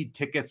 VIP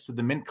tickets to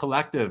the Mint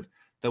Collective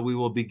that we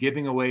will be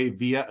giving away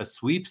via a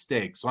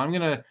sweepstakes. So I'm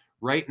going to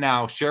right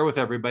now share with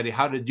everybody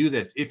how to do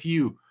this. If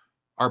you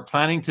are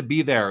planning to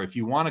be there, if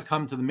you want to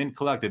come to the Mint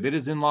Collective, it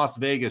is in Las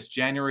Vegas,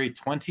 January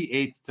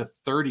 28th to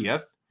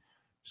 30th.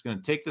 Just going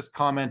to take this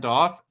comment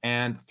off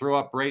and throw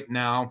up right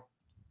now.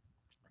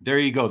 There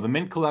you go. The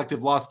Mint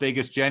Collective, Las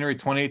Vegas, January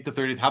 28th to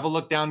 30th. Have a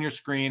look down your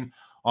screen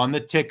on the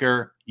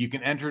ticker. You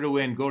can enter to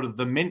win. Go to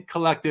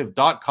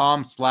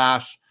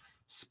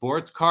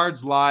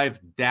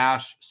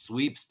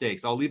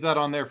themintcollective.com/sportscardslive-sweepstakes. I'll leave that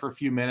on there for a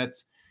few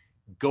minutes.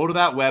 Go to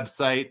that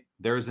website.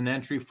 There's an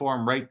entry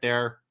form right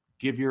there.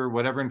 Give your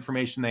whatever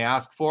information they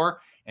ask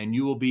for, and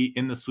you will be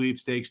in the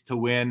sweepstakes to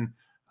win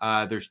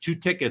There's 2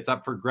 tickets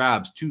up for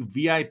grabs, 2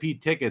 VIP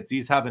tickets.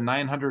 These have a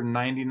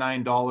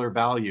 $999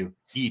 value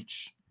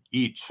each.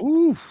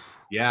 Oof.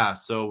 Yeah,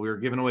 so we're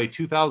giving away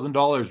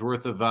 $2,000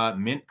 worth of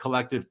Mint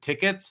Collective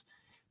tickets.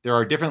 There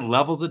are different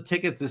levels of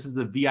tickets. This is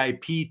the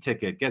VIP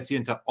ticket. Gets you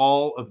into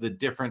all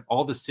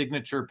the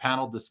signature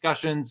panel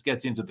discussions,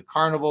 gets you into the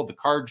carnival, the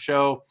card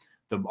show,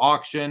 the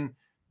auction,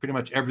 pretty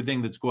much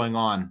everything that's going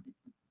on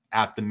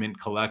at the Mint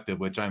Collective,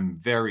 which I'm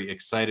very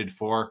excited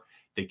for.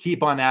 They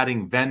keep on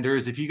adding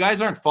vendors. If you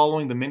guys aren't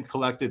following the Mint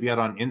Collective yet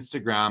on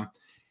Instagram,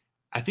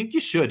 I think you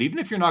should, even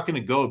if you're not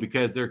going to go,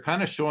 because they're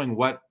kind of showing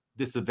what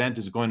this event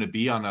is going to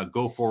be on a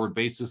go-forward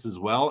basis as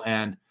well.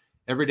 And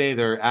every day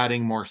they're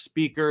adding more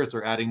speakers,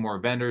 they're adding more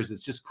vendors.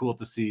 It's just cool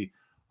to see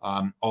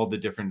all these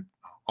different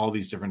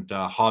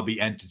hobby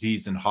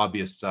entities and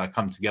hobbyists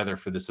come together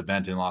for this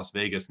event in Las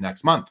Vegas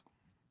next month.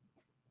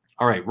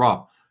 All right,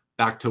 Rob,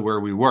 back to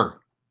where we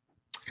were.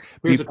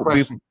 Here's a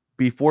question.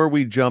 Before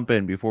we jump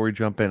in,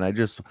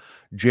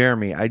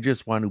 Jeremy, I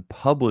just want to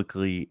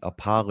publicly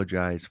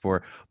apologize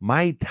for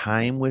my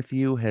time with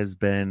you has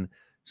been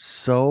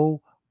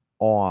so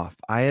off.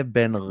 I have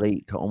been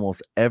late to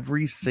almost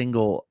every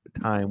single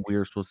time we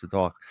were supposed to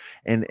talk.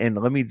 And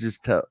let me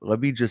just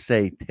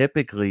say,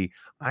 typically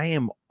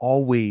I'm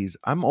always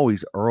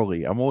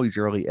early. I'm always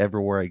early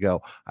everywhere I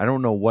go. I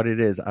don't know what it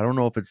is. I don't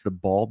know if it's the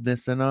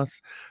baldness in us.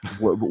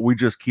 We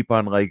just keep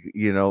on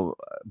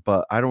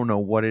but I don't know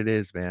what it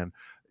is, man.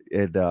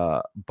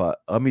 But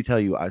let me tell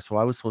you, I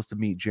was supposed to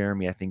meet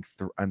Jeremy, I think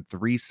on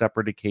 3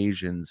 separate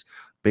occasions,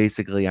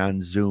 basically on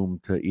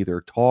Zoom, to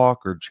either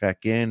talk or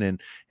check in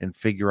and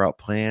figure out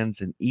plans.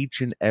 And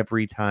each and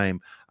every time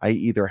I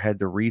either had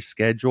to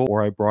reschedule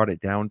or I brought it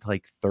down to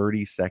like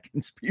 30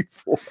 seconds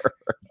before.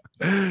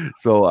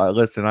 So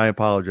listen, I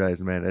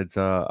apologize, man. It's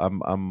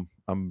I'm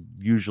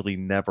usually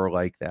never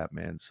like that,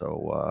 man.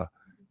 So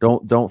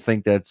don't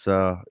think that's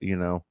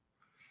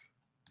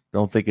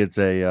don't think it's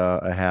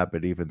a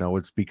habit, even though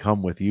it's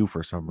become with you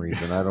for some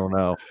reason. I don't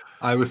know.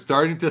 I was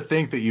starting to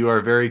think that you are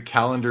very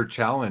calendar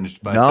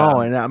challenged, but no,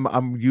 and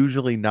I'm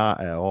usually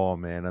not at all,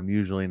 man. I'm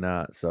usually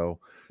not. So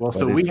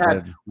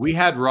we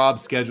had Rob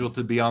scheduled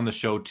to be on the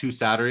show 2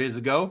 Saturdays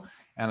ago,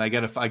 and I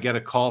get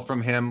a call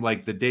from him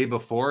like the day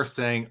before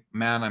saying,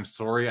 "Man, I'm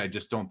sorry, I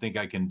just don't think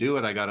I can do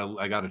it. I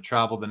gotta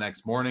travel the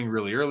next morning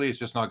really early. It's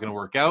just not going to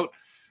work out."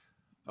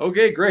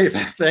 Okay, great,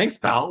 thanks,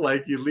 pal.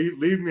 Like, you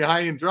leave me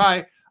high and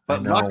dry.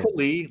 But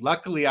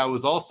luckily, I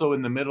was also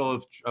in the middle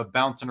of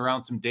bouncing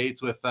around some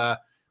dates with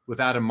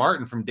Adam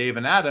Martin from Dave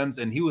and Adams,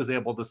 and he was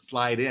able to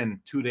slide in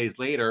 2 days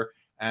later,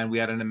 and we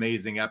had an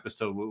amazing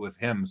episode with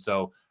him.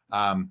 So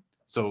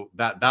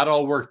that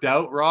all worked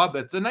out, Rob.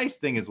 It's a nice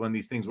thing is when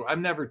these things were.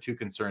 I'm never too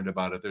concerned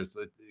about it.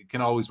 It can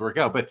always work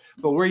out. But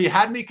where you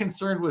had me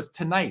concerned was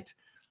tonight.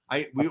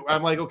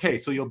 I'm like, okay,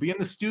 so you'll be in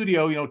the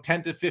studio,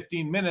 10 to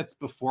 15 minutes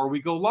before we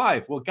go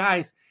live. Well,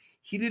 guys,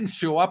 he didn't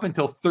show up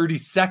until 30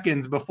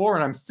 seconds before.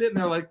 And I'm sitting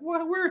there like,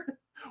 what?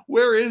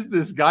 Where is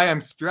this guy?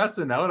 I'm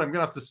stressing out. I'm going to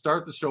have to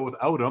start the show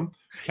without him.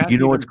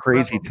 What's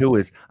crazy too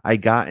is I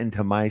got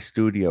into my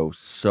studio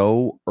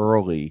so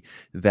early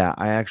that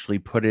I actually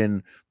put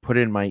in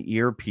my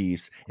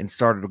earpiece and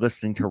started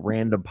listening to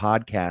random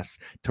podcasts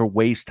to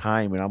waste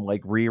time. And I'm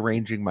like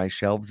rearranging my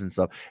shelves and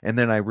stuff. And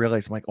then I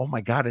realized I'm like, oh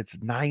my God, it's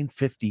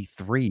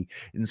 9:53.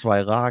 And so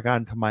I log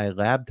onto my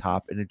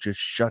laptop and it just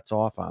shuts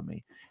off on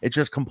me. It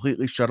just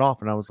completely shut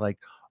off. And I was like,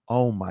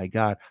 oh my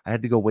God, I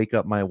had to go wake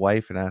up my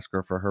wife and ask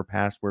her for her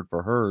password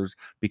for hers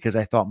because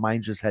I thought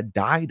mine just had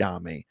died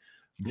on me.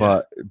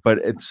 Yeah.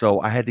 But so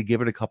I had to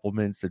give it a couple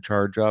minutes to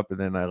charge up, and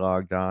then I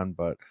logged on.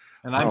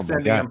 I'm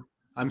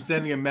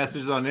sending him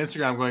messages on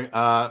Instagram going,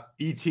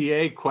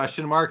 ETA ?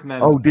 And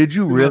then did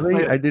you really?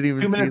 Later, I didn't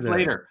even see that. 2 minutes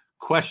later,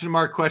 question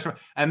mark,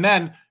 and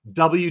then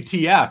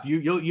WTF.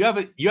 You have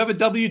a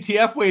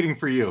WTF waiting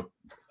for you.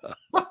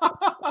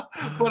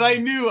 But I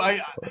knew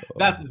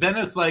then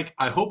it's like,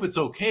 I hope it's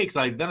okay,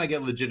 because then I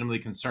get legitimately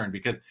concerned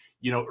because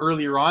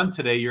earlier on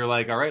today you're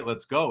like, all right,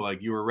 let's go,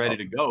 like you were ready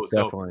to go.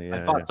 So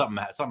I thought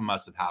something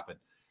must have happened.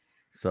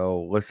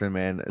 So listen,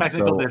 man,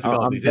 technical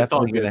difficulties.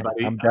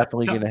 I'm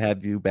definitely gonna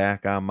have you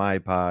back on my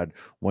pod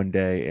one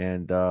day,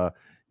 and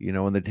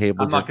when the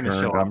tables I'm not gonna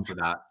show up for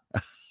that.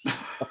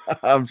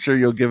 I'm sure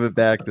you'll give it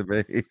back to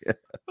me.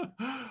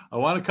 I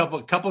want a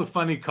couple of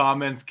funny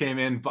comments came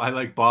in by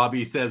like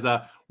Bobby says,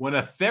 when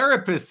a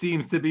therapist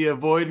seems to be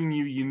avoiding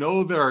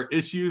you, there are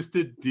issues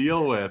to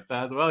deal with.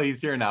 As well,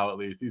 he's here now, at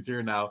least. He's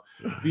here now.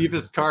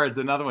 Beavis Cards,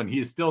 another one.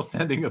 He's still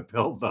sending a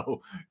bill,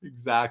 though.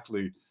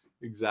 Exactly.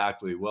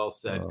 Well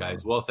said,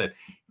 guys. Well said.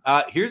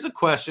 Here's a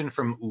question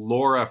from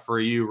Laura for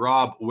you,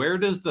 Rob. Where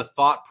does the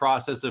thought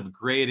process of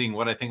grading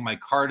what I think my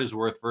card is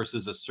worth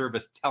versus a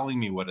service telling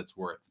me what it's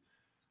worth?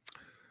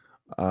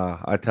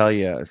 I tell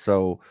you,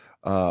 so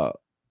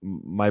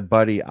my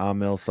buddy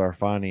Amil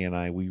Sarfani and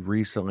I, we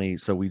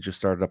just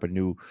started up a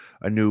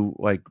new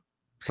like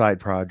side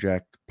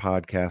project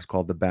podcast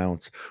called The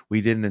Bounce.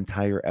 We did an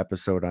entire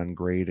episode on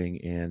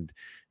grading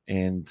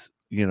and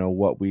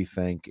what we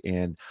think.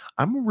 And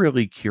I'm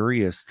really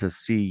curious to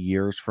see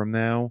years from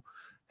now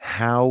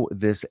how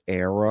this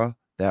era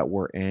that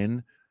we're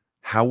in,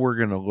 how we're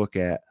going to look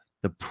at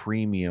the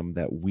premium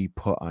that we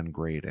put on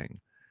grading,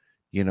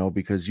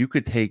 because you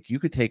could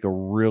take a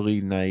really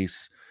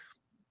nice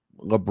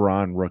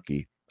LeBron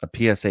rookie.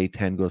 A PSA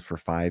 10 goes for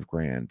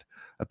 $5,000.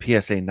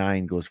 A PSA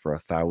 9 goes for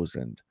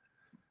 $1,000.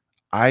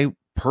 I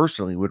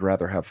personally would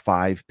rather have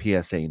 5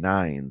 PSA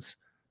 9s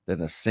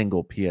than a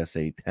single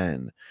PSA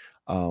 10.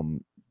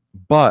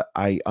 But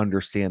I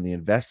understand the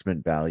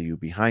investment value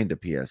behind a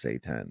PSA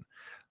 10.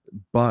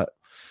 But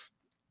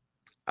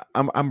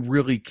I'm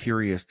really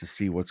curious to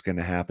see what's going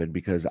to happen,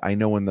 because I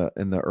know in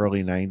the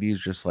early 90s,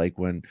 just like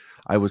when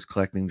I was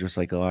collecting, just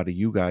like a lot of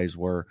you guys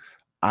were,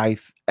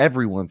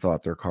 everyone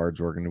thought their cards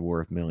were going to be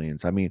worth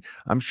millions. I mean,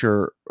 I'm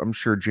sure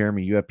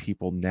Jeremy, you have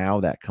people now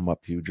that come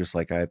up to you, just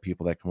like I have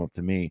people that come up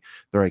to me.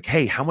 They're like,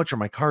 "Hey, how much are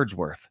my cards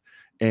worth?"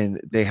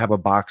 And they have a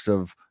box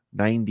of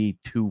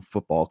 92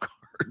 football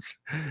cards.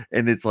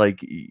 And it's like,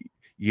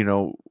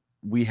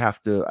 we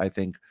have to, I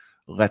think,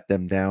 let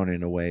them down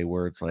in a way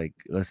where it's like,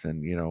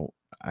 listen,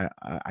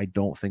 I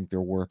don't think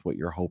they're worth what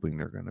you're hoping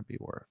they're going to be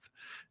worth,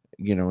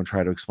 and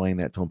try to explain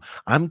that to them.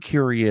 I'm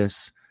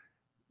curious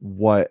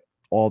what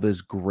all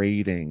this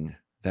grading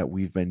that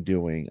we've been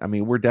doing. I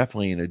mean, we're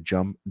definitely in a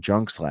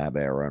junk slab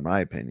era, in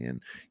my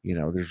opinion.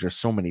 There's just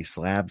so many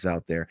slabs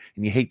out there,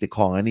 and you hate to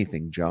call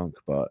anything junk,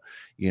 but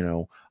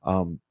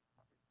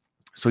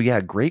so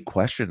yeah, great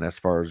question as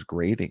far as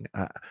grading.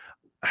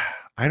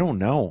 I don't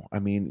know. I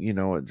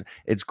mean,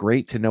 it's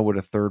great to know what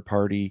a third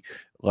party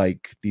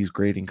like these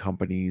grading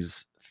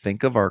companies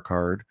think of our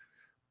card,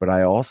 but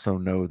I also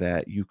know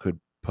that you could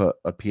put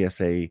a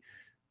PSA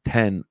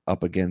 10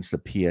 up against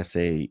a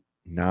PSA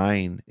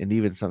 9 and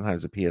even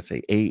sometimes a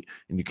PSA 8,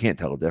 and you can't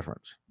tell a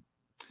difference.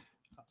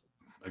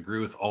 Agree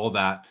with all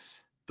that.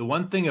 The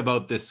one thing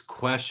about this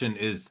question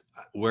is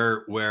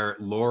where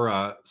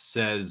Laura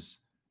says,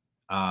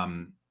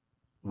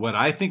 what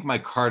I think my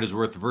card is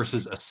worth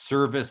versus a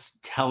service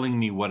telling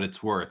me what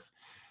it's worth.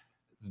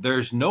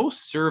 There's no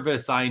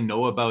service I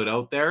know about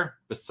out there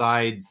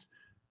besides,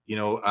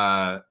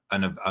 a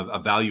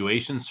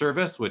valuation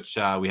service, which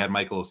we had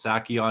Michael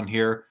Osaki on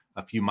here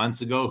a few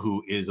months ago,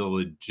 who is a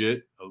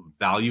legit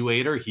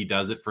valuator. He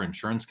does it for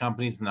insurance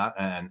companies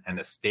and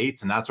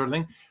estates and that sort of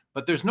thing.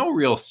 But there's no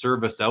real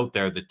service out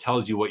there that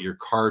tells you what your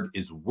card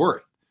is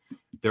worth.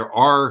 There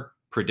are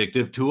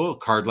predictive tool.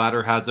 Card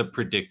Ladder has a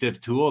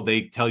predictive tool.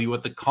 They tell you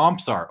what the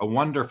comps are. A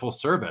wonderful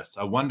service,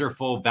 a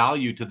wonderful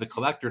value to the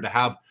collector to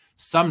have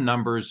some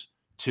numbers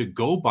to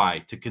go by,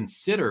 to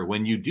consider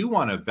when you do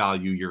want to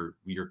value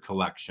your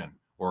collection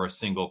or a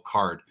single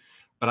card.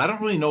 But I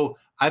don't really know.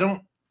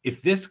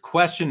 If this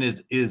question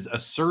is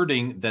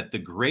asserting that the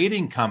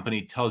grading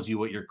company tells you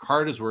what your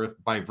card is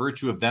worth by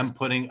virtue of them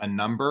putting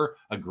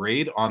a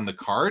grade on the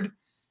card,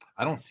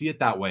 I don't see it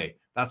that way.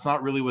 That's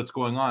not really what's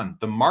going on.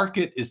 The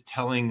market is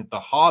telling the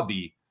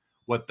hobby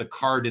what the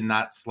card in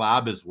that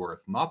slab is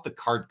worth, not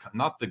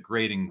the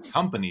grading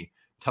company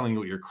telling you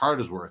what your card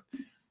is worth.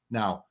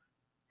 Now,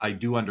 I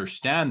do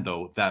understand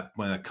though that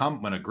when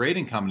a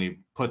grading company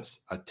puts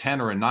a 10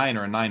 or a 9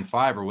 or a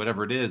 9.5 or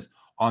whatever it is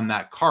on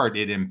that card,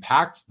 it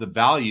impacts the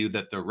value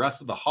that the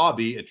rest of the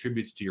hobby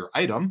attributes to your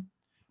item,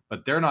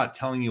 but they're not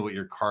telling you what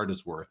your card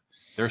is worth.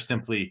 They're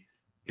simply,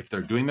 if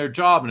they're doing their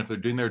job, and if they're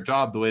doing their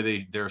job the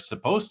way they're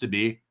supposed to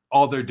be,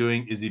 all they're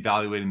doing is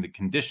evaluating the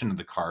condition of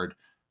the card.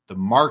 The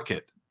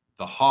market,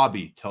 the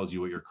hobby tells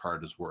you what your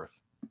card is worth,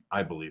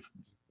 I believe.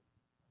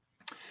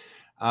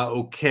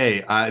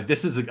 Okay. I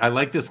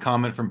like this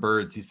comment from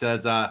Birds. He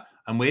says,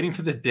 I'm waiting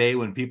for the day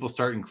when people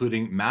start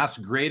including mass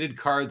graded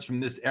cards from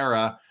this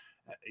era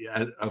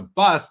of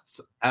busts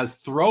as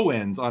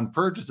throw-ins on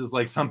purchases,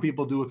 like some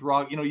people do with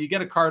raw. You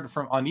get a card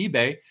on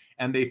eBay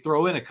and they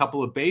throw in a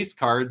couple of base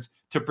cards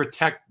to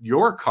protect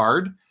your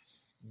card.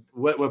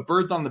 What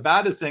Birds on the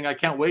Bat is saying, I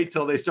can't wait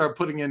till they start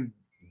putting in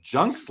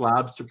junk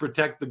slabs to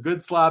protect the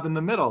good slab in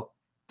the middle.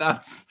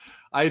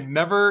 I'd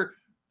never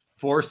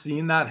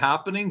foreseen that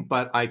happening,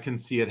 but I can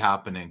see it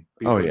happening.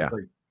 Oh yeah.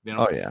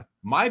 Oh yeah.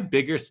 My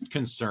biggest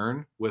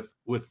concern with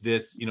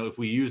this, if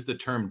we use the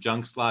term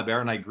junk slab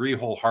era, and I agree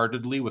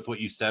wholeheartedly with what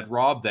you said,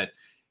 Rob, that,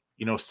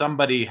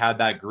 somebody had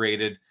that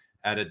graded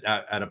at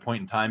a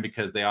point in time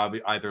because they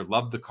either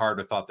loved the card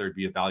or thought there'd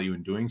be a value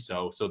in doing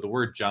so. So the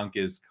word junk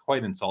is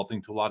quite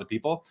insulting to a lot of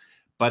people,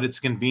 but it's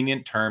a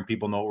convenient term.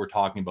 People know what we're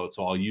talking about.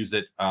 So I'll use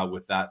it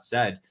with that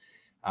said.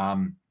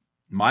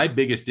 My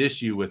biggest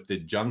issue with the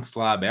junk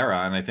slab era,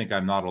 and I think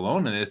I'm not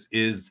alone in this,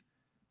 is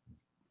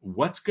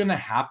what's going to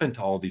happen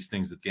to all these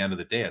things at the end of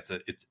the day.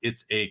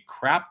 It's a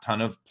crap ton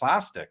of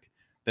plastic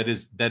that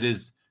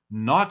is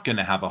not going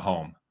to have a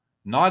home.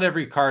 Not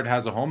every card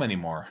has a home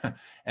anymore.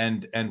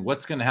 And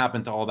what's going to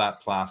happen to all that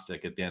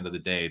plastic at the end of the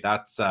day?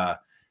 That's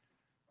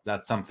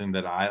something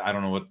that I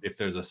don't know if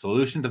there's a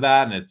solution to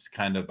that. And it's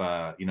kind of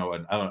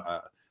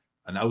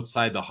an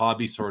outside the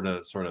hobby sort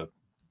of the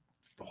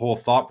whole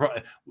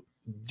thought.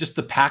 Just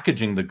the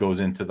packaging that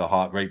goes into the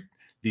right?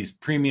 These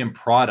premium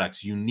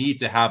products, you need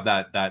to have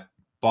that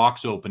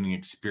box opening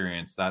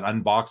experience, that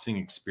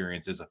unboxing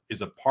experience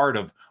is a part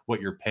of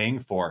what you're paying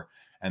for.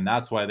 And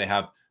that's why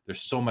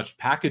there's so much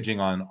packaging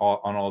on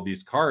all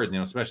these cards,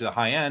 especially the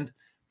high end.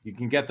 You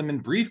can get them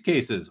in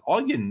briefcases. All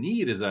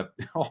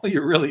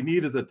you really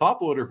need is a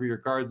top loader for your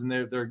cards, and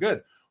they're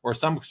good, or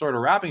some sort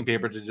of wrapping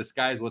paper to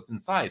disguise what's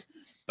inside.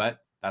 But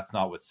that's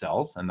not what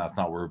sells, and that's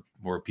not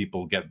where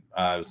people get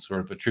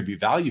sort of attribute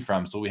value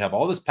from. So we have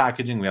all this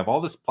packaging, we have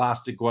all this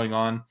plastic going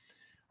on.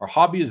 Our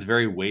hobby is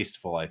very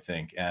wasteful, I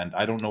think, and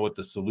I don't know what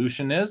the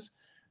solution is.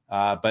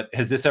 But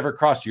has this ever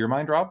crossed your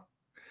mind, Rob?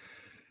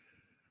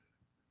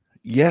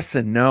 Yes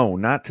and no,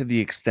 not to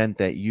the extent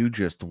that you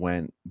just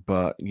went,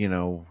 but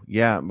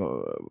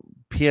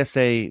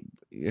PSA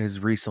has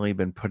recently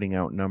been putting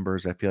out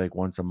numbers, I feel like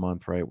once a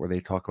month, right, where they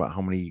talk about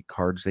how many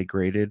cards they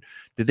graded.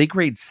 Did they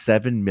grade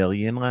 7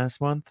 million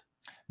last month?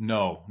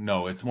 No,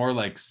 it's more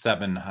like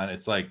 700.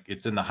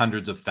 It's in the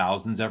hundreds of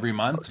thousands every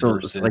month. So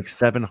it's like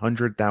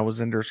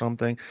 700,000 or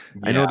something.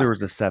 Yeah. I know there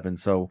was a 7.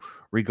 So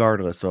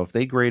regardless, so if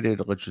they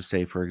graded, let's just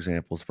say, for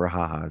examples, for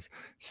Haha's,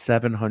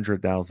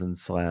 700,000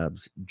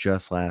 slabs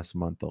just last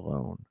month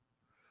alone,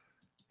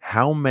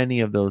 how many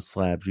of those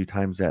slabs, you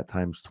times that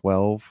times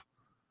 12,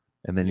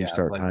 and then you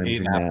start like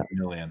timesing that?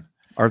 Million.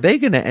 Are they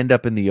going to end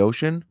up in the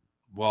ocean?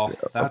 Well,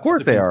 of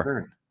course they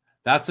are.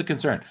 That's the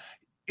concern.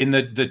 In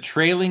the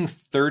trailing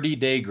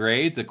 30-day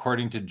grades,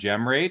 according to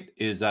GemRate,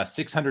 is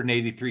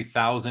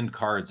 683,000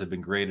 cards have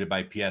been graded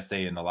by PSA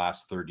in the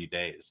last 30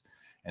 days.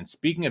 And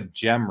speaking of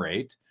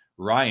GemRate,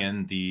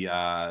 Ryan,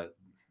 the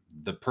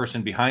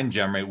person behind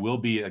GemRate, will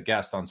be a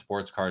guest on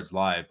Sports Cards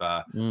Live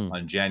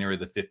on January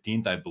the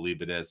 15th, I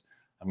believe it is.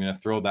 I'm going to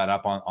throw that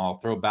up I'll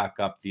throw back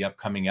up the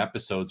upcoming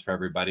episodes for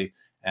everybody.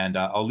 And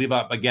I'll leave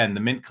up again the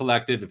Mint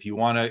Collective. If you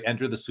want to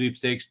enter the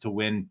sweepstakes to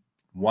win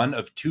one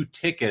of 2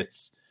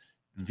 tickets,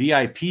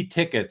 VIP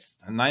tickets,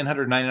 a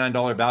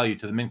 $999 value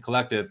to the Mint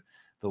Collective.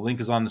 The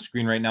link is on the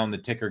screen right now in the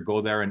ticker.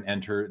 Go there and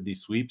enter the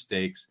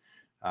sweepstakes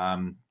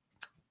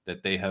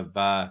that they have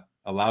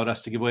allowed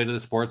us to give away to the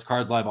Sports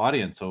Cards Live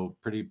audience. So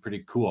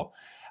pretty cool.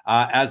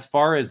 As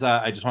far as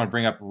I just want to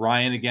bring up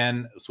Ryan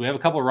again. So we have a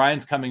couple of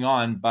Ryans coming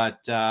on, but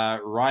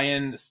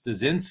Ryan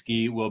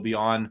Stasinski will be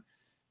on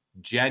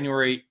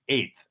January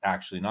 8th,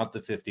 actually, not the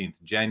 15th,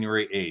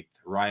 January 8th.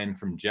 Ryan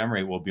from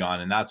GemRate will be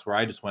on, and that's where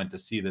I just went to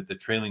see that the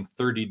trailing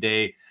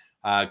 30-day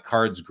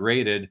cards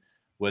graded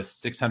was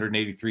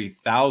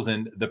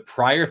 683,000. The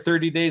prior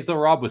 30 days, though,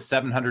 Rob, was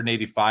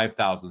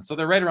 785,000. So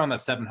they're right around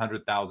that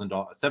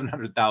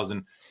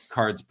 700,000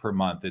 cards per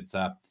month. It's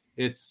a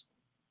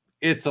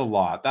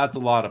lot. That's a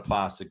lot of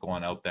plastic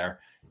going out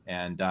there,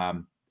 and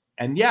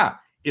yeah,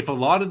 if a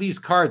lot of these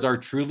cards are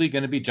truly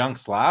going to be junk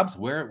slabs,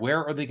 where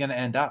are they going to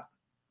end up?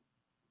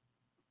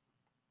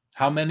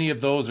 How many of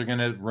those are going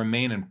to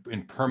remain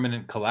in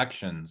permanent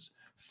collections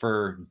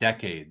for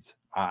decades?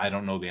 I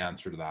don't know the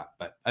answer to that,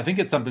 but I think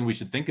it's something we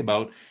should think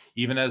about,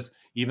 even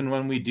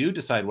when we do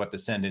decide what to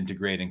send into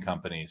grading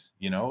companies.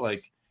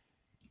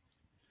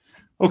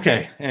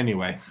 Okay.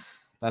 Anyway,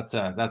 that's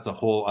a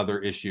whole other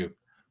issue.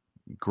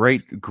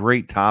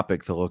 Great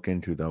topic to look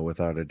into, though,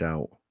 without a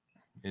doubt.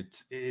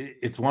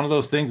 It's one of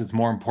those things. It's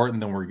more important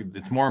than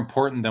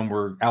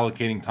we're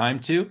allocating time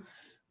to,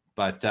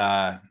 but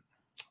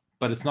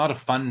it's not a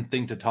fun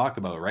thing to talk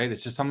about, right?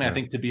 It's just something I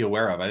think to be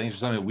aware of. I think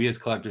it's something that we as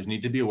collectors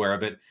need to be aware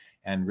of it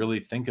and really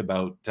think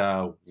about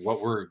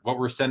what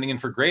we're sending in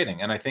for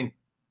grading. And I think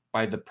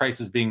by the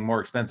prices being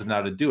more expensive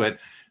now to do it,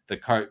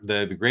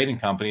 the grading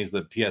companies,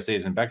 the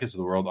PSAs and Beckett's of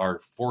the world,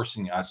 are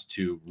forcing us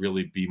to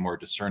really be more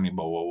discerning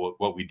about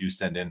what we do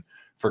send in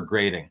for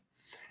grading.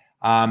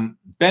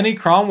 Benny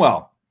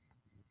Cromwell,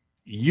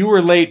 you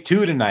were late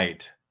too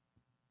tonight.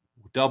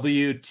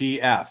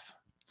 WTF.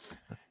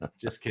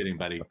 Just kidding,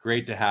 buddy.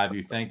 Great to have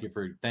you. Thank you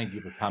for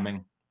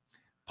coming.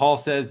 Paul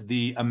says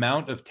the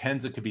amount of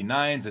 10s that could be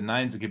 9s and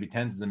 9s that could be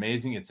 10s is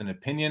amazing. It's an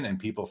opinion, and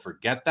people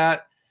forget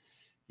that.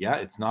 Yeah,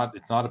 it's not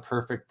a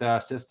perfect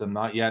system,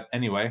 not yet.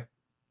 Anyway,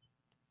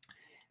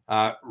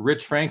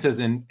 Rich Frank says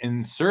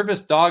in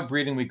service dog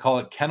breeding, we call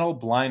it kennel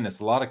blindness.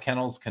 A lot of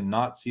kennels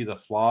cannot see the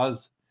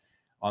flaws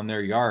on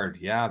their yard.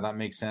 Yeah, that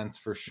makes sense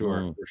for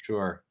sure. For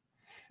sure.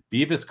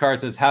 Beavis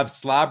Card says, have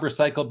slab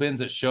recycle bins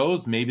at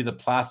shows. Maybe the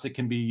plastic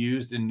can be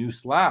used in new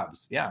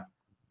slabs. Yeah.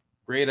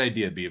 Great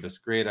idea,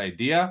 Beavis. Great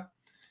idea.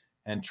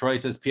 And Troy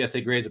says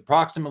PSA grades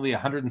approximately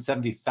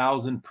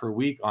 170,000 per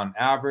week on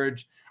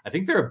average. I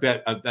think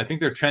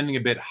they're trending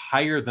a bit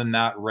higher than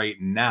that right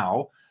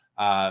now,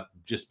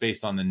 just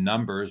based on the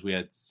numbers we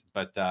had.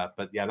 But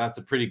yeah, that's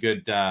a pretty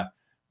good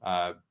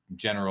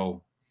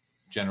general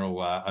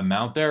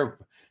amount there.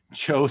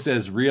 Joe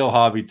says real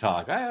hobby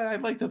talk.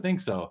 I'd like to think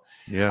so.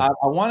 Yeah.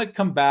 I want to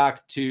come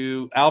back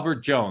to Albert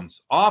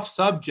Jones. Off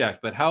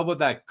subject, but how about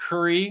that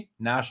Curry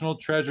National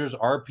Treasures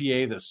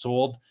RPA that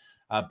sold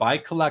by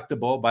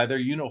Collectible, by their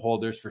unit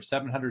holders for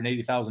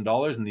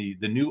 $780,000? And the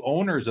new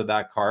owners of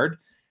that card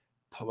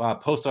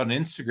posted on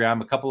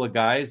Instagram. A couple of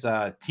guys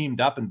teamed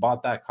up and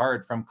bought that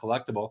card from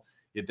Collectible.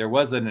 There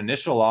was an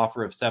initial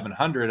offer of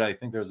 $700. I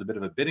think there was a bit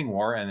of a bidding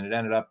war, and it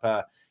ended up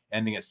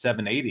ending at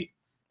 $780.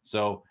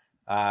 So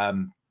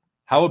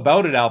How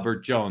about it,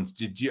 Albert Jones?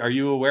 Are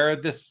you aware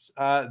of this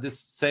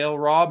sale,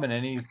 Rob, and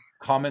any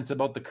comments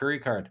about the Curry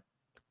card?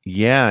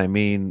 Yeah, I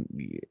mean,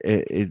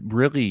 it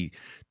really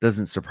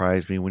doesn't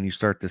surprise me when you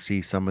start to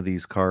see some of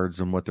these cards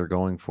and what they're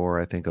going for.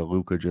 I think a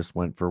Luka just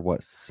went for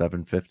what,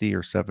 750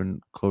 or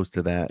seven, close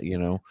to that,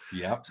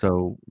 Yeah.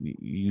 So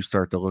you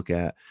start to look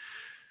at,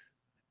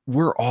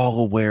 we're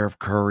all aware of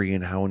Curry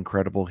and how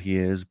incredible he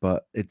is,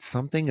 but it's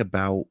something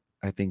about,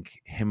 I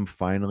think, him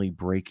finally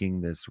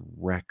breaking this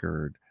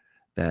record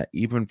that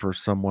even for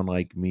someone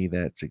like me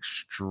that's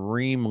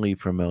extremely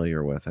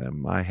familiar with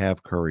him, I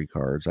have Curry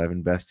cards, I've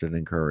invested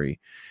in Curry.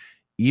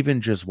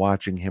 Even just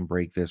watching him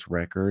break this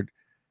record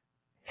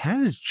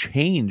has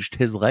changed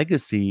his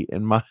legacy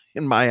in my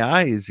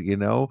eyes,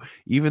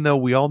 even though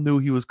we all knew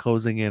he was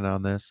closing in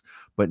on this,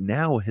 but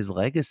now his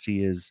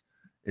legacy is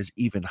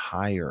even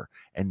higher.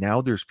 And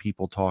now there's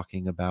people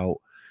talking about,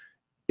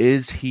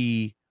 is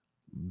he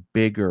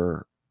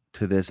bigger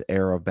to this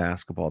era of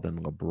basketball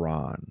than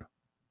LeBron?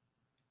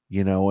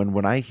 And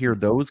when I hear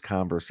those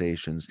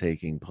conversations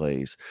taking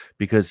place,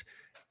 because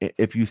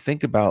if you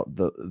think about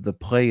the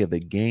play of the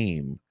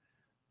game,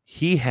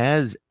 he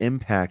has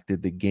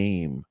impacted the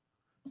game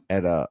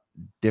at a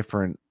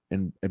different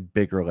and a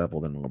bigger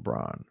level than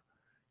LeBron.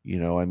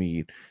 I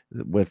mean,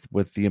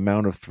 with the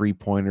amount of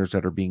 3-pointers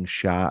that are being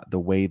shot, the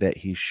way that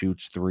he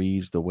shoots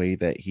threes, the way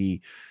that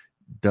he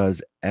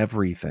does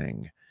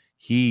everything,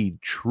 he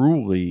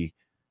truly,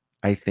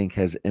 I think,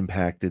 has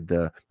impacted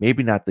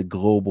maybe not the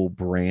global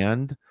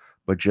brand,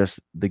 but just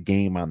the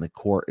game on the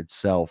court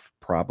itself,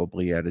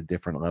 probably at a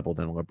different level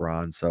than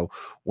LeBron. So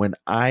when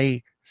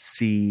I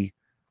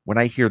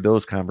hear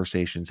those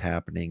conversations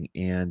happening,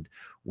 and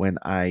when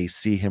I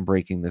see him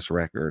breaking this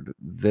record,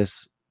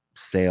 this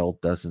sale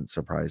doesn't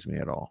surprise me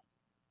at all.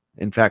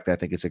 In fact, I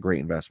think it's a great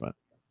investment.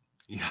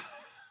 Yeah,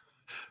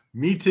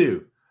 me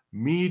too.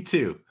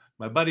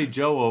 My buddy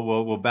Joe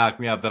will back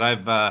me up that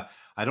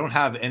I don't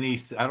have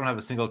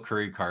a single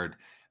Curry card,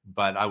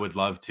 but I would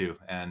love to,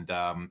 and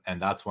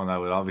that's one I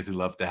would obviously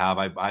love to have.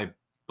 I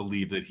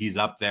believe that he's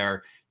up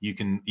there. You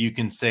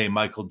can say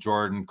Michael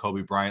Jordan,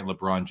 Kobe Bryant,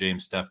 LeBron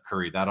James, Steph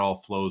Curry. That all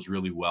flows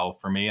really well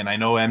for me. And I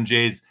know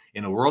MJ's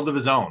in a world of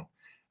his own,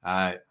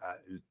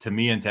 to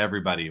me and to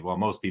everybody. Well,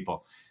 most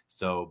people.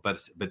 So, but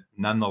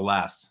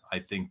nonetheless, I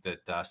think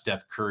that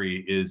Steph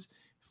Curry is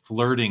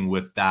flirting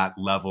with that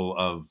level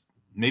of,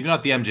 maybe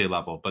not the MJ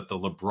level, but the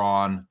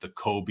LeBron, the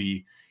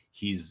Kobe.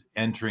 He's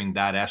entering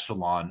that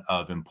echelon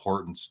of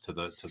importance to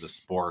the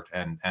sport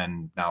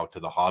and now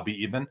to the hobby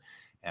even.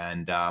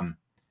 And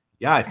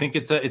yeah, I think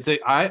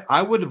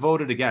I would have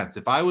voted against.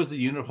 If I was a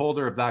unit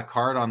holder of that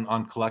card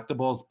on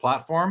collectibles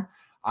platform,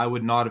 I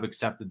would not have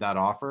accepted that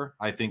offer.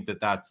 I think that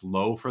that's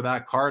low for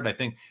that card. I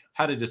think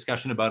had a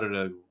discussion about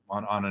it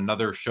on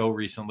another show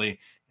recently.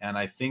 And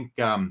I think,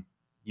 and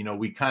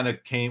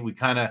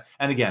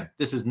again,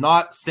 this is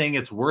not saying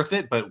it's worth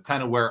it, but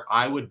kind of where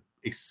I would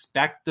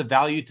expect the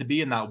value to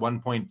be in that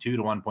 1.2 to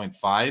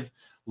 1.5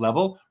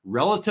 level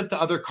relative to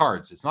other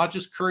cards. It's not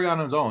just Curry on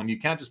his own. You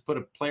can't just put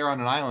a player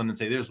on an island and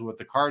say, there's what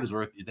the card is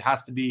worth. It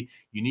has to be,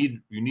 you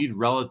need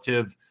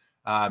relative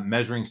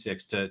measuring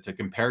sticks to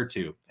compare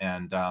to.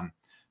 And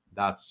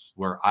that's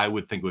where I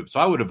would think it would.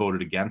 So I would have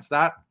voted against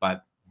that,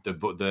 but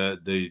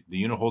the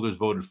unit holders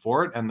voted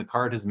for it, and the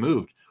card has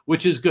moved,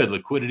 which is good.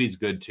 Liquidity is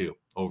good too,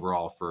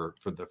 overall for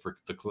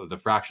the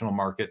fractional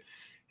market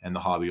and the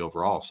hobby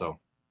overall. So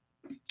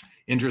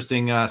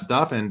interesting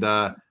stuff, and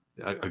a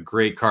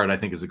great card. I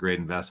think is a great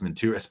investment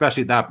too,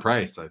 especially at that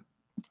price.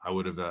 I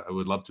would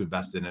love to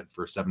invest in it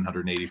for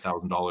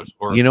 $780,000.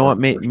 Or you know what?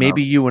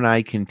 Maybe you and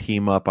I can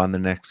team up on the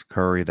next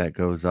Curry that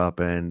goes up,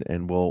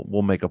 and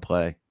we'll make a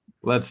play.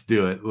 Let's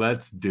do it.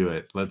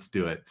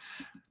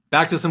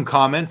 Back to some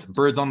comments.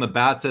 Birds on the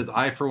Bat says,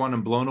 I, for one,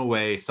 am blown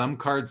away. Some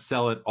cards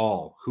sell it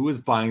all. Who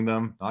is buying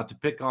them? Not to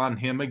pick on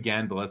him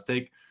again, but let's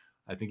take,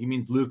 I think he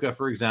means Luka,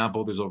 for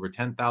example. There's over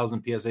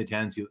 10,000 PSA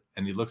 10s,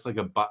 and he looks like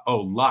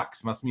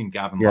Lux. Must mean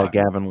Gavin Lux.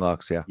 Yeah, Gavin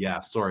Lux, yeah.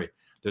 Yeah, sorry.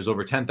 There's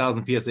over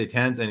 10,000 PSA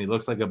 10s, and he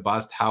looks like a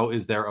bust. How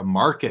is there a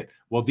market?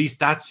 Well,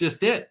 that's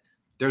just it.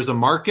 There's a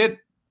market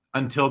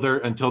until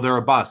they're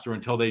a bust, or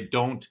until they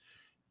don't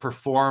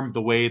perform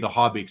the way the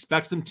hobby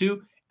expects them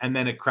to, and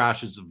then it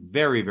crashes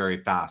very, very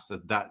fast.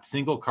 That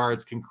single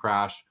cards can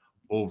crash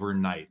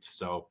overnight.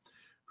 So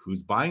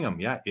who's buying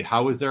them? Yeah.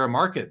 How is there a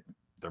market?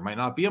 There might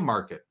not be a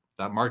market.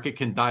 That market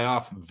can die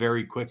off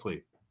very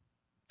quickly.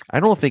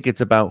 I don't think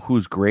it's about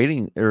who's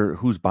grading or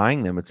who's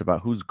buying them. It's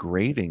about who's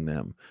grading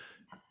them,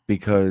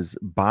 because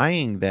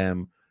buying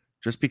them,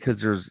 just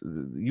because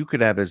you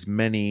could have as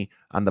many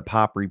on the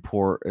pop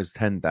report as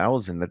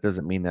 10,000, that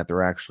doesn't mean that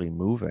they're actually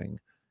moving.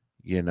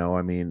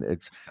 I mean,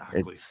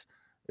 it's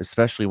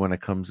especially when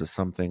it comes to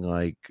something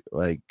like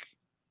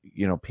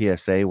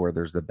PSA, where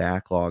there's the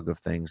backlog of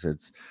things.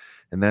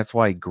 And that's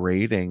why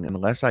grading,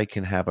 unless I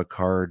can send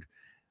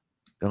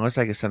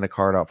a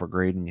card out for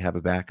grading, have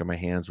it back in my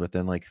hands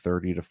within like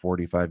 30 to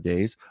 45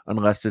 days,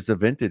 unless it's a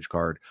vintage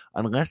card.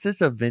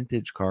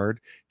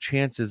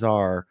 Chances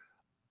are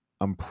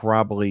I'm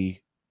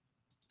probably,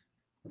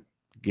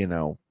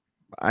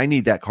 I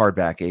need that card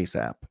back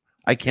ASAP.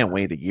 I can't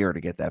wait a year to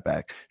get that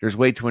back. There's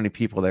way too many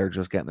people there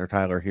just getting their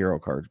Tyler Hero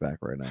cards back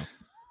right now.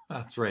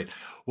 That's right.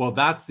 Well,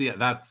 that's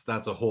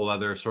a whole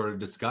other sort of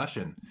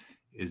discussion.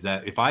 Is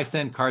that if I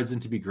send cards in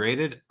to be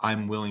graded,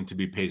 I'm willing to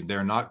be patient.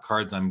 They're not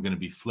cards I'm going to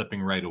be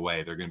flipping right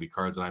away. They're going to be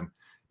cards that I'm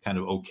kind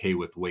of okay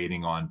with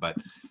waiting on. But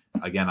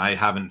again, I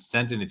haven't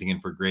sent anything in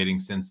for grading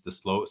since the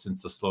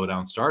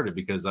slowdown started,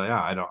 because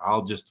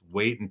I'll just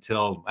wait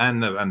until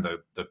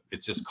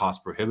it's just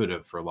cost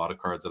prohibitive for a lot of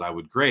cards that I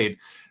would grade.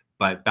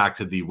 But back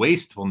to the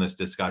wastefulness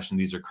discussion,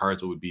 these are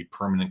cards that would be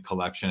permanent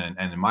collection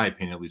and in my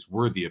opinion, at least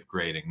worthy of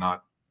grading,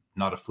 not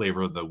a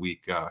flavor of the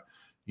week,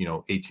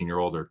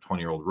 18-year-old or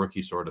 20-year-old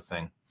rookie sort of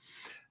thing.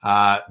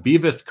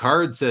 Beavis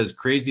Card says,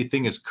 crazy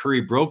thing is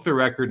Curry broke the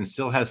record and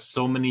still has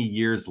so many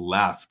years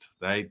left.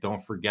 Right?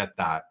 Don't forget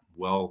that.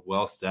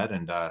 Well said,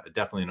 and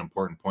definitely an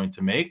important point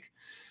to make.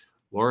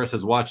 Laura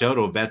says, watch out,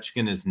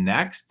 Ovechkin is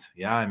next.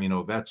 Yeah, I mean,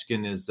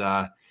 Ovechkin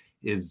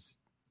is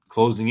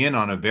closing in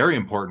on a very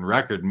important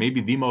record, maybe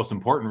the most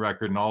important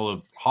record in all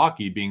of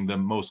hockey, being the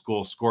most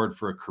goals scored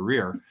for a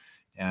career.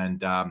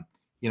 And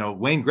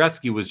Wayne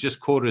Gretzky was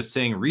just quoted as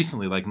saying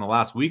recently, like in the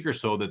last week or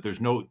so, that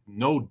there's no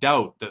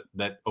doubt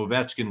that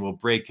Ovechkin will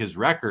break his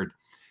record.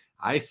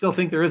 I still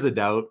think there is a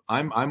doubt.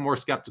 I'm more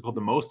skeptical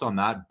than most on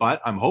that,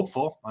 but I'm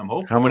hopeful.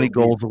 How many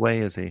goals away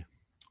is he?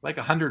 Like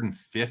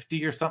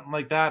 150 or something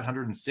like that,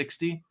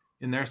 160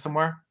 in there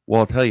somewhere. Well,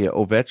 I'll tell you,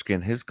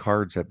 Ovechkin, his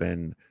cards have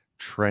been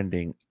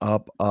trending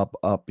up,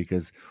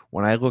 because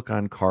when I look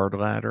on Card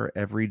Ladder,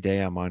 every day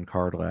I'm on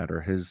Card Ladder,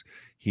 his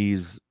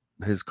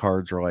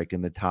cards are like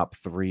in the top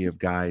 3 of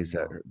guys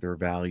that their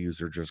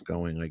values are just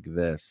going like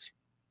this.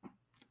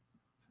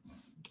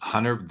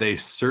 Hunter, they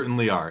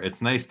certainly are.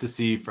 It's nice to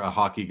see for a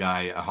hockey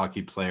guy, a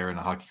hockey player, and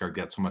a hockey card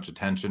get so much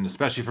attention,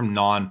 especially from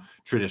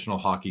non-traditional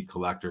hockey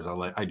collectors.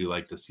 I do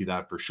like to see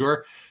that for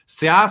sure.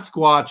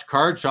 Sasquatch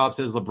Card Shop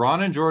says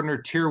LeBron and Jordan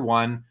are tier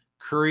 1.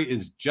 Curry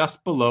is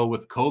just below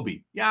with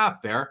Kobe. Yeah,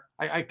 fair.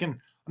 I'm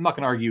not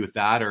going to argue with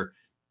that or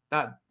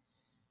that.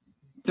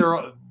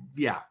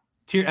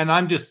 Tier, and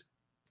I'm just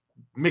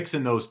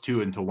mixing those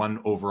two into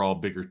one overall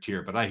bigger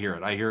tier, but I hear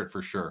it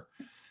for sure.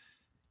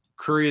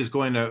 Curry is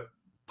going to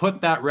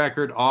put that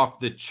record off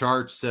the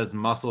charts, says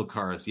Muscle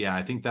Cars. Yeah,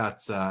 I think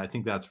that's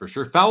for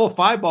sure. Foul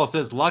Five Ball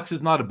says Lux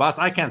is not a bust.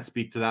 I can't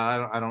speak to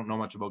that. I don't know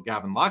much about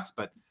Gavin Lux,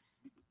 but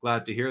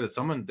glad to hear that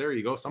someone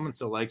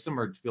still likes him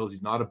or feels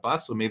he's not a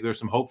bust. So maybe there's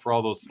some hope for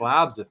all those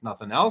slabs, if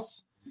nothing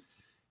else.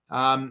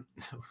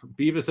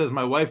 Beavis says,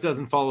 my wife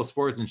doesn't follow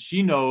sports and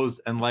she knows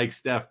and likes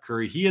Steph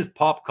Curry. He is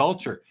pop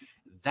culture.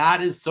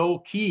 That is so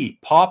key.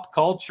 Pop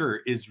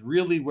culture is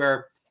really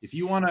where, if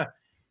you want to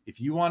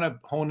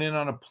hone in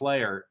on a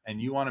player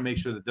and you want to make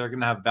sure that they're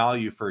going to have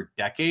value for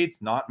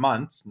decades, not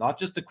months, not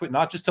just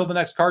till the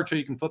next card show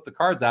you can flip the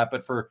cards at,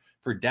 but for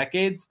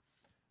decades,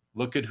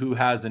 look at who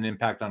has an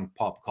impact on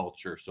pop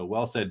culture. So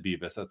well said,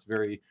 Beavis. That's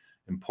very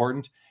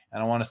important.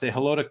 And I want to say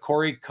hello to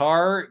Corey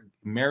Carr.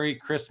 Merry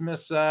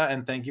Christmas,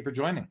 and thank you for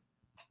joining.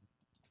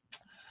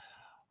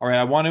 All right,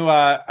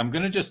 I'm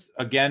going to just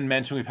again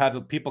mention we've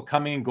had people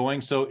coming and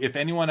going. So if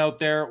anyone out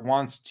there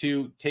wants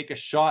to take a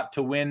shot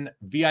to win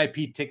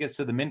VIP tickets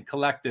to the Mint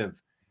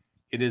Collective,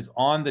 it is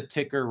on the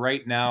ticker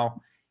right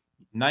now.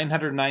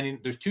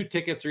 There's 2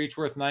 tickets, are each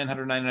worth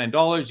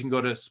 $999. You can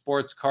go to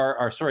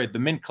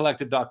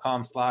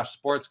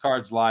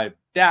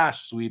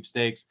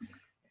themintcollective.com/sportscardslive-sweepstakes,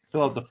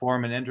 fill out the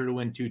form and enter to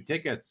win 2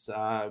 tickets,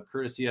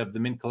 courtesy of the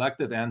Mint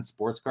Collective and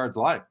Sports Cards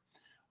Live.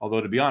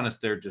 Although to be honest,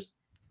 they're just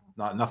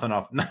nothing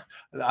off.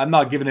 I'm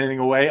not giving anything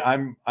away.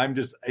 I'm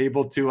just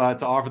able to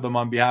offer them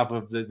on behalf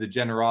of the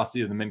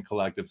generosity of the Mint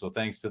Collective. So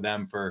thanks to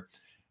them for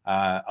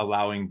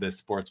allowing the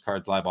Sports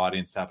Cards Live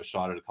audience to have a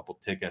shot at a couple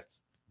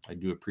tickets. I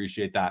do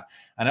appreciate that.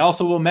 And I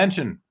also will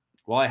mention,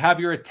 while I have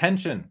your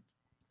attention,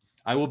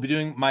 I will be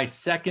doing my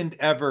second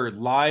ever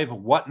live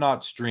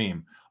Whatnot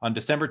stream on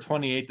December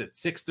 28th at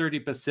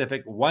 6:30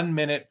 Pacific, 1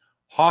 minute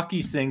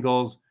hockey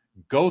singles,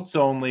 goats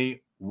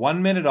only,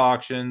 1 minute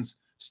auctions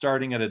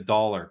starting at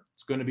 $1.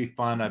 It's going to be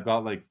fun. I've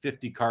got like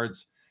 50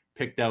 cards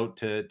picked out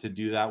to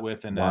do that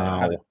with. And I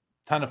had a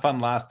ton of fun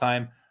last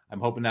time. I'm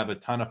hoping to have a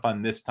ton of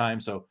fun this time.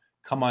 So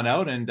come on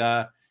out and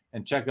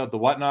check out the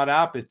Whatnot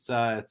app. It's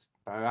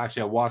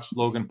actually, I watched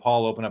Logan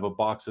Paul open up a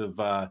box of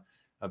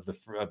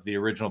the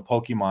original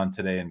Pokemon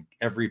today, and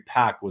every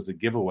pack was a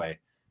giveaway. It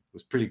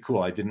was pretty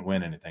cool. I didn't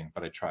win anything,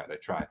 but I tried.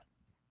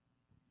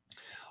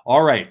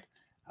 All right,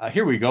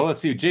 here we go.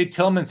 Let's see. Jay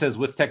Tillman says,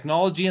 with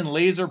technology and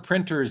laser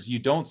printers, you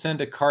don't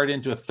send a card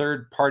into a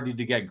third party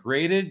to get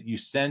graded. You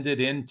send it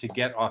in to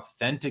get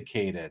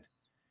authenticated.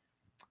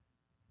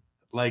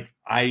 Like,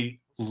 I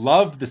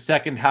loved the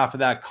second half of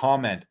that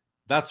comment.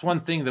 That's one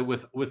thing that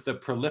with the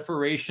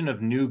proliferation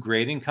of new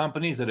grading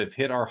companies that have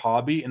hit our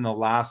hobby in the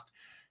last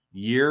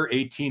year,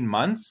 18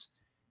 months,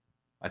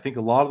 I think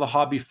a lot of the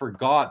hobby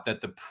forgot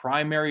that the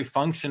primary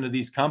function of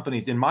these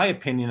companies, in my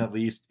opinion at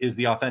least, is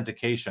the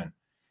authentication.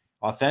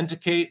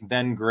 Authenticate,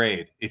 then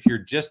grade. If you're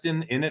just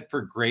in it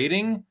for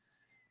grading,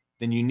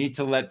 then you need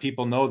to let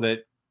people know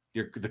that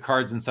the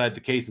cards inside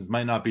the cases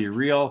might not be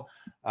real.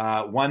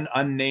 One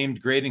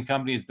unnamed grading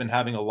company has been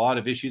having a lot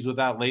of issues with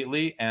that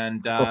lately,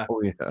 and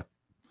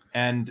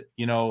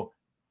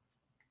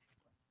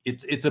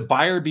it's a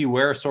buyer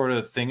beware sort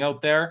of thing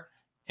out there.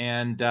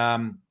 And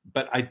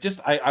but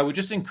I would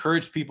just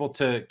encourage people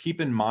to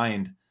keep in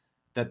mind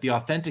that the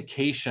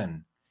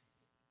authentication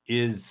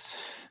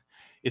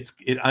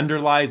it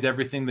underlies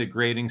everything that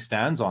grading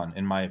stands on,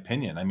 in my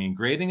opinion. I mean,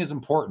 grading is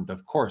important,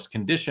 of course.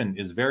 Condition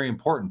is very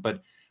important,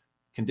 but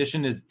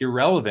condition is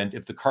irrelevant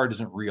if the card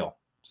isn't real.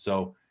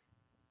 So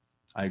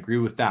I agree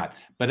with that.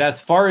 But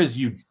as far as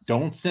you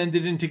don't send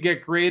it in to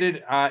get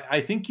graded,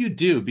 I think you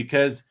do,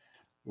 because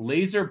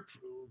laser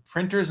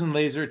printers and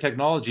laser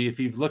technology, if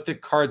you've looked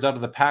at cards out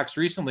of the packs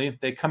recently,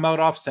 they come out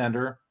off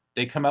center,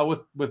 they come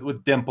out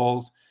with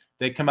dimples,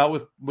 they come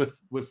out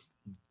with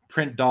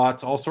print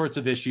dots, all sorts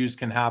of issues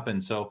can happen.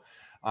 So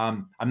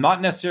I'm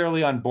not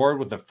necessarily on board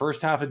with the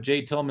first half of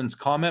Jay Tillman's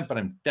comment, but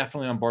I'm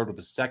definitely on board with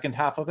the second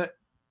half of it.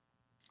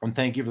 And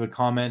thank you for the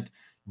comment,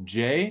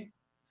 Jay.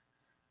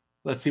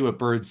 Let's see what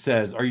Bird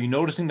says. Are you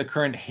noticing the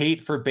current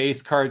hate for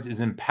base cards is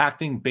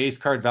impacting base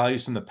card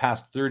values from the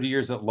past 30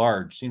 years at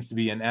large? Seems to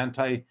be an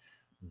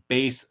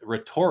anti-base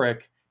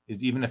rhetoric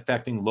is even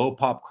affecting low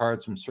pop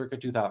cards from circa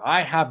 2000.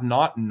 I have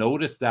not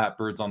noticed that,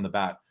 Birds on the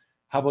Bat.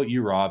 How about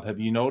you, Rob? Have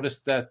you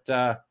noticed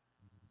that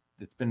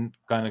it's been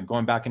kind of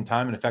going back in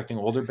time and affecting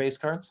older base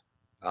cards?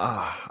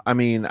 I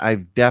mean,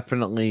 I've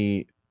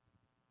definitely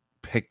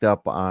picked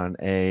up on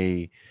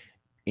a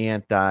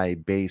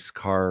anti-base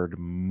card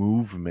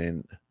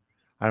movement.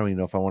 I don't even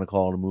know if I want to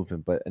call it a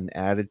movement, but an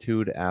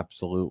attitude,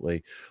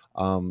 absolutely.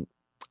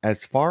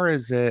 As far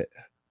as it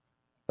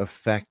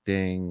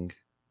affecting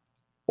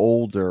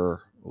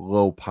older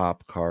low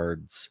pop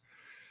cards,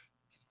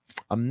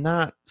 I'm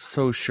not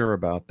so sure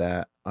about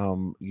that.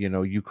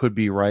 You could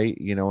be right,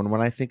 and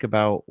when I think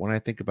about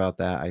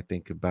that, I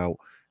think about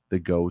the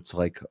GOATs.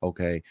 Like,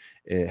 okay,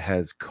 it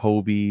has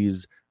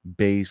Kobe's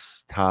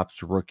base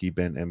Topps rookie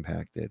been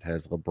impacted?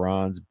 Has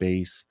LeBron's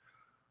base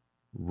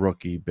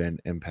rookie been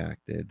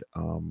impacted?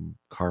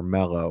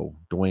 Carmelo,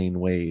 Dwayne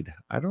Wade,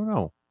 I don't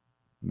know,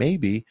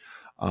 maybe.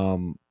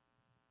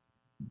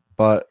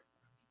 But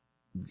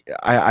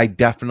I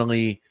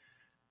definitely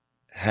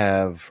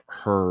have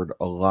heard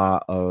a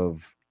lot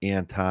of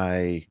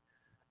anti-base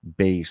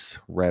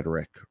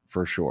rhetoric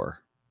for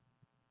sure.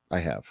 I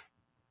have.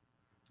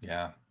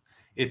 Yeah.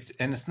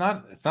 It's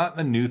not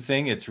a new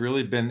thing. It's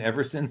really been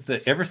ever since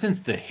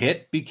the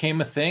hit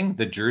became a thing,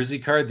 the jersey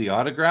card, the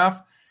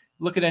autograph.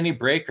 Look at any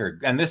breaker.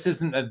 And this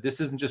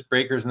isn't just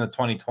breakers in the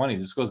 2020s.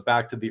 This goes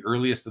back to the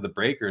earliest of the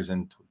breakers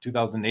in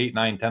 2008,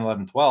 9, 10,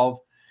 11, 12.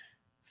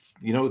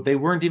 They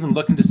weren't even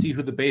looking to see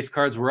who the base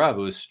cards were of.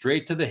 It was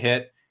straight to the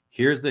hit.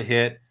 Here's the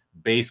hit.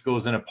 Base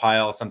goes in a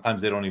pile.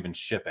 Sometimes they don't even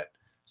ship it.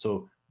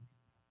 So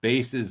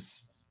base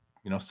is,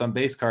 some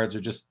base cards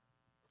are just,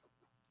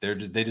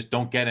 they just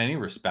don't get any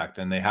respect,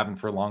 and they haven't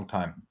for a long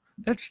time.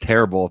 That's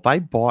terrible. If I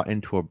bought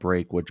into a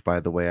break, which by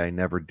the way, I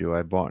never do.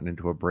 I bought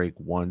into a break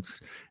once.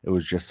 It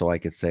was just so I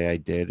could say I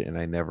did, and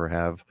I never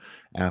have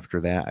after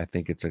that. I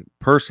think it's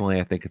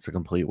a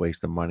complete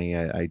waste of money.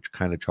 I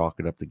kind of chalk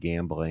it up to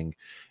gambling,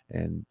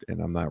 and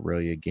I'm not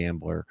really a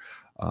gambler.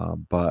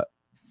 But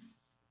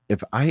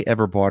if I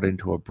ever bought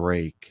into a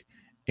break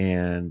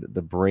and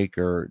the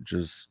breaker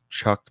just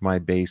chucked my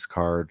base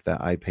card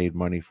that I paid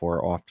money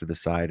for off to the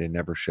side and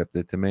never shipped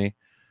it to me,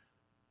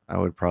 I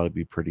would probably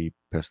be pretty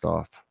pissed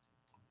off.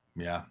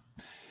 Yeah.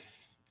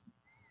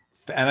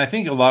 And I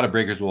think a lot of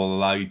breakers will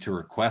allow you to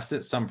request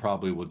it. Some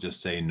probably will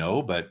just say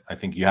no, but I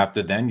think you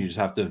just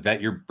have to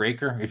vet your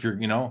breaker if you're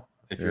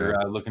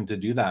looking to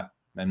do that,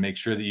 and make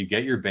sure that you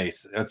get your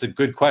base. That's a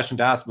good question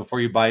to ask before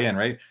you buy in,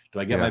 right? Do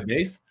I get my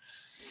base?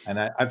 And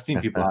I've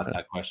seen people ask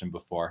that question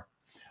before.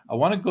 I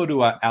want to go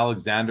to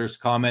Alexander's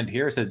comment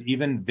here. It says,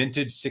 even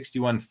vintage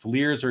 61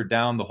 Fleers are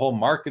down. The whole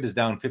market is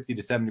down 50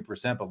 to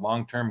 70%, but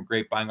long-term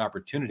great buying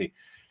opportunity.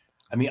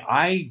 I mean,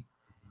 I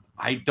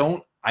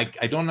don't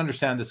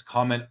understand this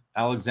comment,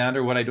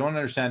 Alexander. What I don't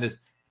understand is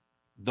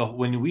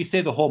when we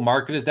say the whole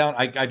market is down,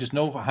 I just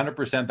know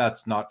 100%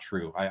 that's not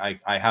true.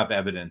 I have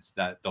evidence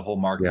that the whole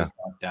market is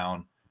not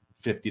down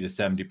 50 to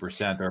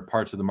 70%. There are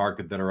parts of the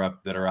market that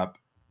are up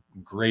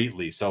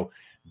greatly. So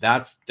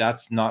that's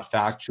not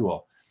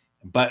factual.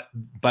 But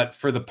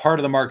for the part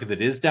of the market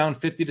that is down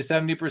 50 to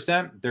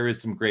 70%, there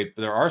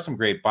are some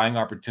great buying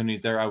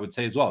opportunities there, I would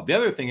say as well. The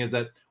other thing is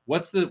that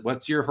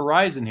what's your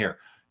horizon here?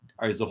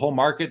 Is the whole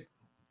market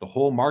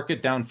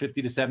down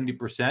 50 to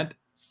 70%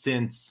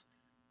 since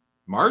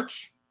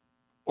March,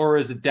 or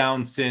is it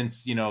down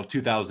since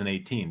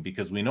 2018?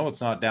 Because we know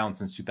it's not down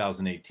since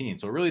 2018.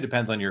 So it really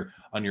depends on your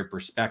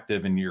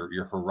perspective and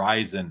your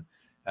horizon,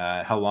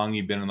 how long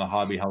you've been in the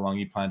hobby, how long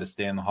you plan to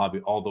stay in the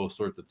hobby. All those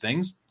sorts of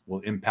things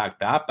will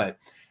impact that. But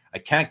I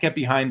can't get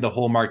behind the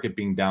whole market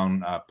being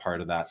down part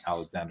of that,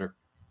 Alexander.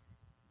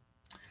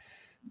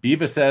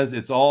 Biva says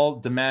it's all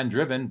demand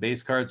driven.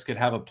 Base cards could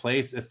have a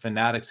place if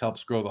Fanatics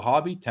helps grow the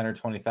hobby. 10 or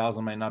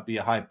 20,000 might not be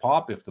a high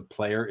pop if the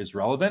player is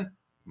relevant.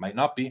 Might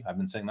not be. I've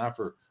been saying that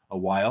for a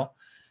while.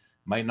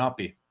 Might not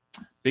be.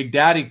 Big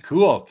Daddy,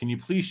 cool. Can you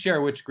please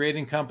share which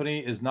grading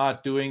company is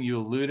not doing? You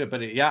alluded,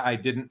 but I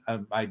didn't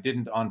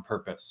on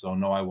purpose. So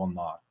no, I will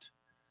not.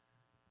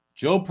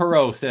 Joe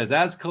Perot says,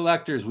 as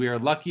collectors, we are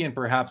lucky and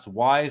perhaps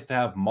wise to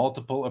have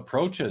multiple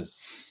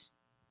approaches.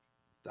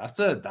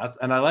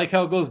 And I like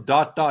how it goes ...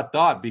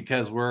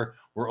 because we're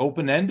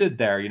open-ended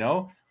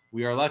there,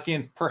 We are lucky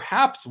and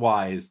perhaps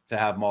wise to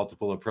have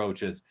multiple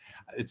approaches.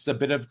 It's a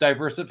bit of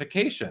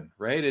diversification,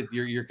 right?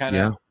 You're kind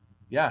of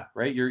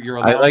right. You're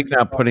I like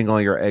not putting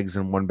all your eggs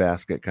in one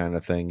basket kind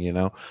of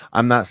thing,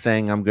 I'm not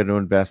saying I'm going to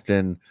invest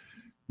in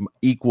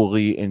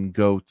equally in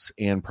goats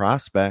and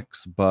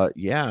prospects, but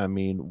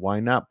why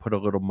not put a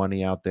little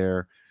money out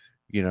there,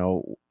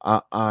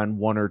 on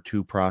one or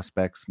two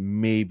prospects,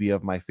 maybe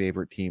of my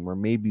favorite team, or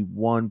maybe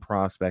one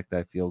prospect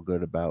I feel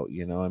good about,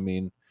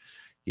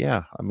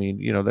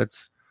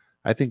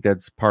 I think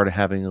that's part of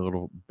having a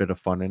little bit of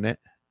fun in it.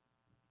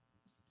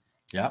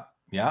 Yeah.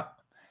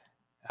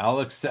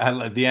 Alex,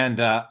 at the end,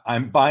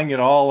 I'm buying it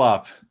all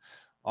up.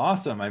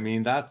 Awesome.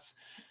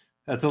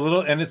 That's a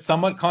little, and it's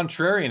somewhat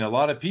contrarian. A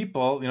lot of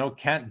people,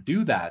 can't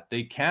do that.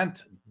 They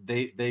can't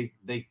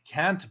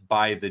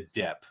buy the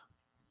dip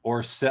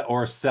or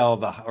sell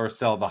the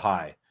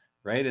high,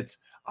 right?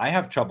 I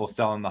have trouble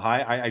selling the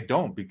high. I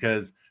don't,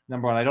 because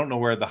number one, I don't know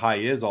where the high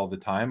is all the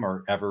time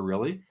or ever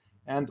really.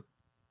 And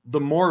the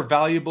more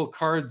valuable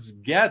cards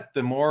get,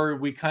 the more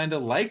we kind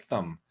of like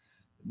them.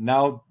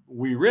 Now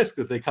we risk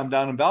that they come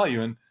down in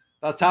value, and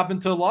that's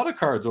happened to a lot of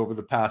cards over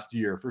the past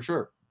year for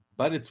sure.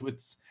 But it's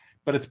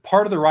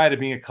part of the ride of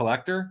being a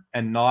collector,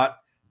 and not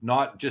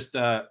just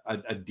a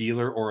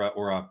dealer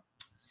or a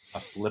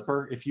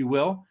flipper, if you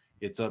will.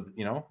 It's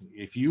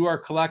if you are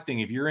collecting,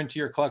 if you're into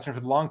your collection for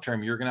the long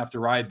term, you're going to have to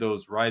ride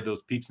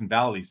those peaks and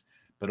valleys.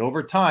 But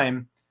over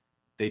time,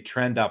 they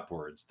trend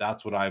upwards.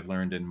 That's what I've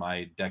learned in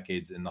my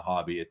decades in the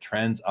hobby. It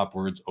trends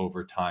upwards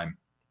over time.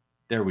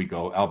 There we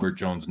go. Albert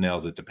Jones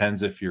nails it.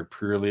 Depends if you're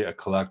purely a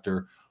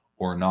collector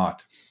or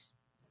not.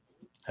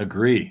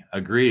 Agree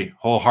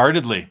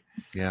wholeheartedly.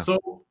 Yeah.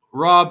 So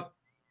Rob,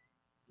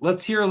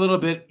 let's hear a little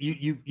bit.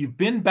 You've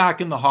been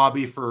back in the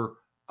hobby for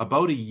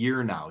about a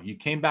year now. You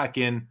came back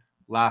in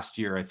last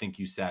year, I think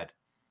you said.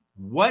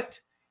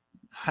 If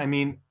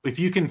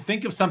you can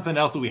think of something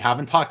else that we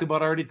haven't talked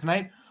about already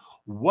tonight,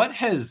 what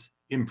has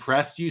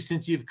impressed you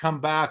since you've come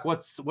back?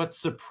 What's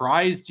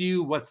surprised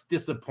you? What's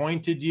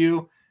disappointed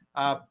you?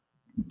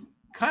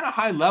 Kind of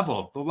high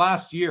level, the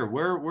last year.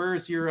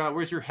 Where's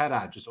your head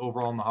at just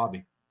overall in the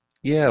hobby?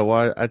 Yeah,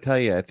 well, I tell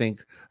you, I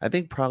think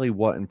probably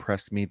what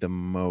impressed me the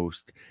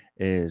most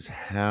is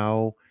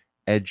how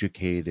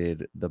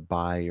educated the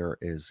buyer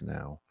is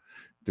now.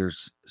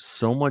 There's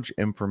so much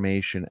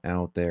information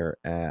out there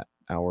at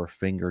our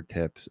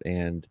fingertips,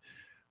 and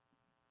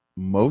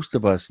most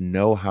of us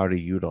know how to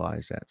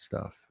utilize that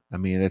stuff.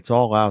 It's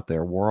all out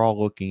there. We're all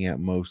looking at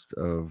most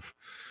of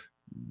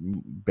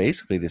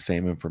basically the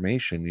same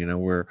information.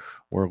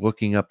 We're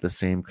looking up the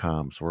same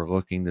comps. We're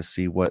looking to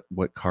see what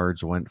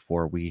cards went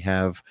for. We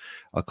have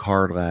a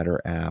card ladder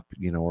app,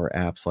 or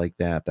apps like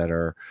that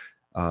are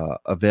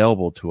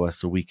available to us,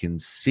 so we can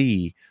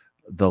see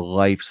the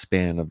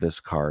lifespan of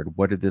this card.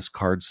 What did this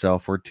card sell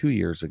for 2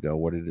 years ago?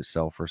 What did it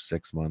sell for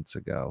 6 months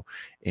ago?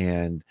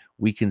 And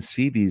we can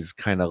see these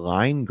kind of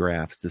line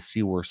graphs to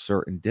see where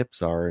certain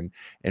dips are,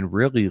 and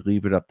really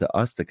leave it up to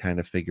us to kind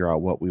of figure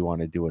out what we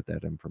want to do with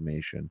that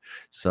information.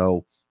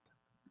 So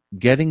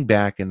getting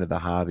back into the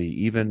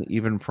hobby,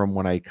 even from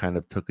when I kind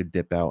of took a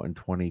dip out in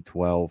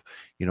 2012,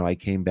 I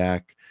came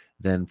back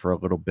then for a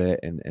little bit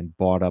and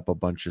bought up a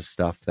bunch of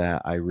stuff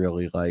that I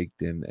really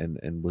liked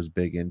and was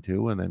big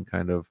into, and then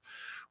kind of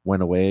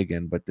went away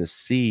again. But to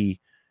see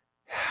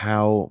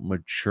how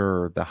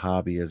mature the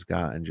hobby has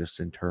gotten just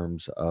in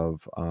terms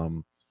of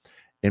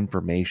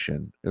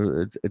information,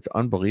 it's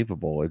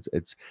unbelievable.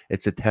 It's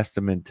a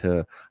testament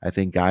to, I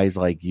think, guys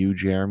like you,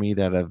 Jeremy,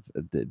 that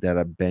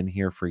have been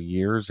here for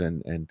years,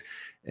 and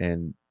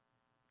and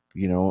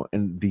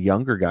the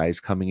younger guys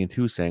coming in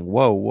too, saying,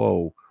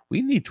 whoa,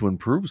 we need to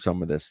improve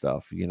some of this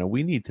stuff. We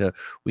need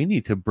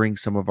to bring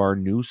some of our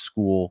new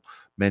school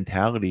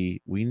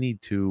mentality. We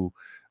need to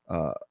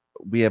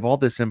we have all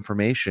this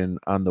information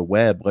on the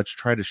web. Let's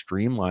try to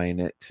streamline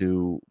it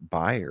to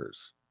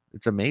buyers.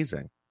 It's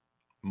amazing.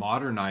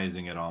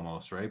 Modernizing it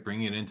almost, right?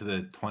 Bringing it into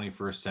the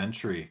 21st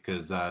century,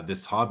 because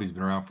this hobby's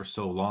been around for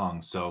so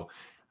long. So,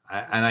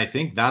 and I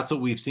think that's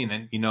what we've seen.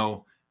 And,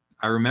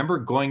 I remember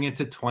going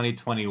into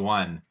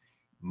 2021,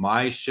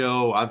 my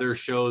show, other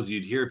shows,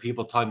 you'd hear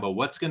people talking about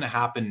what's going to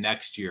happen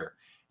next year.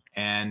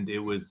 And it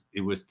was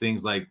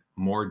things like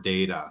more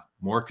data,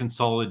 more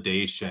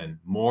consolidation,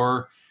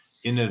 more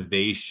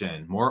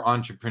innovation, more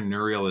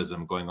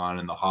entrepreneurialism going on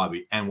in the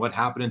hobby. And what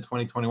happened in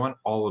 2021?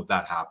 All of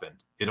that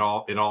happened. It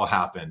all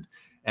happened.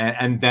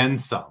 And then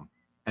some.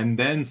 And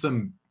then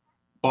some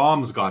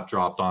bombs got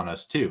dropped on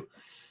us too.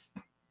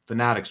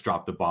 Fanatics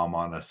dropped the bomb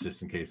on us,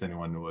 just in case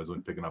anyone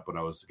wasn't picking up what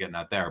I was getting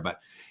at there. But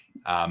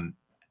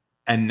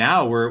and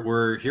now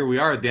we're here. We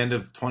are at the end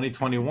of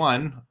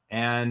 2021,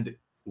 and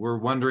we're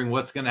wondering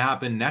what's going to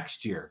happen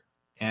next year.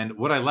 And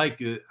what I like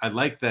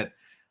that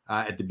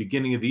at the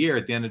beginning of the year,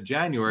 at the end of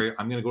January,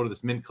 I'm going to go to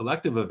this Mint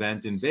Collective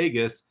event in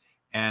Vegas,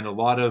 and a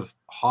lot of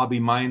hobby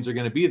minds are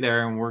going to be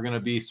there, and we're going to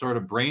be sort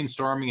of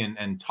brainstorming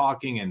and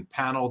talking and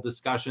panel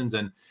discussions,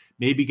 and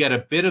maybe get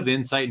a bit of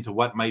insight into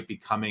what might be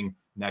coming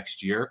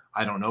next year.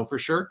 I don't know for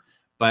sure,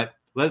 but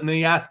let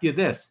me ask you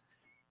this.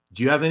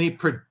 Do you have any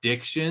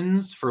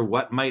predictions for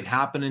what might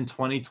happen in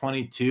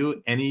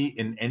 2022?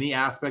 In any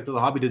aspect of the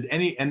hobby?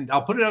 And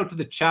I'll put it out to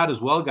the chat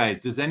as well, guys.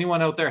 Does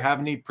anyone out there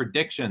have any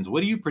predictions? What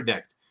do you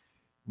predict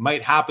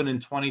might happen in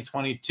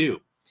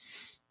 2022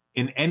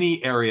 in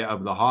any area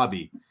of the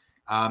hobby?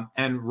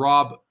 And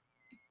Rob,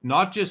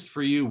 not just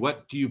for you,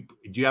 do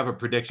you have a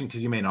prediction?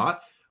 Because you may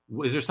not.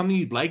 Is there something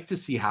you'd like to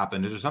see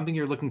happen? Is there something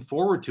you're looking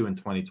forward to in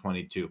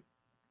 2022?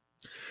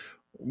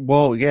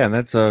 Well, yeah, and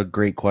that's a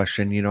great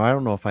question. I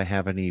don't know if I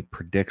have any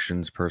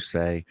predictions per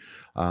se,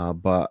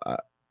 but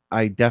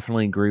I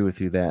definitely agree with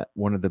you that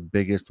one of the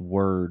biggest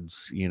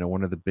words,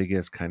 one of the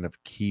biggest kind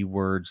of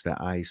keywords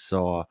that I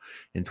saw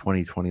in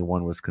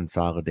 2021 was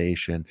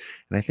consolidation.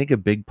 And I think a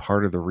big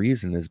part of the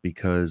reason is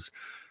because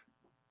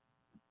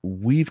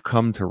we've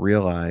come to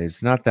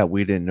realize, not that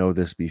we didn't know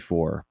this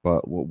before,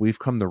 but what we've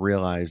come to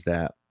realize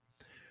that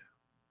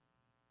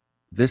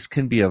this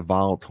can be a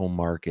volatile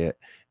market.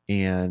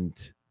 And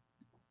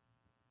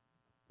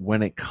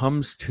when it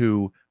comes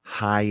to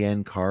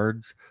high-end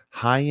cards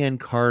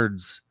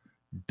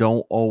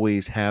don't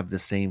always have the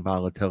same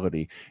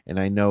volatility. And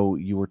I know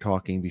you were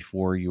talking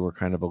before, you were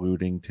kind of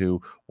alluding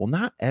to, well,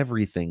 not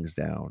everything's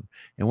down.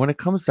 And when it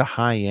comes to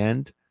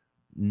high-end,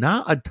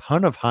 not a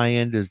ton of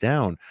high-end is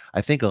down.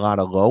 I think a lot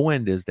of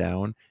low-end is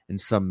down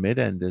and some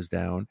mid-end is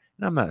down.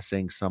 And I'm not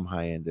saying some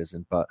high-end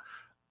isn't, but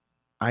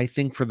I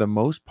think for the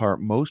most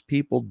part, most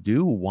people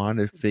do want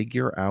to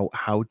figure out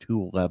how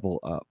to level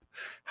up,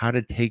 how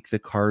to take the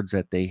cards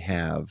that they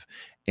have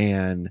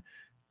and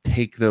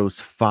take those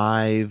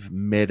 5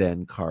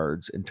 mid-end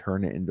cards and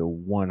turn it into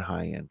one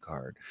high-end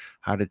card,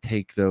 how to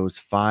take those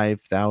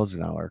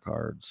 $5,000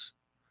 cards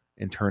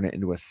and turn it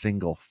into a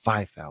single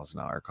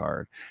 $5,000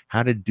 card,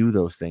 how to do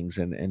those things.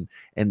 And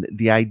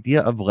the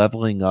idea of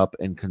leveling up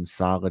and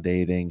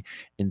consolidating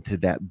into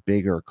that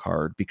bigger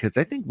card, because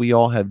I think we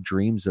all have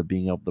dreams of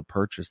being able to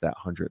purchase that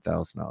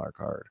 $100,000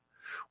 card.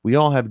 We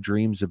all have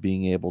dreams of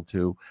being able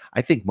to,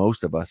 I think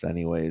most of us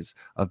anyways,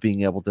 of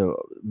being able to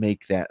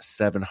make that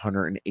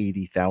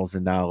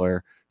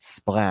 $780,000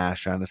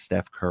 splash on a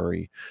Steph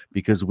Curry,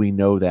 because we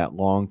know that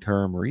long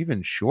term or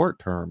even short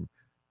term,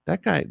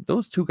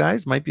 those two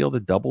guys might be able to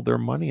double their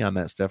money on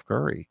that Steph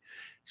Curry.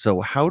 So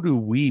how do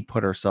we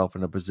put ourselves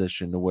in a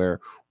position to where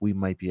we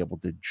might be able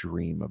to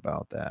dream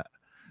about that?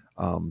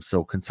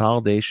 So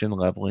consolidation,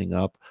 leveling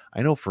up,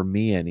 I know for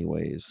me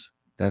anyways,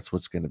 that's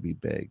what's going to be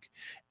big.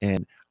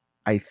 And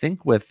I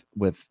think with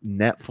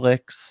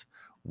Netflix,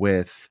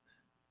 with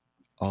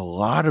a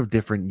lot of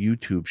different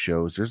YouTube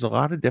shows, there's a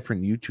lot of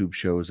different YouTube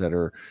shows that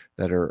are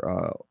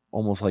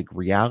almost like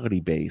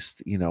reality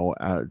based,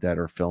 that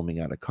are filming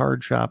out of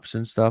card shops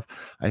and stuff.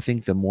 I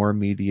think the more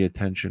media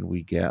attention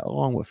we get,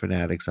 along with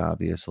Fanatics,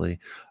 obviously,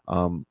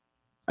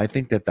 I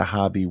think that the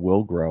hobby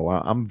will grow.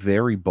 I'm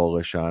very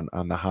bullish on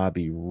the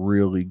hobby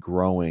really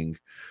growing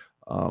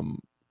in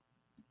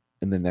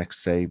the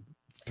next, say,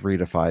 3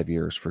 to 5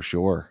 years for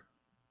sure.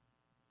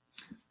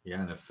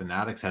 Yeah, and if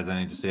Fanatics has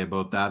anything to say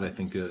about that, I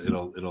think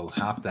it'll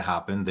have to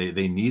happen.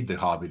 They need the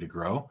hobby to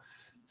grow.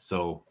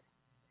 So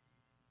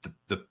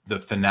the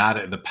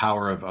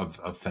power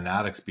of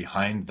Fanatics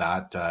behind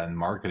that and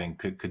marketing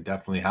could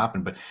definitely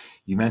happen. But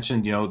you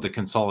mentioned the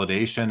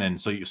consolidation, and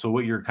so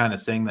what you're kind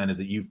of saying then is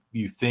that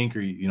you think,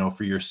 or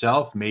for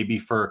yourself, maybe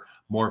for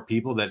more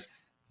people, that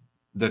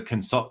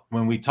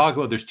when we talk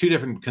about, there's 2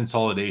 different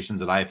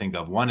consolidations that I think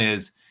of. One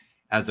is,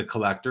 as a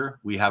collector,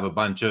 we have a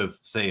bunch of,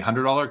 say,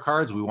 $100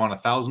 cards. We want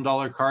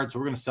 $1,000 cards. So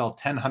we're going to sell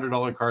 10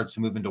 $100 cards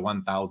to move into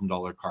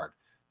 $1,000 card.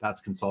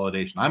 That's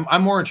consolidation.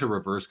 I'm more into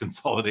reverse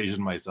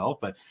consolidation myself,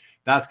 but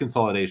that's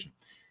consolidation.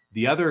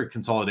 The other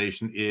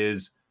consolidation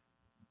is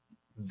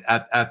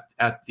at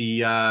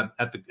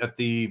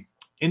the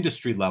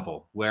industry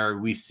level, where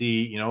we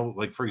see,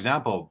 like, for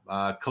example,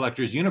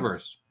 Collectors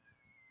Universe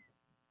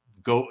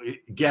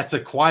gets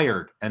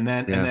acquired, and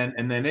then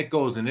it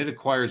goes and it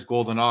acquires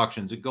Golden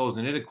Auctions. It goes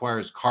and it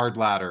acquires Card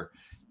Ladder.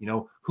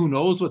 Who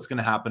knows what's going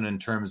to happen in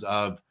terms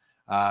of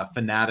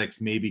Fanatics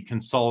maybe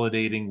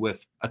consolidating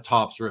with a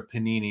Topps or a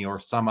Panini or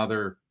some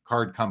other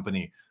card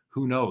company.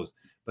 Who knows?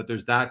 But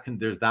there's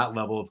that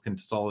level of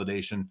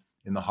consolidation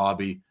in the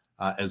hobby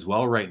as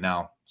well right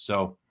now.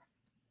 So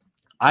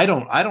I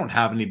don't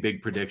have any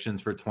big predictions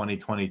for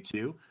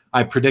 2022.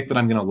 I predict that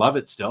I'm going to love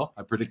it still.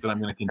 I predict that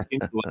I'm going to continue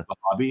to love the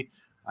hobby.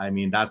 I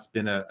mean, that's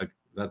been a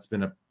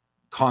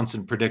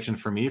constant prediction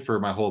for me for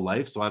my whole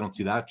life, so I don't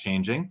see that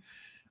changing.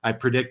 I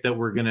predict that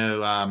we're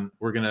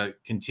gonna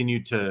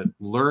continue to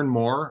learn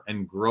more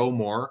and grow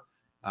more,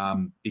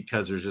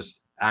 because there's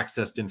just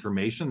access to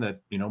information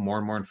that more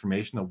and more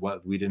information that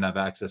what we didn't have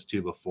access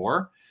to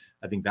before.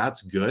 I think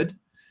that's good.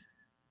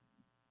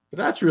 But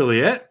that's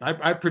really it.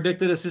 I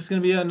predicted it's just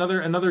going to be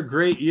another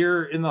great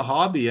year in the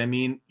hobby. I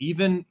mean,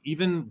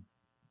 even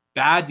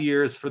bad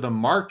years for the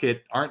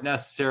market aren't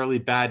necessarily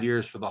bad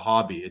years for the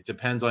hobby. It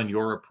depends on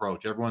your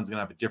approach. Everyone's going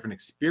to have a different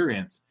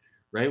experience,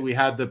 right? We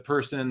had the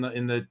person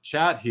in the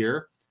chat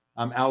here,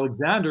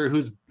 Alexander,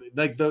 who's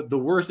like the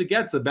worse it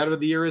gets, the better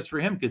the year is for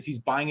him because he's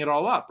buying it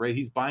all up, right?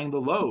 He's buying the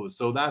lows.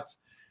 So that's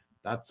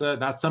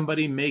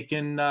somebody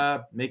making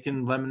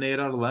lemonade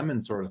out of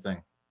lemon sort of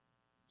thing.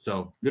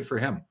 So good for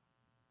him.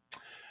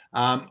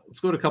 Let's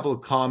go to a couple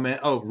of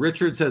comments. Oh,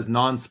 Richard says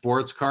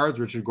non-sports cards.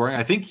 Richard Goring.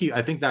 I think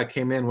that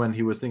came in when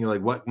he was thinking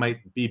like what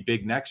might be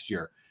big next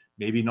year.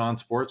 Maybe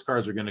non-sports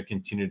cards are going to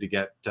continue to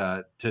get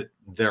to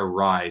their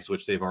rise,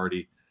 which they've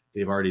already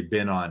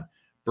been on.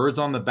 Birds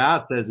on the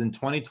Bat says in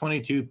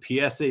 2022,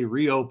 PSA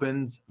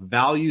reopens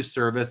value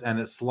service and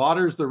it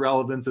slaughters the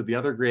relevance of the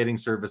other grading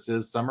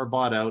services. Some are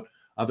bought out,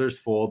 others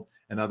fold,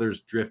 and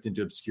others drift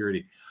into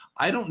obscurity.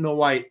 I don't know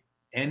why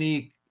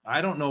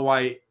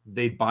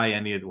they'd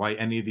buy why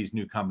any of these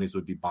new companies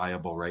would be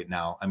buyable right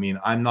now. I mean,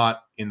 I'm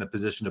not in the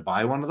position to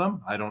buy one of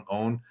them. I don't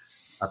own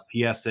a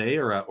PSA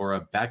or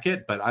a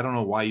Beckett, but I don't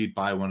know why you'd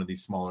buy one of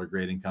these smaller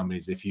grading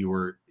companies if you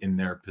were in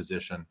their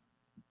position.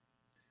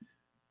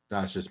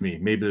 That's just me.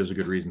 Maybe there's a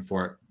good reason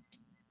for it.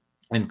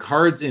 And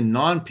cards in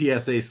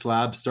non-PSA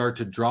slabs start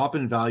to drop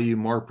in value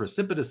more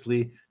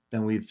precipitously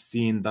than we've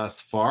seen thus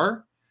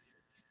far.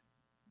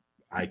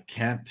 I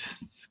can't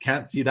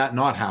see that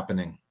not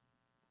happening.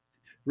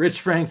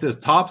 Rich Frank says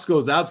Topps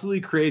goes absolutely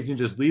crazy and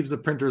just leaves the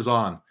printers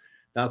on.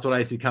 That's what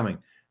I see coming.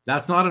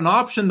 That's not an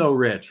option though,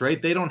 Rich,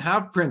 right? They don't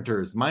have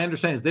printers. My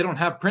understanding is they don't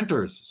have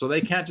printers, so they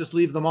can't just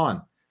leave them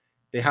on.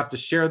 They have to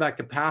share that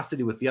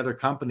capacity with the other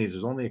companies.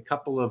 There's only a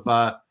couple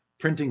of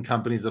printing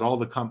companies that all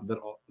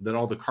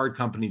the card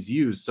companies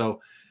use.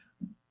 So,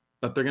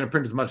 but they're going to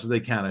print as much as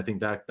they can. I think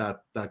that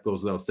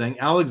goes without saying.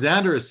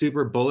 Alexander is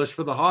super bullish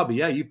for the hobby.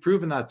 Yeah, you've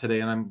proven that today,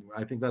 and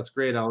I think that's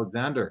great,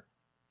 Alexander.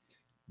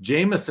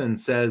 Jameson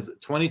says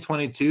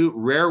 2022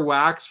 rare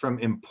wax from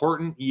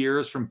important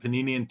years from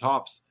Panini and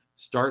Topps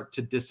start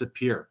to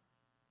disappear.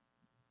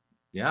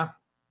 Yeah,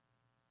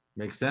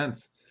 makes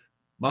sense.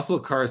 Muscle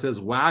Car says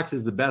wax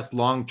is the best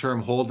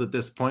long-term hold at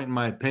this point, in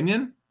my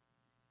opinion.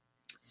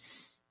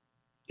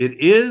 It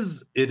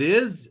is.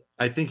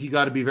 I think you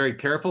got to be very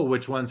careful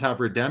which ones have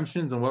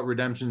redemptions and what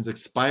redemptions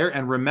expire.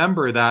 And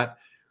remember that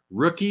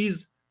rookie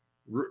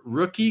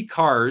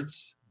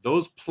cards,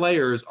 those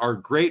players are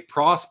great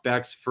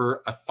prospects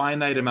for a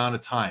finite amount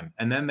of time.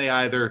 And then they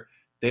either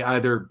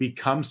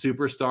become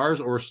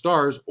superstars or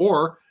stars,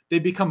 or they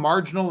become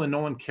marginal and no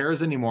one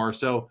cares anymore.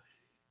 So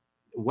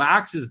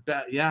wax is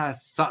bad. Yeah,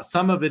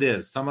 some of it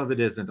is, some of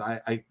it isn't.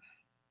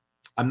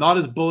 I'm not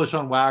as bullish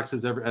on wax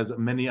as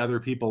many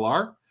other people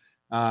are.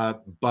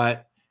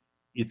 But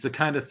it's the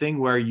kind of thing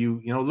where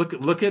you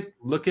look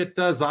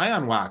at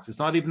Zion wax. It's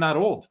not even that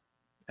old,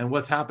 and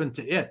what's happened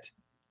to it?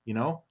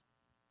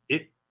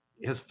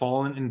 It has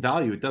fallen in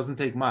value. It doesn't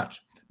take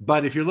much.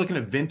 But if you're looking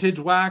at vintage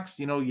wax,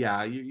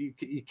 you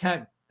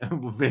can't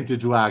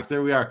vintage wax.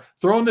 There we are,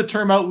 throwing the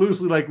term out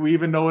loosely, like we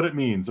even know what it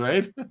means,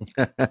 right?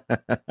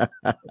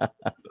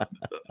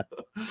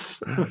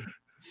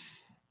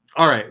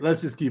 All right,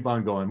 let's just keep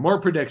on going. More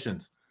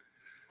predictions.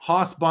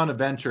 Haas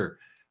Bonaventure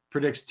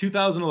predicts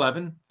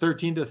 2011,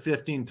 13 to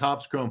 15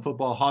 Topps Chrome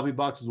football hobby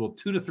boxes will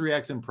 2 to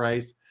 3x in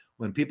price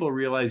when people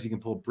realize you can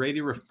pull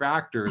Brady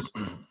refractors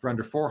for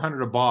under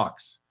 $400 a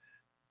box.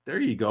 There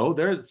you go.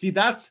 That's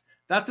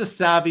a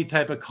savvy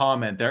type of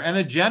comment there, and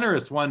a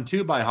generous one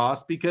too by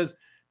Haas, because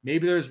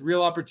maybe there's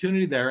real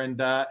opportunity there, and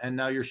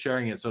now you're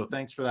sharing it. So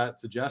thanks for that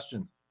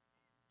suggestion.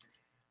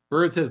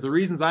 Bird says the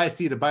reasons I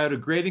see to buy out a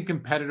grading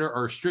competitor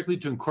are strictly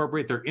to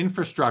incorporate their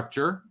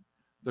infrastructure,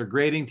 their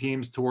grading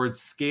teams, towards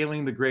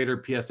scaling the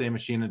greater PSA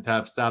machine and to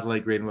have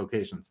satellite grading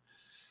locations.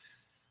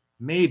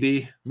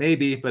 Maybe,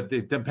 but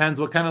it depends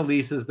what kind of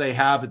leases they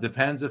have. It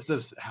depends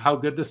how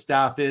good the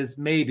staff is.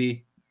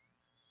 Maybe.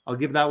 I'll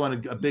give that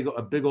one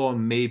a big old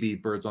maybe,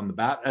 Birds on the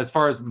Bat. As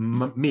far as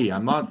me,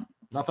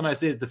 nothing I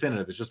say is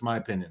definitive. It's just my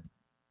opinion.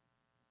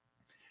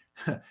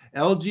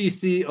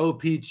 LGC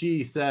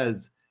OPG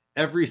says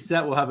every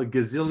set will have a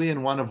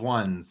gazillion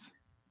one-of-ones.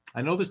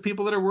 I know there's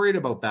people that are worried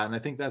about that, and I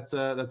think that's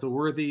a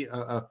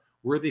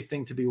worthy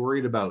thing to be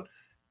worried about.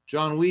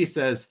 John Wee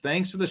says,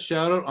 thanks for the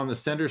shout out on the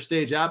Center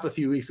Stage app a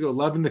few weeks ago.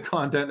 Loving the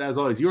content as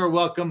always. You are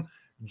welcome,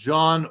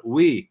 John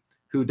Wee,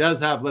 who does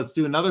have, let's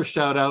do another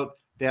shout out.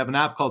 They have an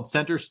app called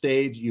Center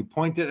Stage. You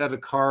point it at a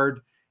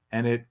card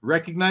and it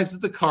recognizes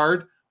the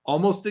card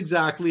almost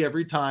exactly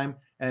every time,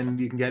 and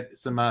you can get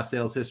some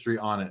sales history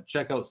on it.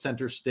 Check out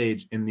Center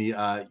Stage in the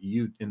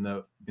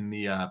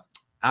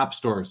app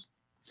stores.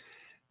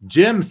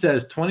 Jim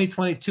says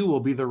 2022 will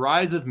be the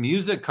rise of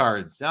music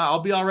cards. Yeah, I'll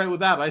be all right with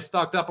that. I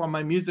stocked up on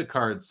my music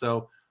cards,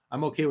 so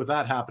I'm okay with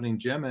that happening,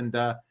 Jim. And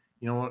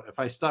if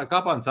I stock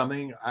up on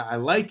something, I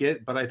like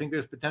it, but I think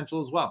there's potential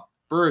as well.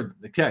 Bird,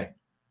 okay.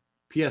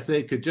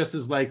 PSA could just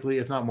as likely,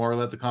 if not more,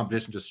 let the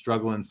competition just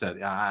struggle instead.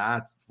 Yeah,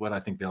 that's what I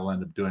think they'll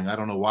end up doing. I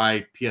don't know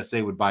why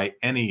PSA would buy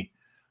any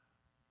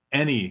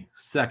any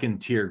second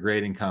tier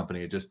grading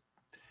company. It's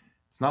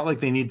not like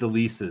they need the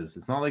leases.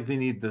 It's not like they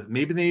need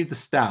maybe they need the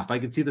staff. I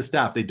could see the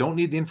staff. They don't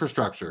need the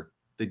infrastructure.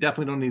 They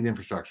definitely don't need the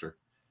infrastructure.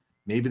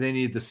 Maybe they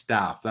need the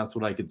staff. That's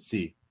what I could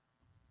see.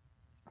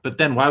 But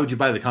then why would you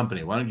buy the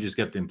company? Why don't you just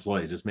get the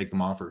employees? Just make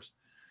them offers.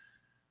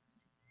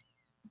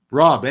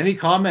 Rob, any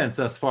comments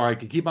thus far? I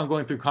could keep on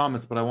going through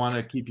comments, but I want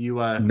to keep you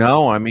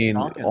no, I mean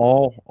talking.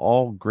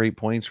 all great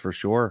points for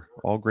sure.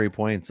 All great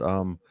points.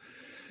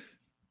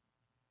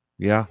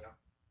 Yeah.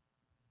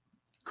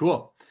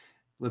 Cool.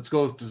 Let's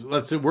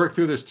work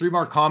through. There's 3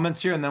 more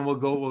comments here, and then I'll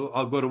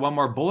go to one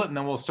more bullet, and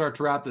then we'll start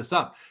to wrap this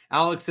up.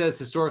 Alex says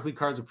historically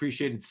cards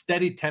appreciated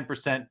steady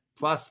 10%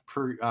 plus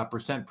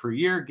percent per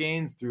year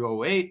gains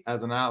through 08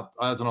 as an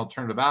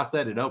alternative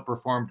asset. It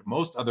outperformed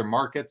most other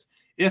markets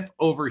if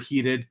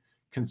overheated,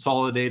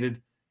 consolidated,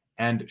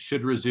 and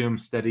should resume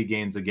steady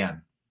gains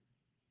again.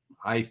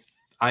 I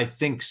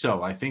think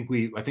so. I think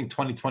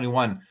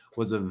 2021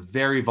 was a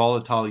very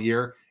volatile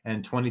year,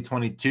 and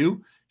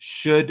 2022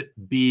 should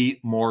be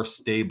more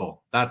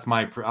stable. That's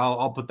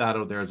I'll put that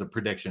out there as a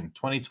prediction.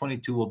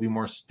 2022 will be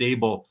more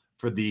stable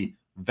for the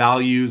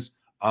values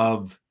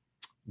of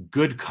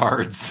good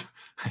cards.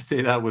 I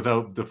say that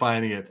without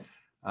defining it,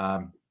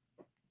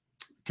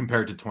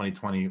 compared to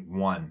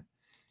 2021.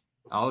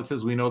 Alex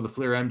says, we know the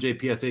Fleer MJ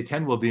PSA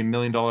 10 will be $1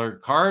 million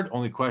card.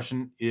 Only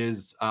question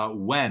is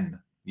when.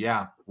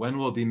 Yeah, when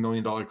will it be $1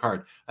 million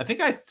card? I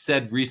think I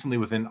said recently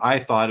I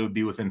thought it would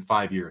be within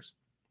 5 years.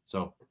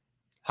 So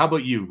how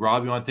about you,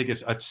 Rob? You want to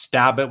take a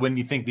stab at when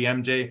you think the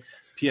MJ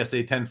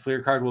PSA 10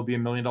 Fleer card will be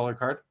 $1 million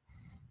card?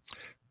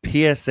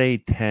 PSA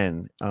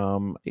 10.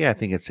 Yeah, I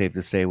think it's safe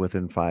to say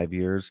within 5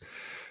 years.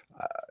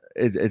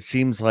 It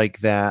seems like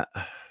that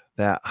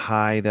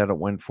high that it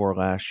went for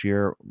last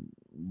year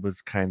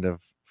was kind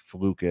of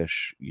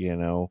flukish,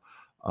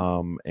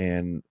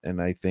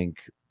 and I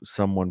think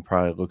someone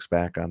probably looks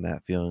back on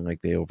that feeling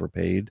like they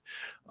overpaid.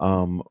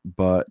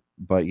 But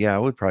yeah, I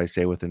would probably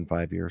say within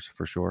 5 years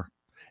for sure,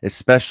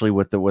 especially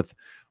with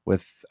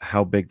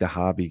how big the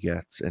hobby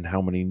gets and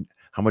how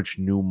much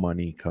new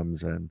money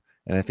comes in.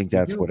 And I think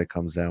that's what it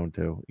comes down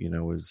to,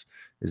 is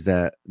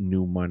that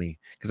new money.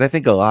 Because I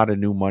think a lot of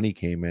new money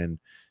came in,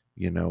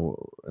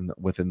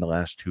 within the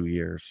last 2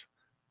 years.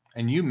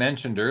 And you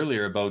mentioned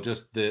earlier about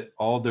just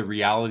all the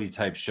reality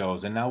type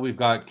shows. And now we've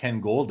got Ken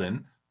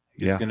Golden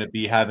is going to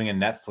be having a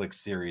Netflix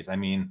series. I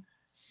mean,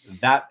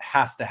 that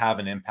has to have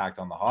an impact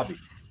on the hobby.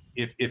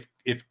 If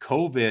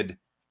COVID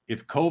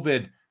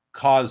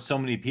caused so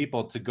many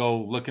people to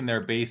go look in their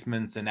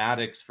basements and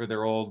attics for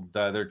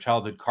their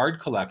childhood card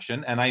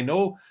collection, and I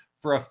know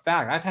for a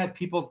fact, I've had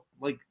people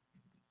like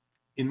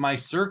in my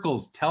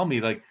circles tell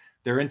me like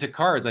they're into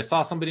cards. I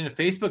saw somebody in a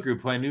Facebook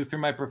group who I knew through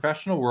my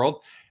professional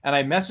world, and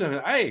I messaged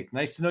him, hey,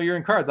 nice to know you're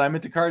in cards. I'm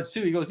into cards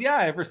too. He goes,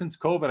 yeah, ever since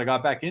COVID, I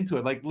got back into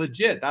it. Like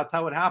legit, that's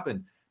how it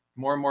happened.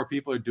 More and more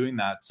people are doing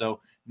that.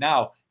 So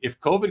now if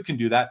COVID can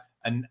do that,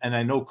 and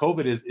I know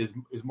COVID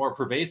is more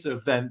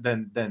pervasive than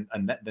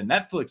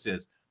Netflix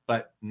is,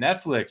 but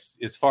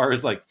Netflix, as far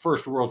as like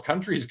first world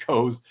countries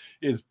goes,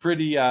 is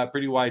pretty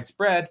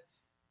widespread.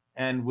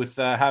 And with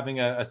having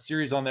a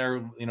series on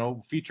there,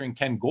 featuring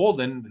Ken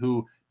Golden,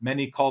 who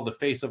many call the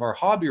face of our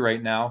hobby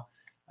right now,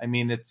 I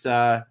mean, it's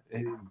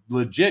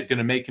legit going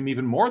to make him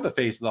even more the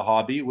face of the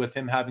hobby with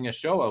him having a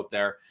show out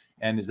there.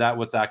 And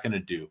what's that going to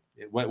do?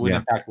 What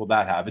impact will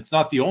that have? It's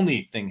not the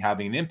only thing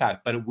having an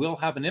impact, but it will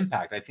have an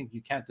impact. I think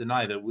you can't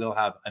deny that it will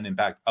have an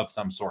impact of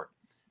some sort.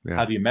 Yeah.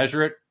 How do you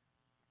measure it?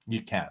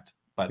 You can't,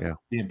 but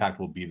the impact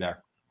will be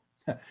there.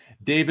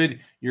 David,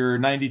 your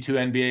 92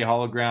 NBA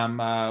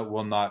hologram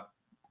will not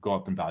go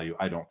up in value,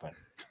 I don't think.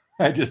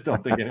 I just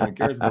don't think anyone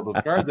cares about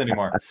those cards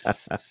anymore.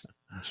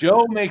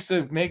 Joe makes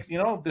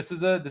this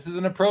is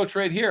an approach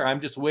right here.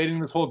 I'm just waiting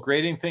this whole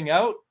grading thing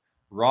out.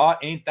 Raw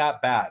ain't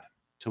that bad.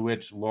 To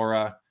which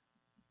Laura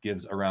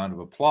gives a round of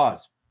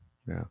applause.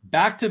 Yeah.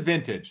 Back to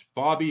vintage.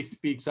 Bobby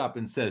speaks up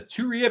and says,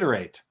 to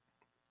reiterate,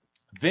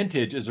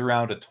 vintage is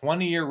around a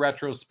 20-year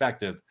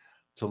retrospective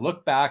to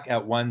look back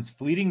at one's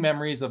fleeting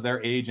memories of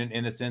their age and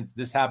innocence.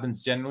 This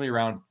happens generally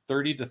around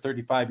 30 to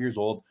 35 years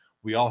old.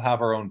 We all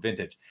have our own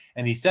vintage.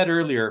 And he said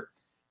earlier,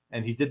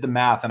 and he did the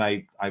math, and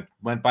I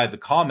went by the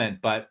comment,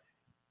 but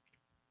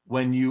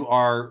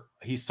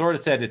he sort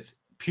of said it's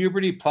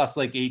puberty plus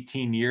like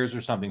 18 years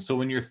or something. So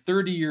when you're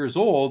 30 years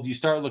old, you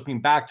start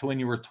looking back to when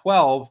you were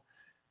 12,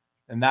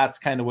 and that's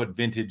kind of what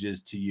vintage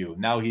is to you.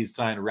 Now he's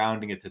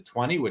rounding it to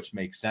 20, which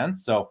makes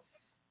sense. So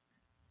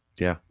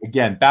yeah,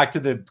 again, back to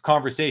the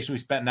conversation we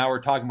spent an hour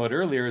talking about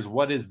earlier is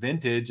what is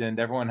vintage, and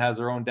everyone has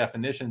their own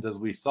definitions, as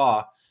we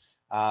saw.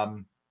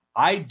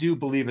 I do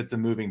believe it's a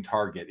moving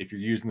target. If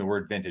you're using the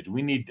word vintage,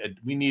 we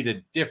need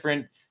a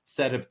different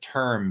set of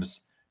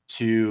terms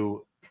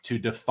to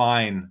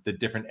define the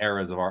different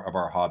eras of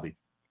our hobby.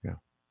 Yeah.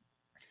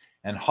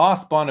 And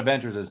Haas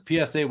Bonaventure says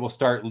PSA will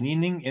start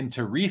leaning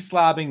into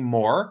reslabbing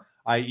more,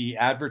 i.e.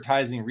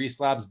 advertising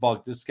reslabs,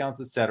 bulk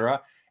discounts,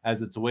 etc.,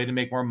 as it's a way to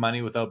make more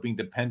money without being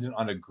dependent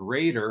on a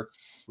grader,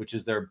 which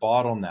is their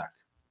bottleneck.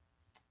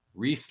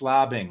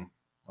 Reslabbing.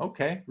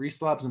 Okay,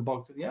 reslabs and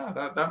bulk.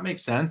 Yeah, that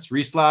makes sense.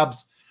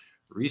 Reslabs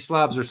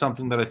are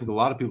something that I think a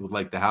lot of people would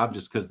like to have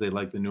just because they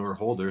like the newer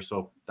holder.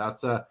 So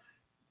that's a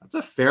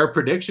fair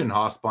prediction,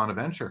 Haas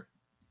Bonaventure.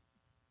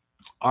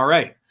 All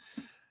right.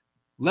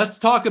 Let's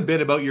talk a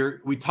bit about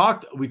we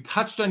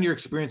touched on your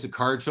experience at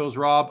card shows,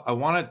 Rob. I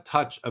want to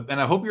touch, and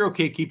I hope you're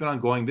okay keeping on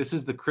going. This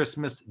is the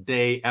Christmas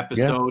Day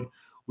episode. Yeah.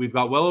 We've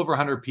got well over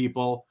 100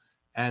 people.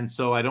 And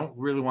so I don't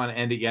really want to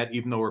end it yet,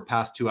 even though we're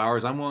past 2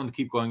 hours. I'm willing to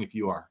keep going if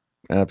you are.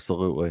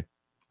 Absolutely.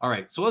 All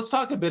right. So let's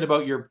talk a bit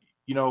about you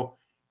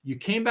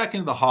came back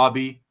into the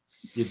hobby.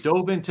 You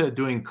dove into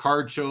doing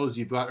card shows.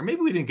 Or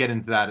maybe we didn't get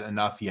into that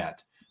enough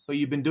yet, but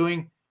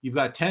you've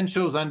got 10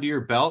 shows under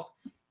your belt.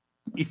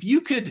 If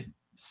you could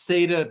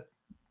say to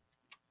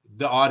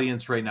the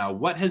audience right now,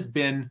 what has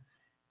been,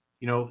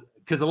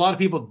 because a lot of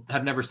people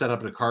have never set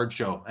up at a card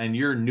show and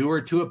you're newer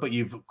to it, but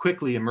you've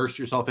quickly immersed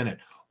yourself in it.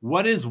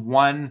 What is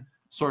one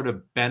sort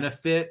of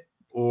benefit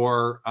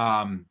or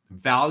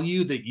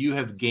value that you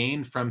have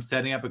gained from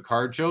setting up a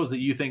card shows that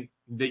you think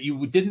that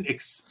you didn't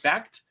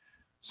expect?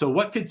 So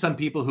what could some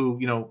people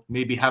who,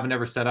 maybe haven't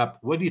ever set up,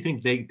 how do you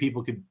think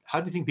people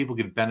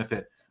could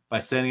benefit by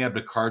setting up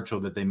a card show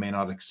that they may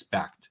not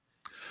expect?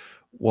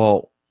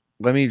 Well,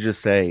 let me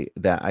just say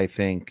that I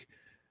think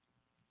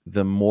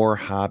the more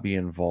hobby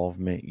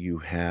involvement you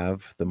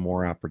have, the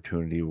more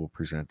opportunity will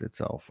present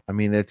itself. I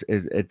mean,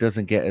 it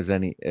doesn't get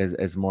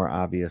as more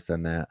obvious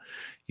than that.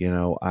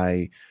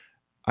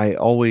 I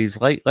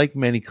always like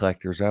many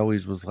collectors. I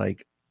always was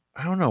like,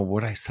 I don't know,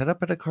 would I set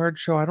up at a card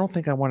show? I don't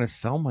think I want to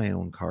sell my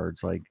own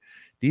cards. Like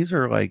these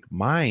are like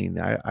mine.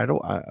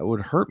 It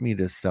would hurt me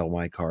to sell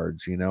my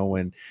cards,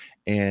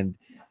 and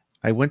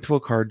I went to a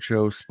card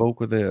show,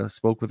 spoke with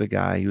a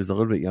guy. He was a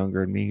little bit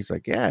younger than me. He's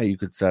like, yeah, you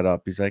could set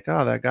up. He's like,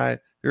 oh, that guy,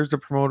 there's the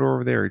promoter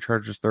over there. He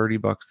charges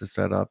 $30 to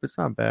set up. It's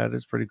not bad.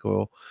 It's pretty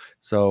cool.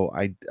 So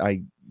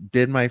I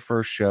did my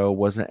first show.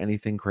 Wasn't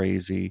anything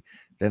crazy.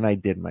 Then I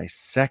did my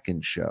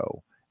second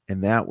show,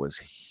 and that was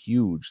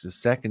huge. The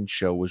second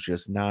show was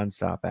just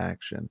nonstop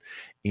action.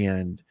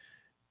 And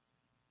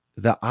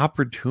the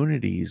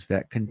opportunities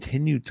that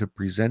continue to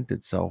present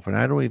itself, and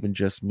I don't even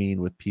just mean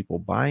with people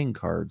buying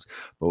cards,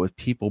 but with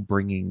people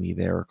bringing me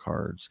their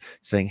cards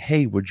saying,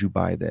 hey, would you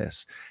buy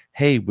this?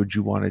 Hey, would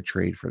you want to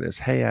trade for this?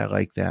 Hey, I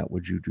like that.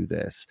 Would you do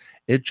this?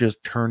 It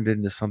just turned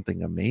into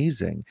something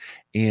amazing.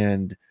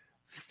 And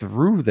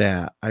through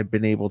that, I've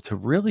been able to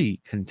really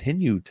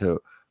continue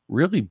to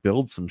really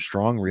build some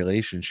strong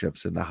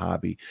relationships in the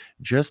hobby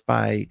just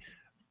by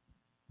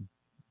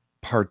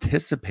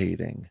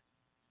participating.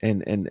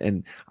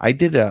 And I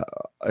did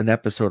an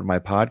episode of my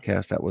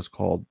podcast that was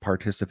called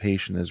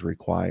Participation is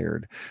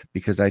Required,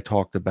 because I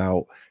talked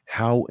about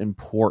how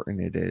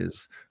important it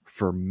is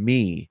for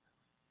me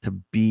to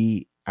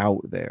be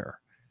out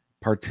there.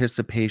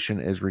 Participation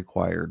is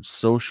required.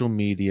 Social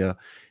media,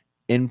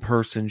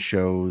 in-person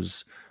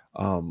shows,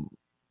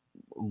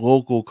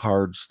 local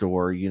card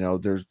store,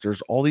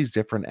 there's all these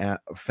different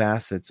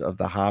facets of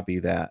the hobby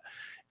that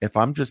if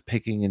I'm just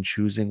picking and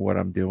choosing what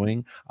I'm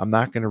doing, I'm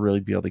not going to really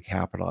be able to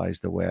capitalize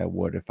the way I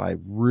would if I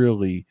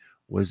really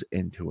was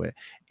into it.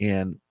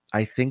 And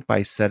I think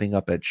by setting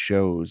up at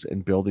shows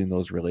and building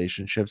those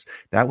relationships,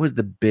 that was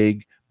the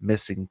big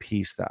missing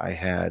piece that I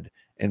had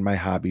in my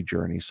hobby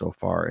journey so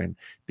far. And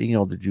being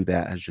able to do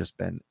that has just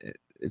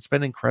it's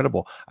been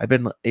incredible. I've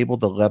been able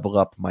to level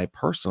up my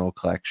personal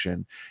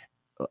collection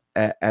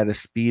at a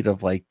speed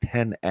of like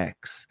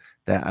 10x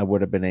that I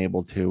would have been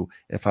able to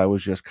if I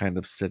was just kind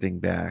of sitting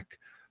back,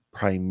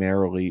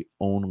 primarily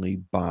only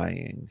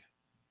buying.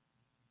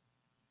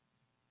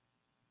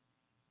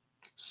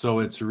 So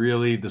it's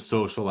really the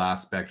social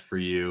aspect for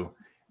you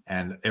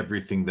and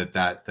everything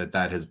that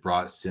has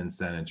brought since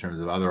then in terms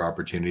of other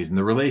opportunities and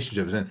the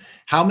relationships. And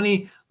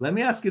let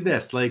me ask you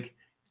this, like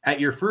at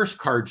your first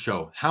card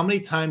show, how many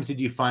times did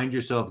you find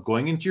yourself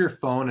going into your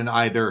phone and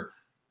either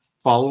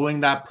following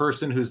that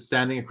person who's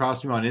standing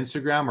across from you on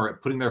Instagram or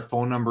putting their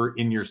phone number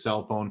in your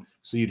cell phone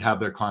so you'd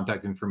have their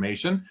contact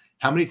information?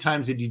 How many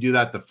times did you do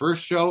that the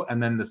first show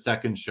and then the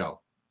second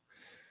show?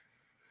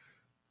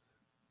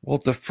 Well,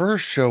 the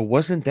first show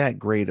wasn't that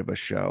great of a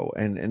show.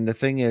 And the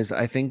thing is,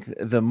 I think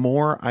the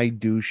more I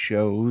do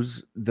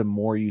shows, the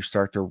more you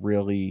start to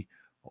really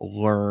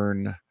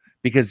learn,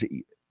 because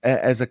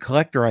as a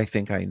collector, I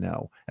think I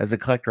know. As a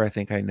collector, I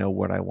think I know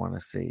what I want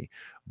to see.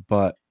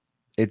 But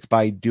it's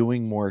by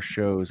doing more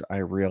shows I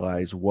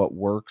realize what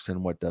works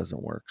and what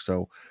doesn't work.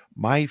 So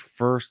my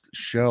first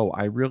show,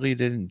 I really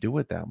didn't do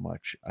it that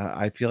much.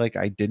 I feel like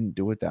I didn't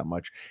do it that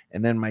much.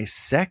 And then my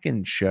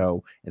second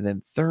show, and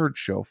then third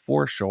show,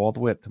 fourth show, all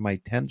the way up to my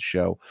 10th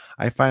show,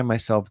 I find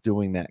myself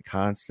doing that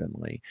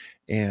constantly.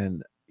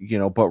 And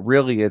but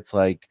really it's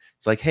like,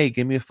 hey,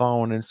 give me a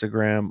follow on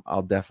Instagram.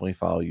 I'll definitely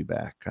follow you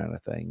back, kind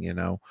of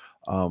thing,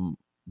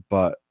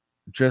 but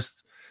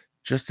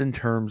just in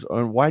terms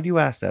of, why do you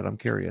ask that? I'm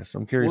curious.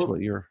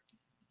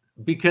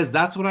 Because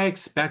that's what I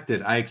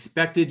expected. I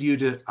expected you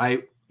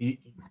to,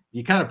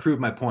 you kind of proved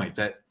my point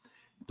that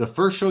the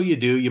first show you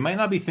do, you might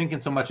not be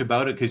thinking so much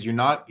about it because you're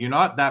not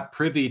that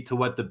privy to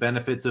what the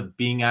benefits of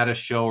being at a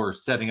show or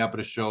setting up at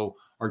a show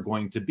are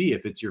going to be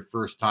if it's your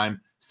first time,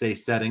 say,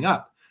 setting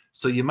up.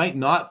 So you might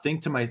not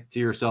think to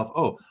yourself,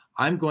 oh,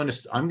 I'm going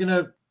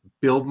to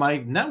build my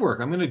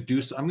network. I'm going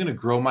to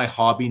grow my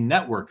hobby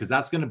network because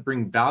that's going to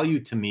bring value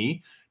to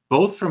me,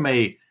 both from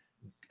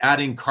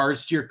adding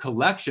cards to your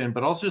collection,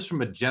 but also just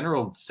from a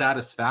general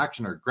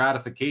satisfaction or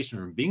gratification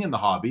from being in the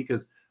hobby,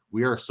 because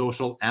we are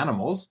social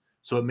animals.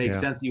 So it makes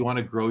sense that you want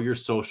to grow your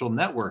social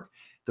network.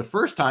 The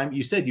first time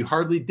you said you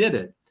hardly did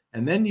it.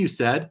 And then you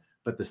said,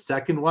 but the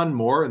second one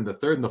more, and the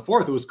third and the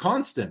fourth, it was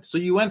constant. So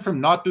you went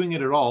from not doing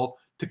it at all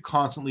to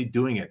constantly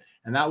doing it.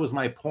 And that was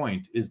my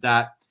point, is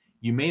that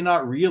you may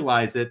not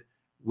realize it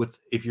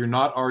if you're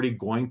not already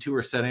going to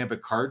or setting up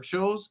at card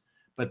shows,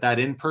 but that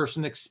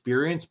in-person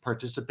experience,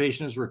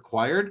 participation is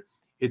required.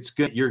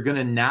 You're going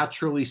to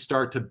naturally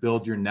start to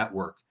build your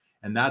network.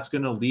 And that's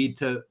going to lead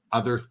to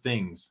other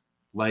things,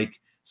 like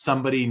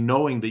somebody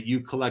knowing that you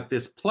collect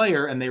this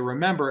player and they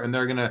remember, and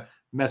they're going to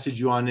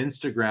message you on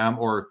Instagram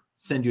or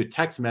send you a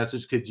text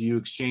message because you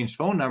exchange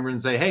phone numbers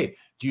and say, hey,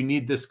 do you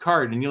need this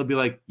card? And you'll be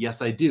like,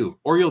 yes, I do.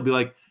 Or you'll be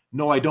like,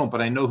 no, I don't,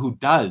 but I know who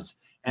does.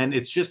 And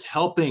it's just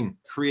helping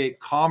create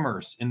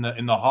commerce in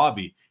the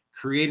hobby,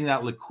 creating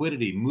that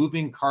liquidity,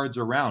 moving cards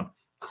around.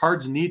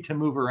 Cards need to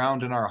move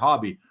around in our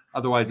hobby.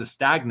 Otherwise it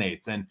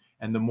stagnates. And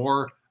the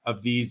more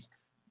of these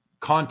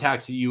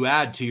contacts that you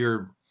add to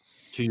your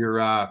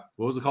what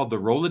was it called? The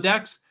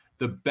Rolodex,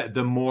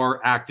 the more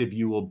active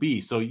you will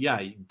be. So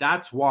yeah,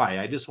 that's why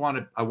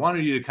I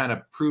wanted you to kind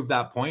of prove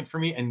that point for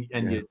me. And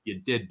you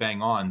did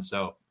bang on.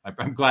 So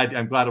I'm glad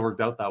it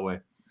worked out that way.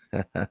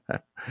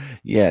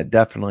 Yeah,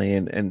 definitely.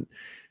 And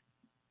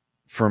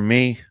for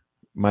me,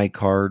 my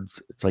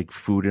cards, it's like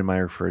food in my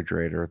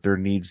refrigerator. There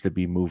needs to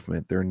be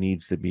movement.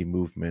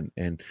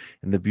 And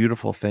the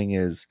beautiful thing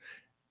is,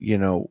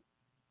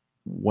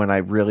 when I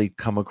really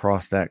come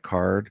across that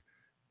card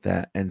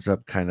that ends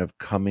up kind of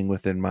coming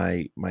within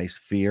my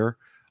sphere,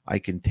 I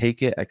can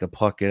take it, I can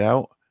pluck it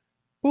out,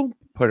 boom,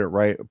 put it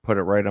right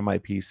on my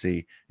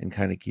PC and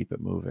kind of keep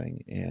it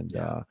moving.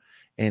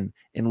 And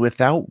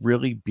without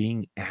really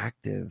being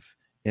active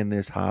in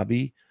this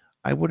hobby,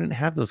 I wouldn't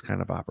have those kind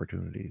of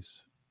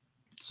opportunities.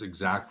 It's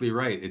exactly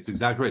right.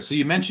 So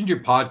you mentioned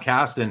your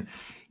podcast, and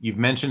you've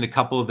mentioned a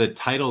couple of the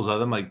titles of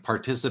them, like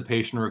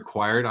Participation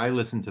Required. I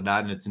listened to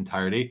that in its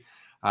entirety.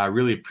 I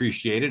really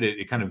appreciated it.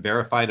 It kind of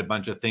verified a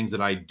bunch of things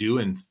that I do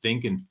and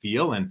think and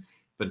feel.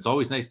 But it's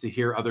always nice to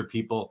hear other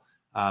people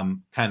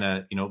kind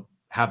of,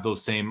 have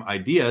those same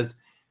ideas.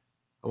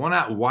 I want to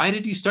ask, why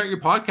did you start your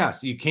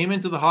podcast? You came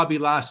into the hobby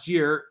last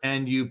year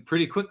and you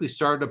pretty quickly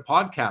started a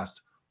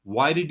podcast.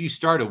 Why did you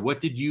start it? What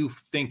did you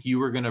think you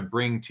were going to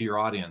bring to your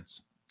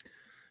audience?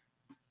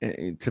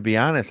 To be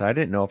honest, I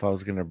didn't know if I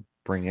was going to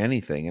bring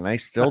anything, and I'm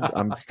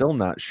still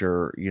not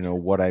sure,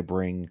 what I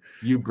bring.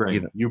 You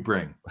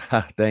bring.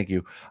 Thank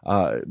you.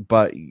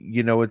 But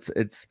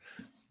it's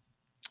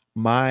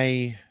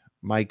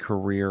my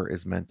career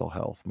is mental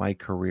health. My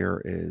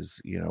career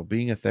is,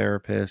 being a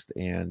therapist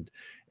and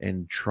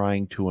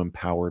trying to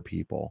empower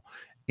people.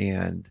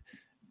 And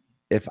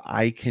if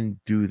I can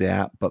do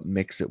that, but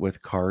mix it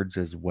with cards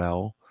as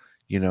well,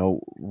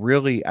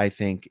 really, I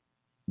think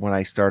when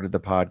I started the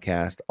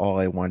podcast, all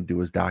I wanted to do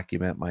was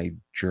document my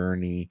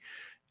journey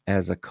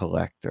as a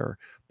collector.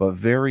 But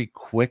very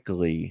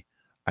quickly,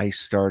 I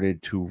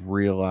started to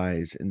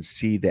realize and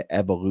see the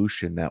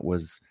evolution that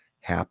was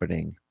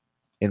happening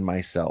in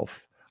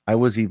myself. I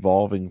was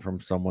evolving from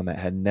someone that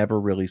had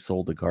never really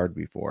sold a card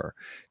before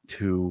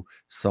to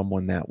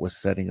someone that was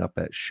setting up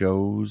at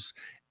shows,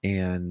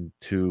 and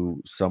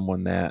to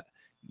someone that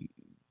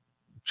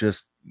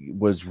just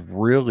was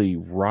really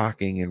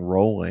rocking and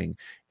rolling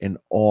in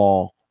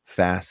all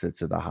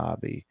facets of the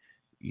hobby,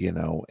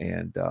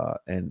 and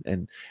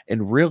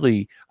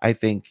really, I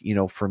think,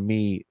 for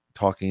me,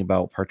 talking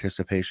about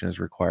participation is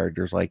required,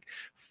 there's like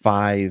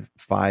five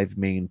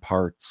main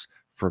parts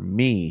for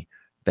me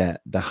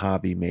that the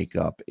hobby make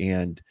up.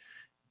 And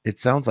it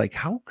sounds like,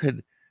 how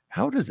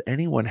does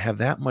anyone have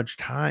that much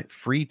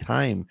free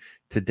time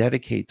to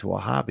dedicate to a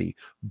hobby?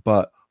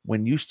 But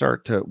when I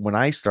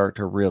start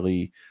to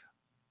really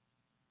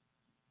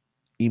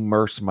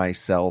immerse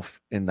myself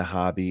in the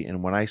hobby,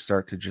 and when I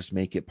start to just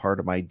make it part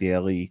of my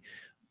daily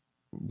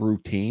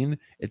routine,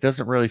 it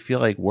doesn't really feel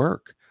like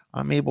work.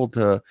 I'm able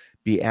to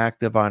be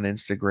active on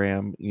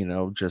Instagram,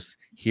 just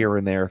here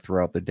and there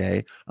throughout the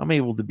day. I'm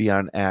able to be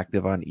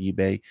active on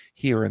eBay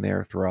here and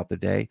there throughout the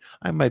day.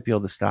 I might be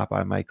able to stop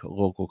by my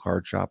local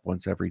card shop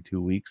once every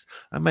 2 weeks.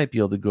 I might be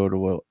able to go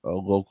to a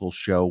local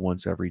show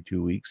once every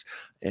 2 weeks.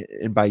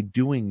 And by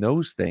doing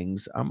those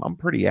things, I'm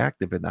pretty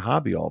active in the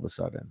hobby all of a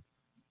sudden.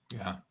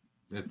 Yeah,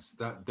 it's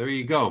that. There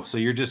you go. So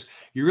you're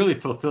really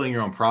fulfilling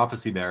your own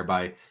prophecy there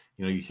by,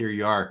 here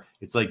you are.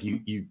 It's like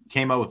you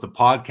came out with a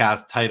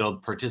podcast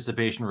titled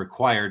Participation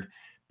Required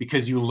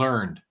because you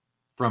learned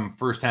from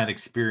firsthand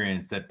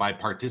experience that by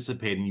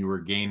participating, you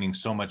were gaining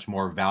so much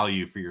more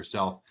value for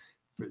yourself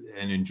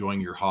and enjoying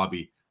your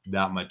hobby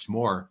that much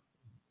more.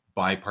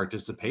 by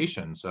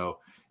participation. So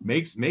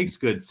makes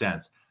good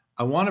sense.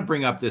 I want to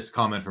bring up this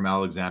comment from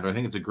Alexander. I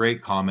think it's a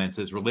great comment. It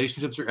says,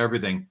 relationships are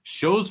everything.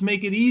 Shows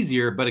make it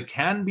easier, but it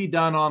can be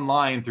done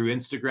online through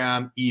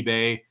Instagram,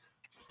 eBay,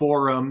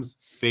 forums,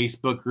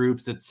 Facebook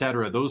groups,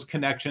 etc. Those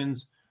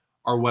connections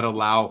are what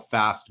allow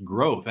fast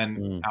growth.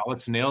 And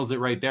Alex nails it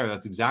right there.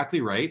 That's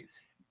exactly right.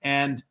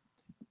 And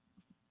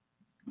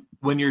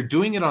when you're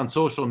doing it on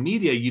social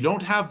media, you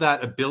don't have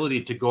that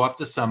ability to go up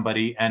to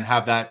somebody and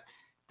have that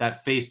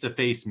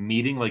face-to-face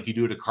meeting like you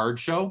do at a card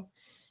show.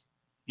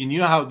 And you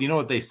know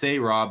what they say,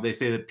 Rob? They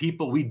say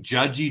that we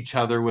judge each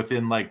other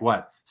within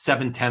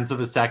 0.7 of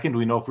a second.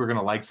 We know if we're going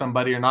to like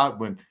somebody or not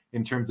when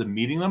in terms of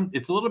meeting them.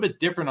 It's a little bit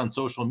different on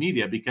social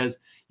media because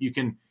you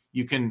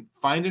can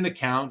find an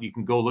account, you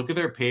can go look at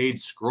their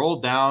page,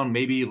 scroll down,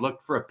 maybe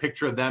look for a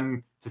picture of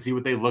them to see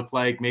what they look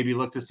like, maybe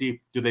look to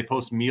see, do they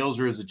post meals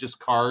or is it just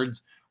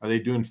cards? Are they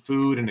doing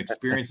food and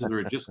experiences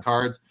or just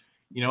cards?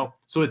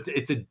 So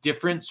it's a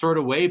different sort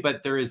of way,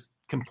 but there is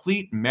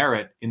complete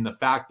merit in the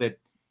fact that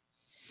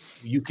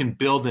you can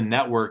build a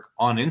network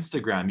on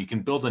Instagram. You can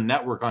build a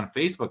network on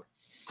Facebook.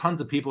 Tons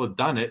of people have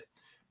done it.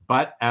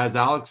 But as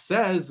Alex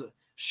says,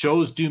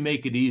 shows do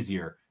make it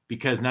easier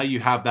because now you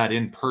have that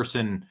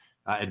in-person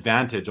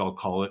advantage, I'll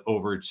call it,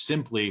 over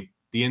simply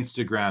the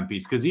Instagram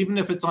piece. Because even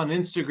if it's on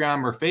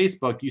Instagram or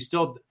Facebook,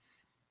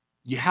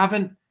 you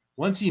haven't,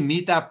 once you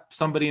meet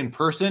somebody in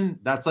person,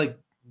 that's like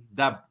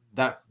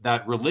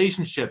that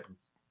relationship,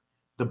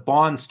 the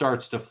bond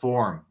starts to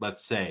form,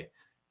 let's say.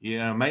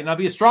 It might not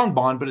be a strong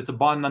bond, but it's a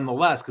bond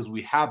nonetheless because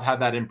we have had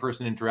that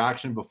in-person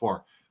interaction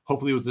before.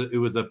 Hopefully it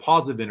was a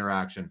positive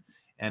interaction,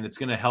 and it's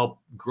going to help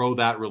grow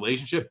that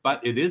relationship. But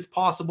it is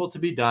possible to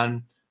be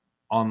done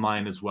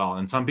online as well.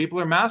 And some people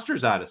are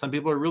masters at it. Some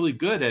people are really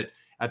good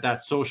at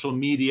that social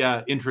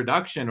media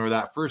introduction or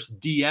that first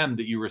DM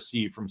that you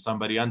receive from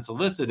somebody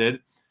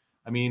unsolicited.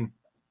 I mean,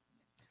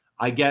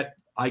 I get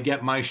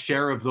my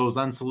share of those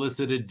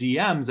unsolicited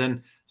DMs,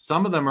 and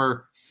some of them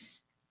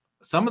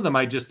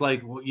I just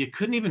you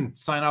couldn't even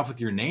sign off with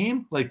your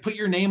name. Put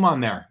your name on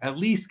there at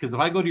least, because if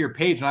I go to your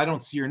page and I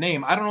don't see your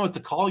name, I don't know what to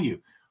call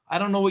you. I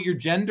don't know what your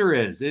gender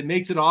is. It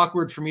makes it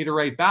awkward for me to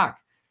write back.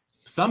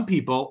 Some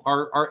people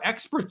are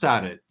experts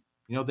at it.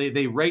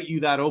 They write you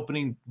that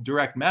opening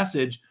direct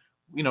message,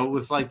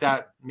 with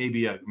that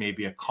maybe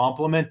a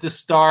compliment to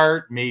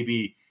start,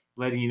 maybe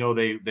letting you know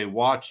they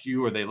watched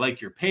you or they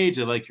like your page,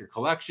 they like your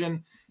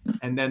collection,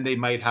 and then they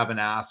might have an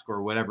ask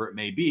or whatever it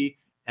may be,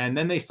 and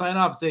then they sign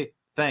off and say,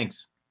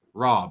 thanks,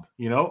 Rob.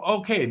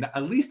 Okay,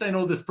 at least I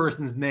know this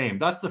person's name.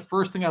 That's the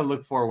first thing I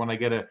look for when I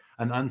get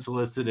an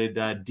unsolicited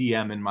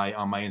DM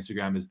on my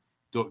Instagram is,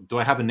 do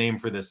I have a name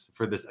for this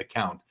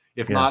account?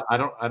 If not, I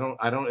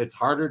don't. It's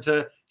harder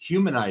to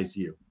humanize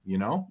you.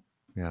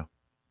 Yeah.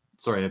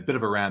 Sorry, a bit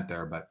of a rant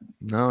there, but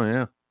no,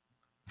 yeah.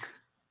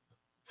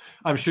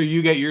 I'm sure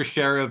you get your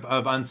share of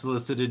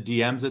unsolicited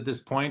DMs at this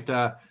point.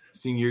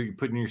 Seeing you're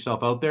putting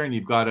yourself out there, and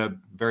you've got a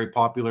very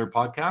popular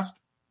podcast.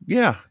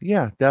 Yeah,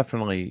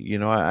 definitely.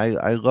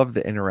 I love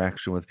the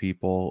interaction with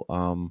people.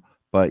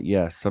 But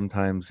yeah,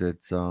 sometimes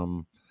it's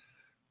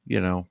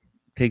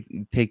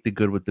take the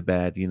good with the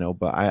bad,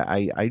 but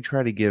I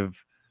try to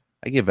give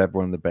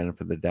everyone the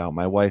benefit of the doubt.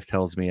 My wife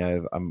tells me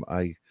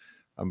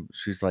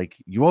she's like,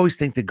 you always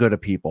think the good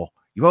of people.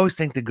 You always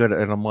think the good.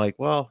 And I'm like,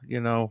 well,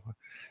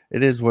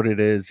 it is what it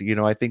is.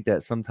 I think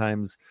that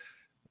sometimes,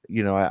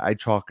 I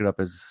chalk it up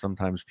as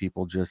sometimes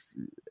people just,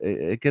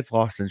 it gets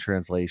lost in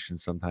translation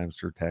sometimes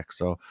through text.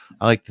 So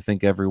I like to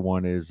think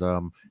everyone is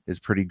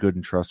pretty good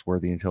and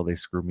trustworthy until they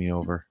screw me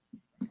over.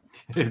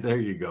 There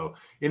you go.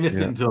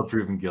 Innocent until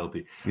proven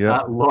guilty.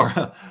 Yeah.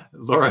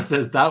 Laura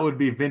says that would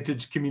be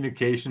vintage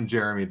communication,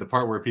 Jeremy, the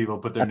part where people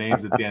put their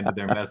names at the end of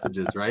their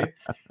messages, right?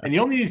 And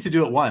you only need to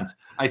do it once.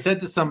 I said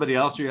to somebody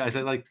else, I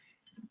said,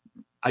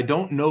 I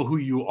don't know who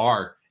you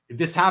are.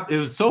 This happened. It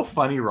was so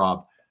funny,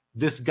 Rob.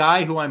 This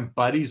guy who I'm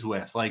buddies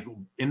with,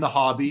 in the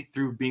hobby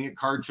through being at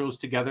card shows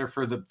together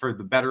for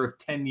the better of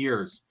 10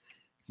 years.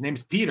 His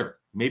name's Peter.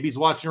 Maybe he's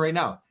watching right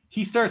now.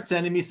 He starts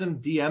sending me some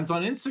DMs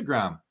on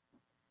Instagram.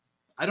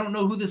 I don't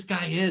know who this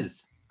guy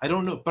is. I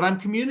don't know, but I'm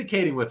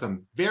communicating with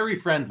him. Very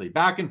friendly,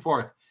 back and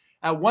forth.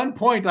 At one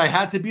point, I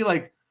had to be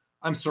like,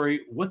 I'm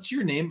sorry, what's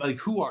your name?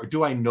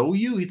 Do I know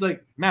you? He's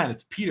like, man,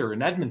 it's Peter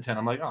in Edmonton.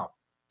 I'm like, oh,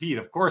 Pete,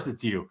 of course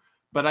it's you.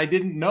 But I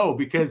didn't know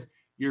because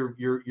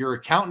your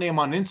account name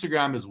on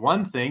Instagram is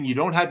one thing. You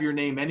don't have your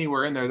name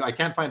anywhere in there. I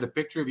can't find a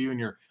picture of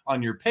you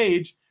on your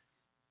page.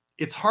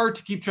 It's hard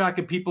to keep track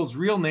of people's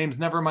real names,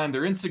 never mind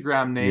their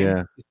Instagram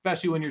name,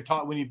 especially when you've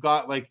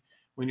got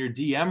when your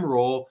DM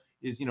roll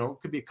is, it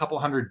could be a couple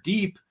hundred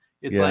deep.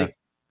 It's I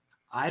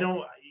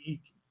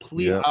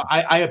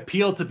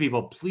appeal to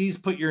people, please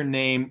put your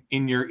name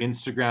in your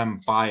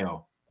Instagram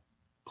bio.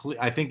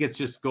 I think it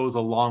just goes a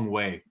long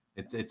way.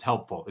 It's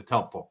helpful. It's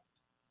helpful.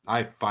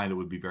 I find it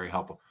would be very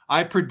helpful.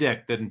 I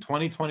predict that in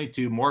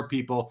 2022, more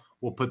people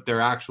will put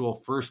their actual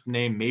first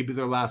name, maybe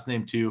their last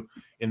name too,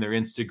 in their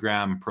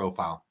Instagram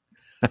profile.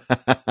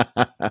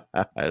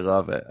 I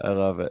love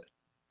it.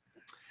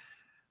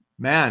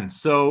 Man,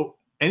 so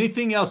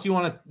Anything else you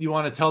want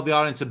to tell the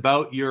audience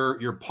about your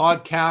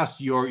podcast,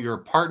 your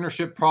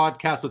partnership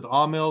podcast with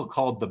Amil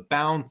called The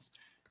Bounce?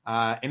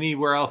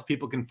 Anywhere else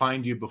people can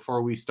find you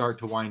before we start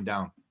to wind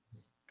down?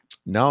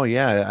 No,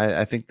 yeah,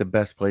 I think the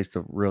best place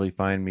to really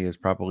find me is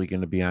probably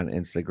going to be on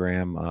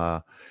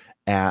Instagram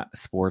at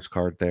Sports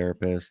Card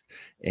Therapist.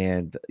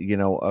 And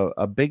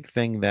a big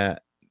thing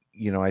that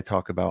I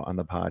talk about on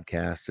the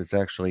podcast, it's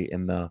actually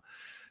in the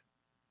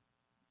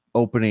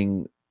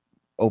opening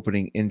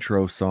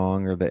intro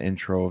song, or the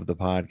intro of the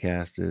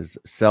podcast, is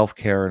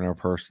self-care in our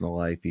personal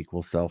life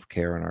equals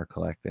self-care in our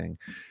collecting.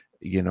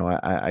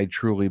 I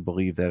truly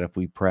believe that if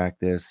we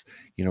practice,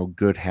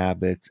 good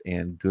habits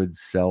and good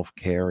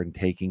self-care and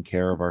taking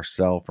care of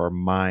ourself, our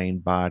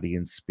mind, body,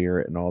 and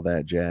spirit, and all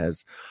that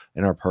jazz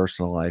in our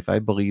personal life, I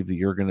believe that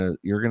you're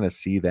gonna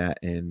see that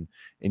in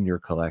your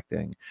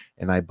collecting.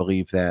 And I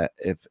believe that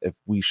if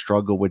we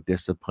struggle with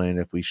discipline,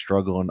 if we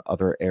struggle in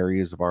other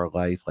areas of our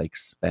life like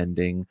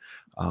spending,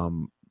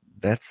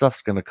 that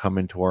stuff's gonna come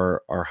into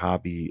our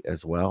hobby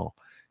as well.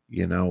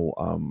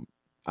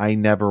 I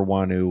never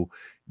want to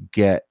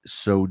get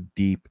so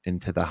deep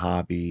into the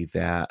hobby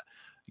that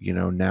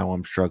now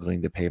I'm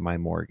struggling to pay my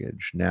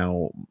mortgage.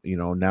 Now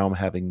I'm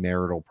having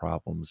marital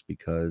problems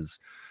because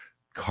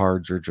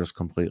cards are just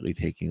completely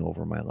taking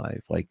over my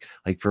life. Like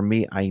for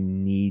me, I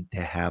need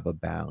to have a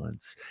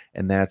balance.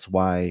 And that's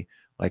why,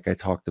 like I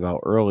talked about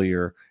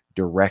earlier,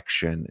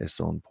 direction is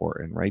so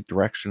important, right?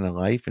 Direction in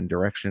life and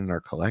direction in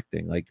our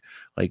collecting. Like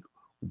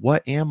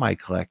what am I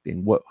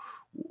collecting?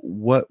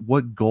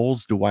 What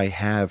goals do I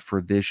have for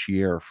this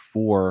year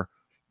for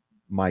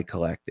my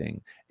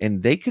collecting?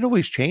 And they could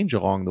always change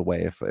along the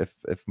way.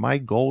 If my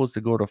goal is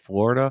to go to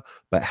Florida,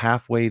 but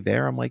halfway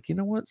there I'm like, you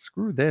know what,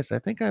 screw this, I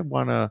think I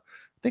want to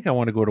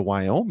go to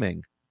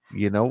Wyoming.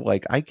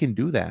 Like, I can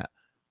do that,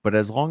 but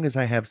as long as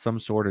I have some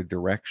sort of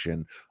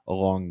direction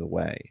along the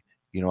way,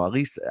 at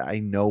least I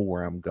know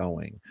where I'm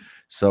going.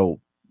 So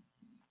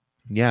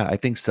yeah, I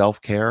think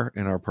self-care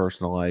in our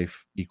personal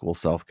life equals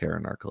self-care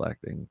in our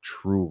collecting,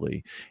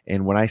 truly.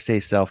 And when I say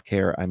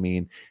self-care, I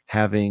mean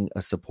having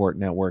a support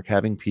network,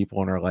 having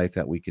people in our life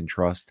that we can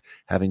trust,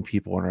 having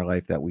people in our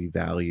life that we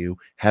value,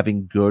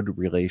 having good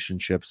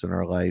relationships in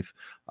our life.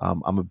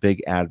 I'm a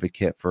big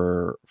advocate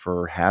for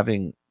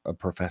having a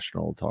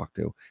professional to talk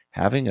to,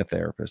 having a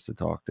therapist to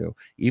talk to,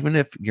 even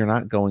if you're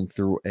not going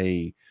through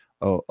a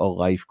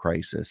life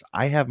crisis.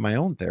 I have my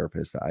own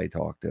therapist that I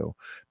talk to,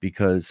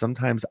 because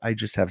sometimes I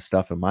just have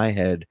stuff in my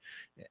head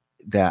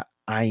that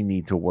I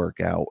need to work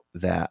out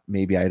that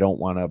maybe I don't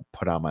want to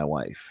put on my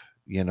wife.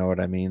 You know what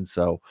I mean?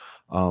 So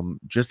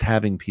just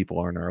having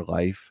people in our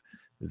life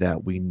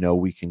that we know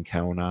we can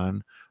count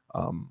on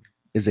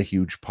is a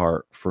huge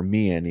part, for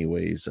me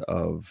anyways,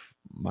 of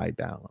my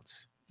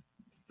balance.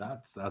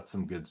 That's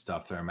some good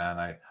stuff there, man.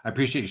 I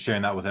appreciate you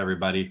sharing that with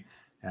everybody.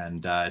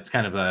 And it's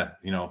kind of a,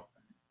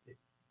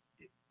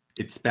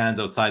 it spans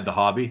outside the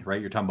hobby,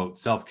 right? You're talking about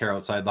self-care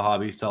outside the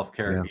hobby.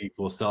 Self-care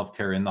equals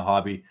self-care in the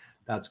hobby.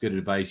 That's good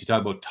advice. You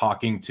talk about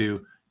talking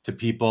to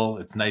people.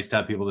 It's nice to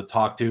have people to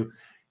talk to.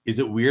 Is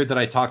it weird that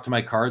I talk to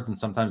my cards and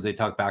sometimes they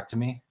talk back to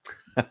me?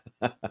 Is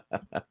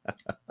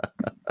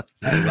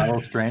that a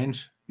little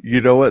strange?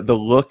 You know what? The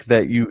look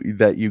that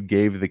you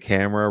gave the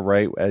camera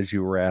right as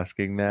you were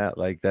asking that,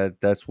 like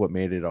that's what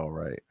made it all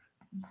right.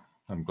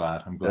 I'm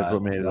glad. That's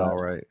what made it all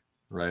right.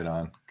 Right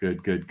on.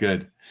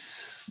 Good.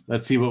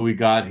 Let's see what we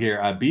got here.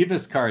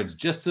 Beavis Cards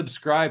just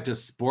subscribed to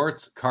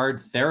Sports Card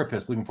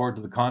Therapist. Looking forward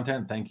to the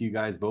content. Thank you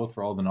guys both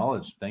for all the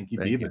knowledge. Thank you,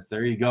 Beavis.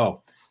 There you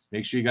go.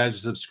 Make sure you guys are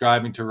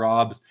subscribing to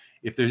Rob's.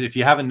 If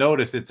you haven't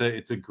noticed, it's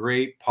a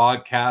great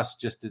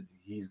podcast.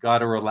 He's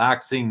got a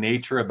relaxing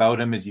nature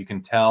about him, as you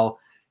can tell.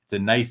 It's a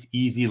nice,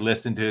 easy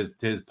listen to his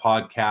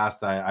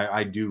podcasts.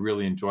 I do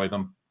really enjoy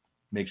them.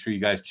 Make sure you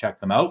guys check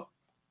them out.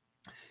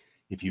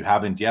 If you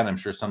haven't yet, I'm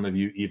sure some of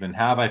you even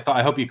have.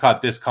 I hope you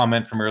caught this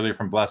comment from earlier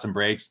from Bless and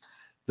Breaks.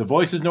 The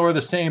voice is nowhere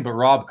the same, but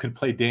Rob could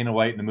play Dana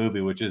White in the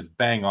movie, which is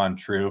bang on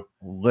true.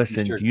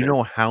 Listen, do you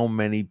know how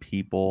many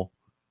people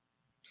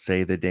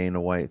say the Dana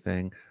White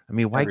thing? I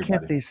mean, why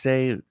can't they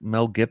say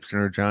Mel Gibson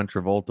or John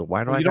Travolta?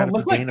 Why do I got to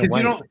be Dana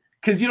White?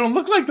 Because you don't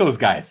look like those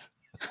guys.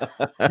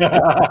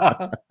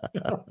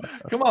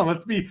 Come on,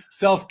 let's be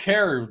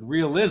self-care,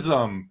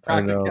 realism,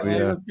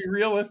 practicality. Let's be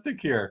realistic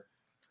here.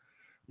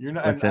 You're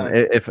not. Listen,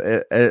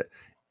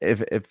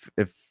 if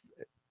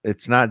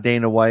it's not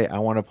Dana White, I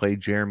want to play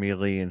Jeremy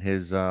Lee in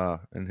his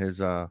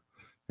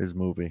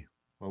movie.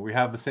 Well, we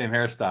have the same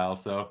hairstyle,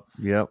 so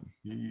yep,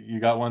 you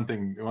got one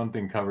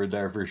thing covered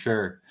there for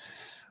sure.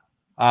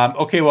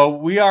 Okay, well,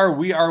 we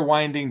are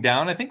winding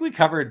down. I think we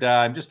covered.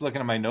 I'm just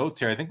looking at my notes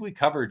here. I think we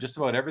covered just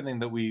about everything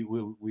that we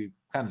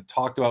kind of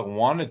talked about and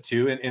wanted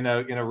to in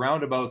a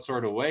roundabout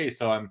sort of way.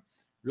 So I'm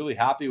really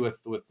happy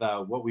with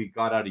what we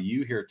got out of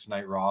you here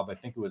tonight, Rob. I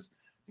think it was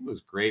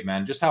great,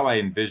 man. Just how I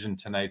envisioned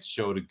tonight's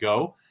show to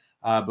go.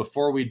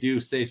 Before we do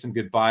say some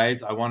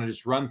goodbyes, I want to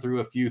just run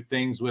through a few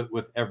things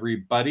with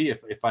everybody,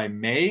 if I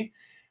may.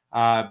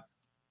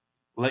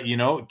 let you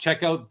know.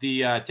 Check out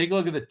take a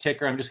look at the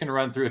ticker. I'm just going to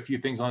run through a few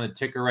things on the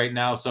ticker right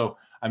now. So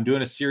I'm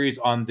doing a series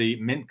on the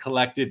Mint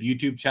Collective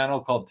YouTube channel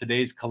called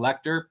Today's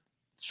Collector.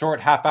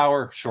 Short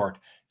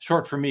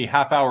for me,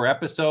 half-hour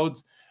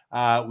episodes.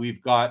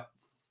 We've got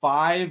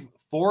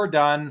 4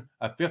 done,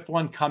 a 5th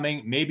one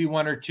coming, maybe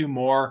 1 or 2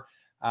 more.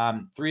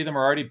 3 of them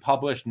are already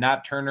published.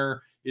 Nat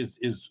Turner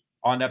is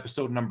on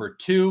episode number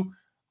 2.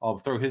 I'll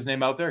throw his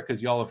name out there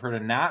because y'all have heard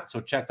of Nat.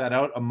 So check that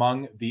out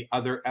among the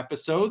other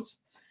episodes.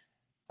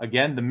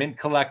 Again, the Mint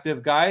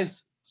Collective,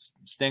 guys,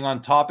 staying on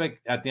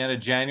topic at the end of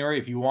January.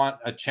 If you want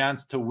a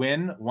chance to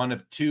win one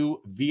of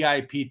 2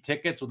 VIP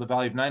tickets with a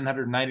value of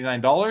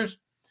 $999,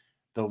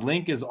 the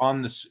link is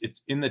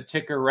it's in the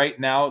ticker right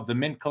now,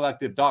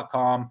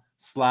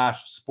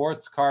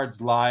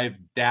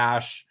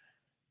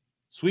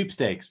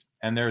 themintcollective.com/sportscardslive-sweepstakes.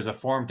 And there's a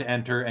form to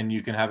enter and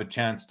you can have a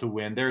chance to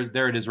win. There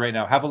it is right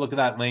now. Have a look at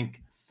that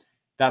link.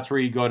 That's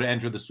where you go to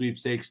enter the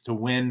sweepstakes to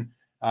win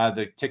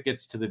the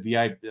tickets to the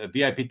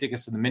VIP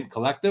tickets to the Mint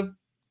Collective.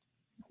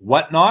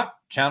 Whatnot,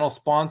 channel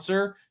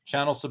sponsor,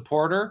 channel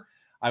supporter.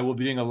 I will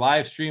be doing a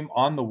live stream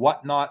on the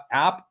Whatnot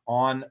app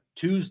on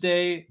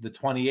Tuesday, the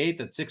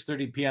 28th at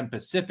 6:30 p.m.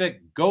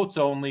 Pacific. Goats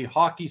only,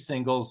 hockey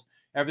singles.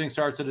 Everything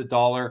starts at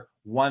 $1.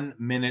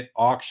 1-minute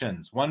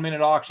auctions.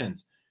 1-minute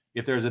auctions.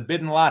 If there's a bid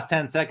in the last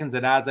 10 seconds,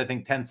 it adds, I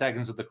think, 10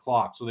 seconds of the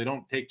clock. So they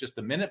don't take just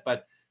a minute,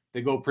 but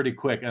they go pretty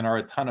quick and are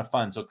a ton of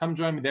fun. So come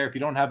join me there. If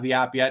you don't have the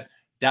app yet,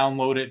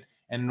 download it.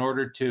 And in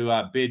order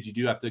to bid, you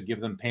do have to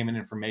give them payment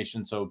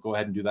information. So go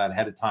ahead and do that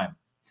ahead of time.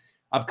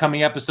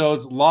 Upcoming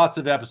episodes, lots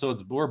of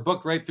episodes. We're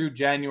booked right through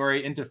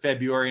January into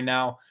February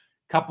now.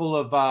 Couple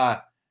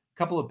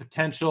of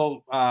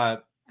potential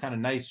kind of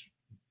nice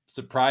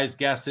surprise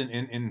guests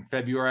in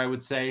February, I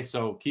would say.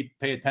 So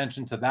pay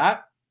attention to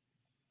that.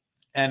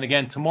 And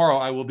again, tomorrow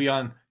I will be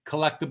on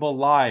Collectible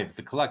Live,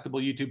 the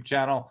Collectible YouTube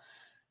channel.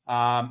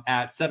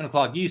 At 7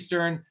 o'clock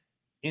Eastern.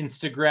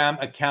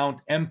 Instagram account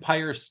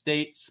Empire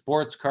State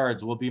Sports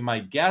Cards will be my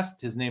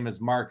guest. His name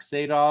is Mark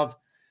Sadov.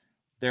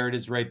 There it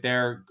is right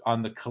there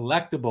on the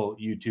Collectible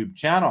YouTube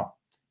channel.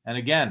 And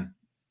again,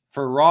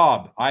 for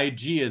Rob,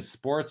 IG is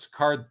Sports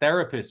Card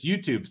Therapist,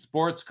 YouTube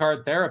Sports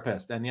Card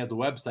Therapist, and he has a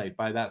website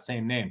by that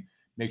same name.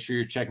 Make sure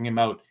you're checking him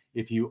out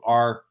if you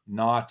are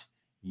not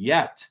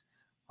yet.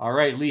 All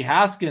right, Lee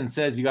Haskins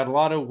says you got a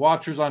lot of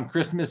watchers on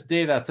Christmas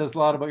Day. That says a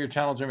lot about your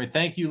channel, Jeremy.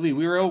 Thank you, Lee.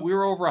 We were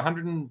over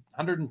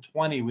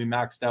 120. We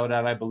maxed out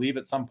at, I believe,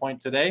 at some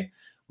point today.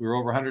 We were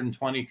over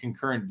 120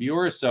 concurrent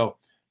viewers, so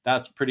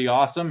that's pretty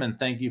awesome. And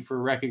thank you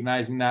for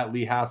recognizing that,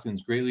 Lee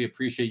Haskins. Greatly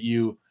appreciate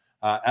you,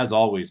 as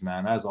always,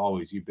 man. As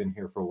always, you've been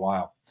here for a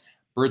while.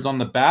 Birds on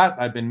the Bat.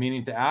 I've been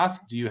meaning to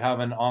ask: do you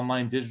have an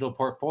online digital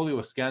portfolio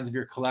with scans of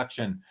your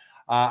collection?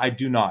 I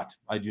do not.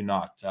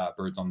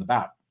 Birds on the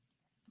Bat.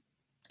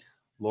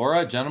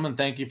 Laura, gentlemen,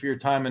 thank you for your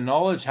time and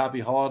knowledge.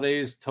 Happy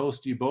holidays.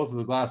 Toast to you both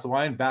with a glass of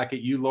wine. Back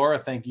at you, Laura.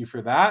 Thank you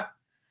for that.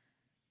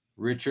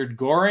 Richard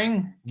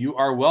Goring, you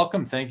are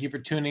welcome. Thank you for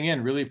tuning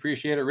in. Really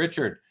appreciate it,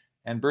 Richard.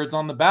 And Birds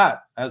on the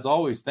Bat, as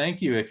always, thank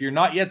you. If you're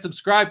not yet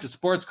subscribed to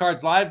Sports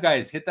Cards Live,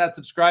 guys, hit that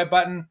subscribe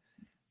button.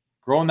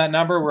 Growing that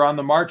number. We're on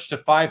the march to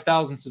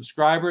 5,000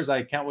 subscribers.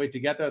 I can't wait to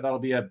get there. That'll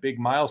be a big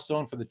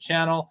milestone for the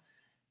channel,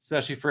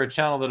 especially for a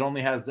channel that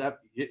only has,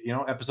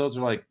 episodes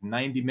are like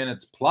 90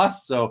 minutes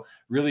plus. So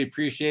really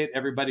appreciate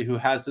everybody who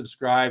has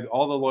subscribed,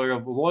 all the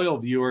loyal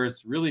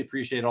viewers. Really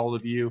appreciate all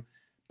of you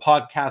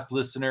podcast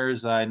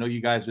listeners. I know you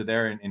guys are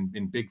there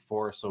in big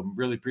force, so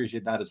really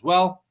appreciate that as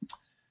well.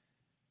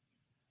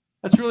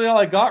 That's really all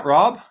I got,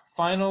 Rob.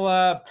 Final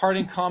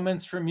parting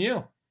comments from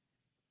you.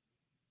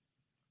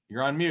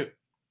 You're on mute.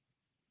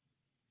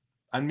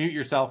 Unmute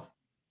yourself.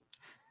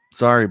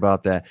 Sorry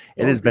about that.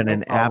 It has been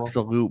an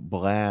absolute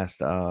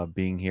blast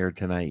being here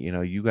tonight.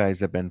 You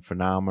guys have been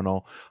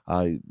phenomenal.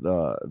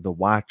 The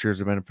watchers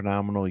have been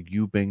phenomenal.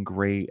 You've been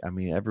great. I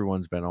mean,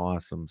 everyone's been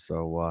awesome.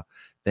 So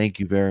thank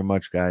you very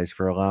much, guys,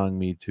 for allowing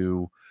me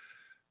to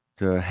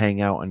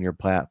hang out on your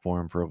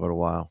platform for a little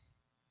while.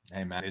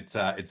 Hey, man,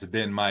 it's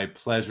been my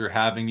pleasure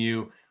having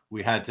you.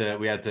 We had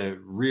to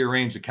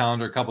rearrange the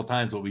calendar a couple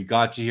times, but we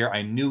got you here.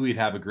 I knew we'd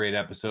have a great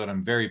episode.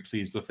 I'm very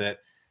pleased with it.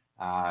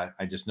 I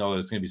just know that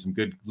it's going to be some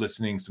good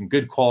listening, some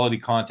good quality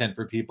content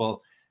for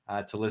people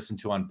to listen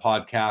to on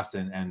podcasts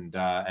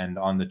and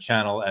on the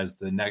channel as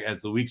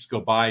the weeks go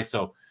by.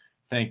 So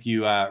thank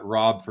you,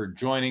 Rob, for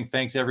joining.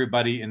 Thanks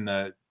everybody in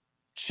the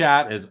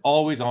chat. As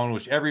always, I want to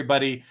wish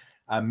everybody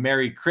a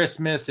Merry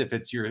Christmas.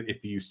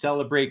 If you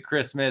celebrate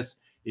Christmas,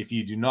 if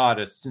you do not,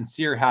 a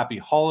sincere happy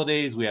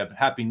holidays. We have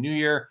Happy New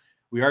Year.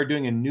 We are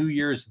doing a New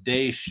Year's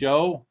Day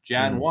show,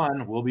 Jan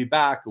 1. We'll be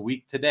back a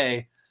week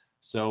today.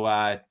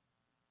 So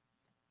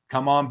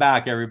come on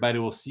back, everybody.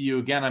 We'll see you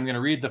again. I'm going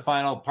to read the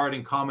final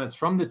parting comments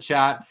from the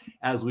chat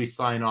as we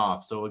sign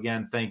off. So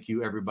again, thank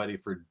you, everybody,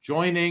 for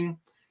joining.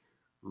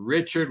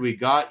 Richard, we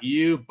got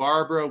you.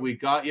 Barbara, we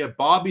got you.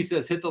 Bobby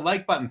says, hit the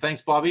like button.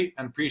 Thanks, Bobby.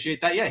 I appreciate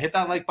that. Yeah, hit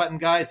that like button,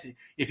 guys.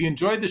 If you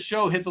enjoyed the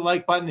show, hit the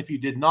like button. If you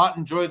did not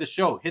enjoy the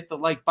show, hit the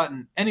like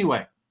button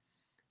anyway.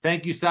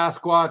 Thank you,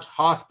 Sasquatch.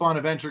 Hospawn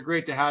Adventure,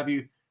 great to have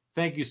you.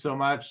 Thank you so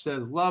much.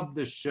 Says, love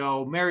the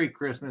show. Merry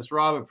Christmas.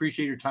 Rob,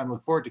 appreciate your time.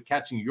 Look forward to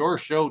catching your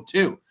show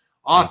too.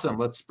 Awesome.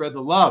 Let's spread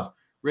the love.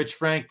 Rich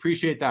Frank,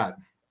 appreciate that.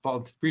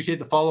 Appreciate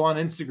the follow on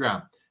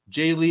Instagram.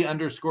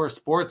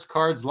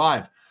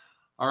 JLee_sportscardslive.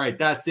 All right,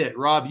 that's it.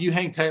 Rob, you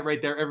hang tight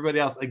right there. Everybody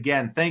else,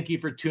 again, thank you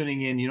for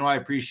tuning in. You know I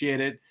appreciate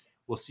it.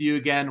 We'll see you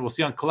again. We'll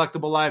see you on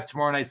Collectible Live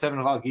tomorrow night, 7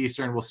 o'clock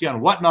Eastern. We'll see you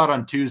on Whatnot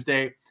on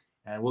Tuesday.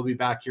 And we'll be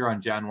back here on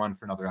Jan 1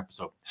 for another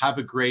episode. Have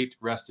a great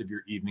rest of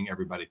your evening,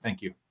 everybody.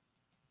 Thank you.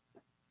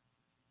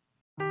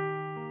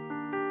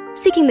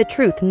 Seeking the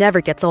truth never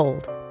gets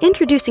old.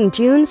 Introducing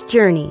June's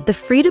Journey, the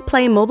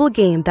free-to-play mobile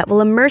game that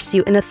will immerse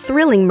you in a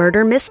thrilling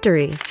murder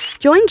mystery.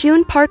 Join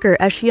June Parker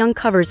as she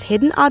uncovers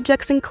hidden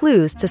objects and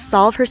clues to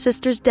solve her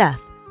sister's death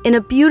in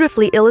a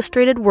beautifully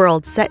illustrated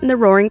world set in the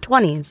Roaring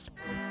 20s.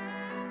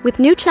 With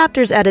new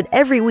chapters added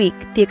every week,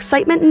 the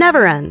excitement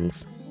never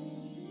ends.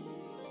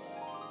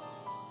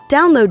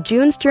 Download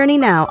June's Journey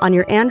now on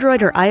your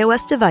Android or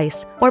iOS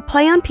device or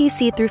play on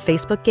PC through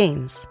Facebook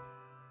Games.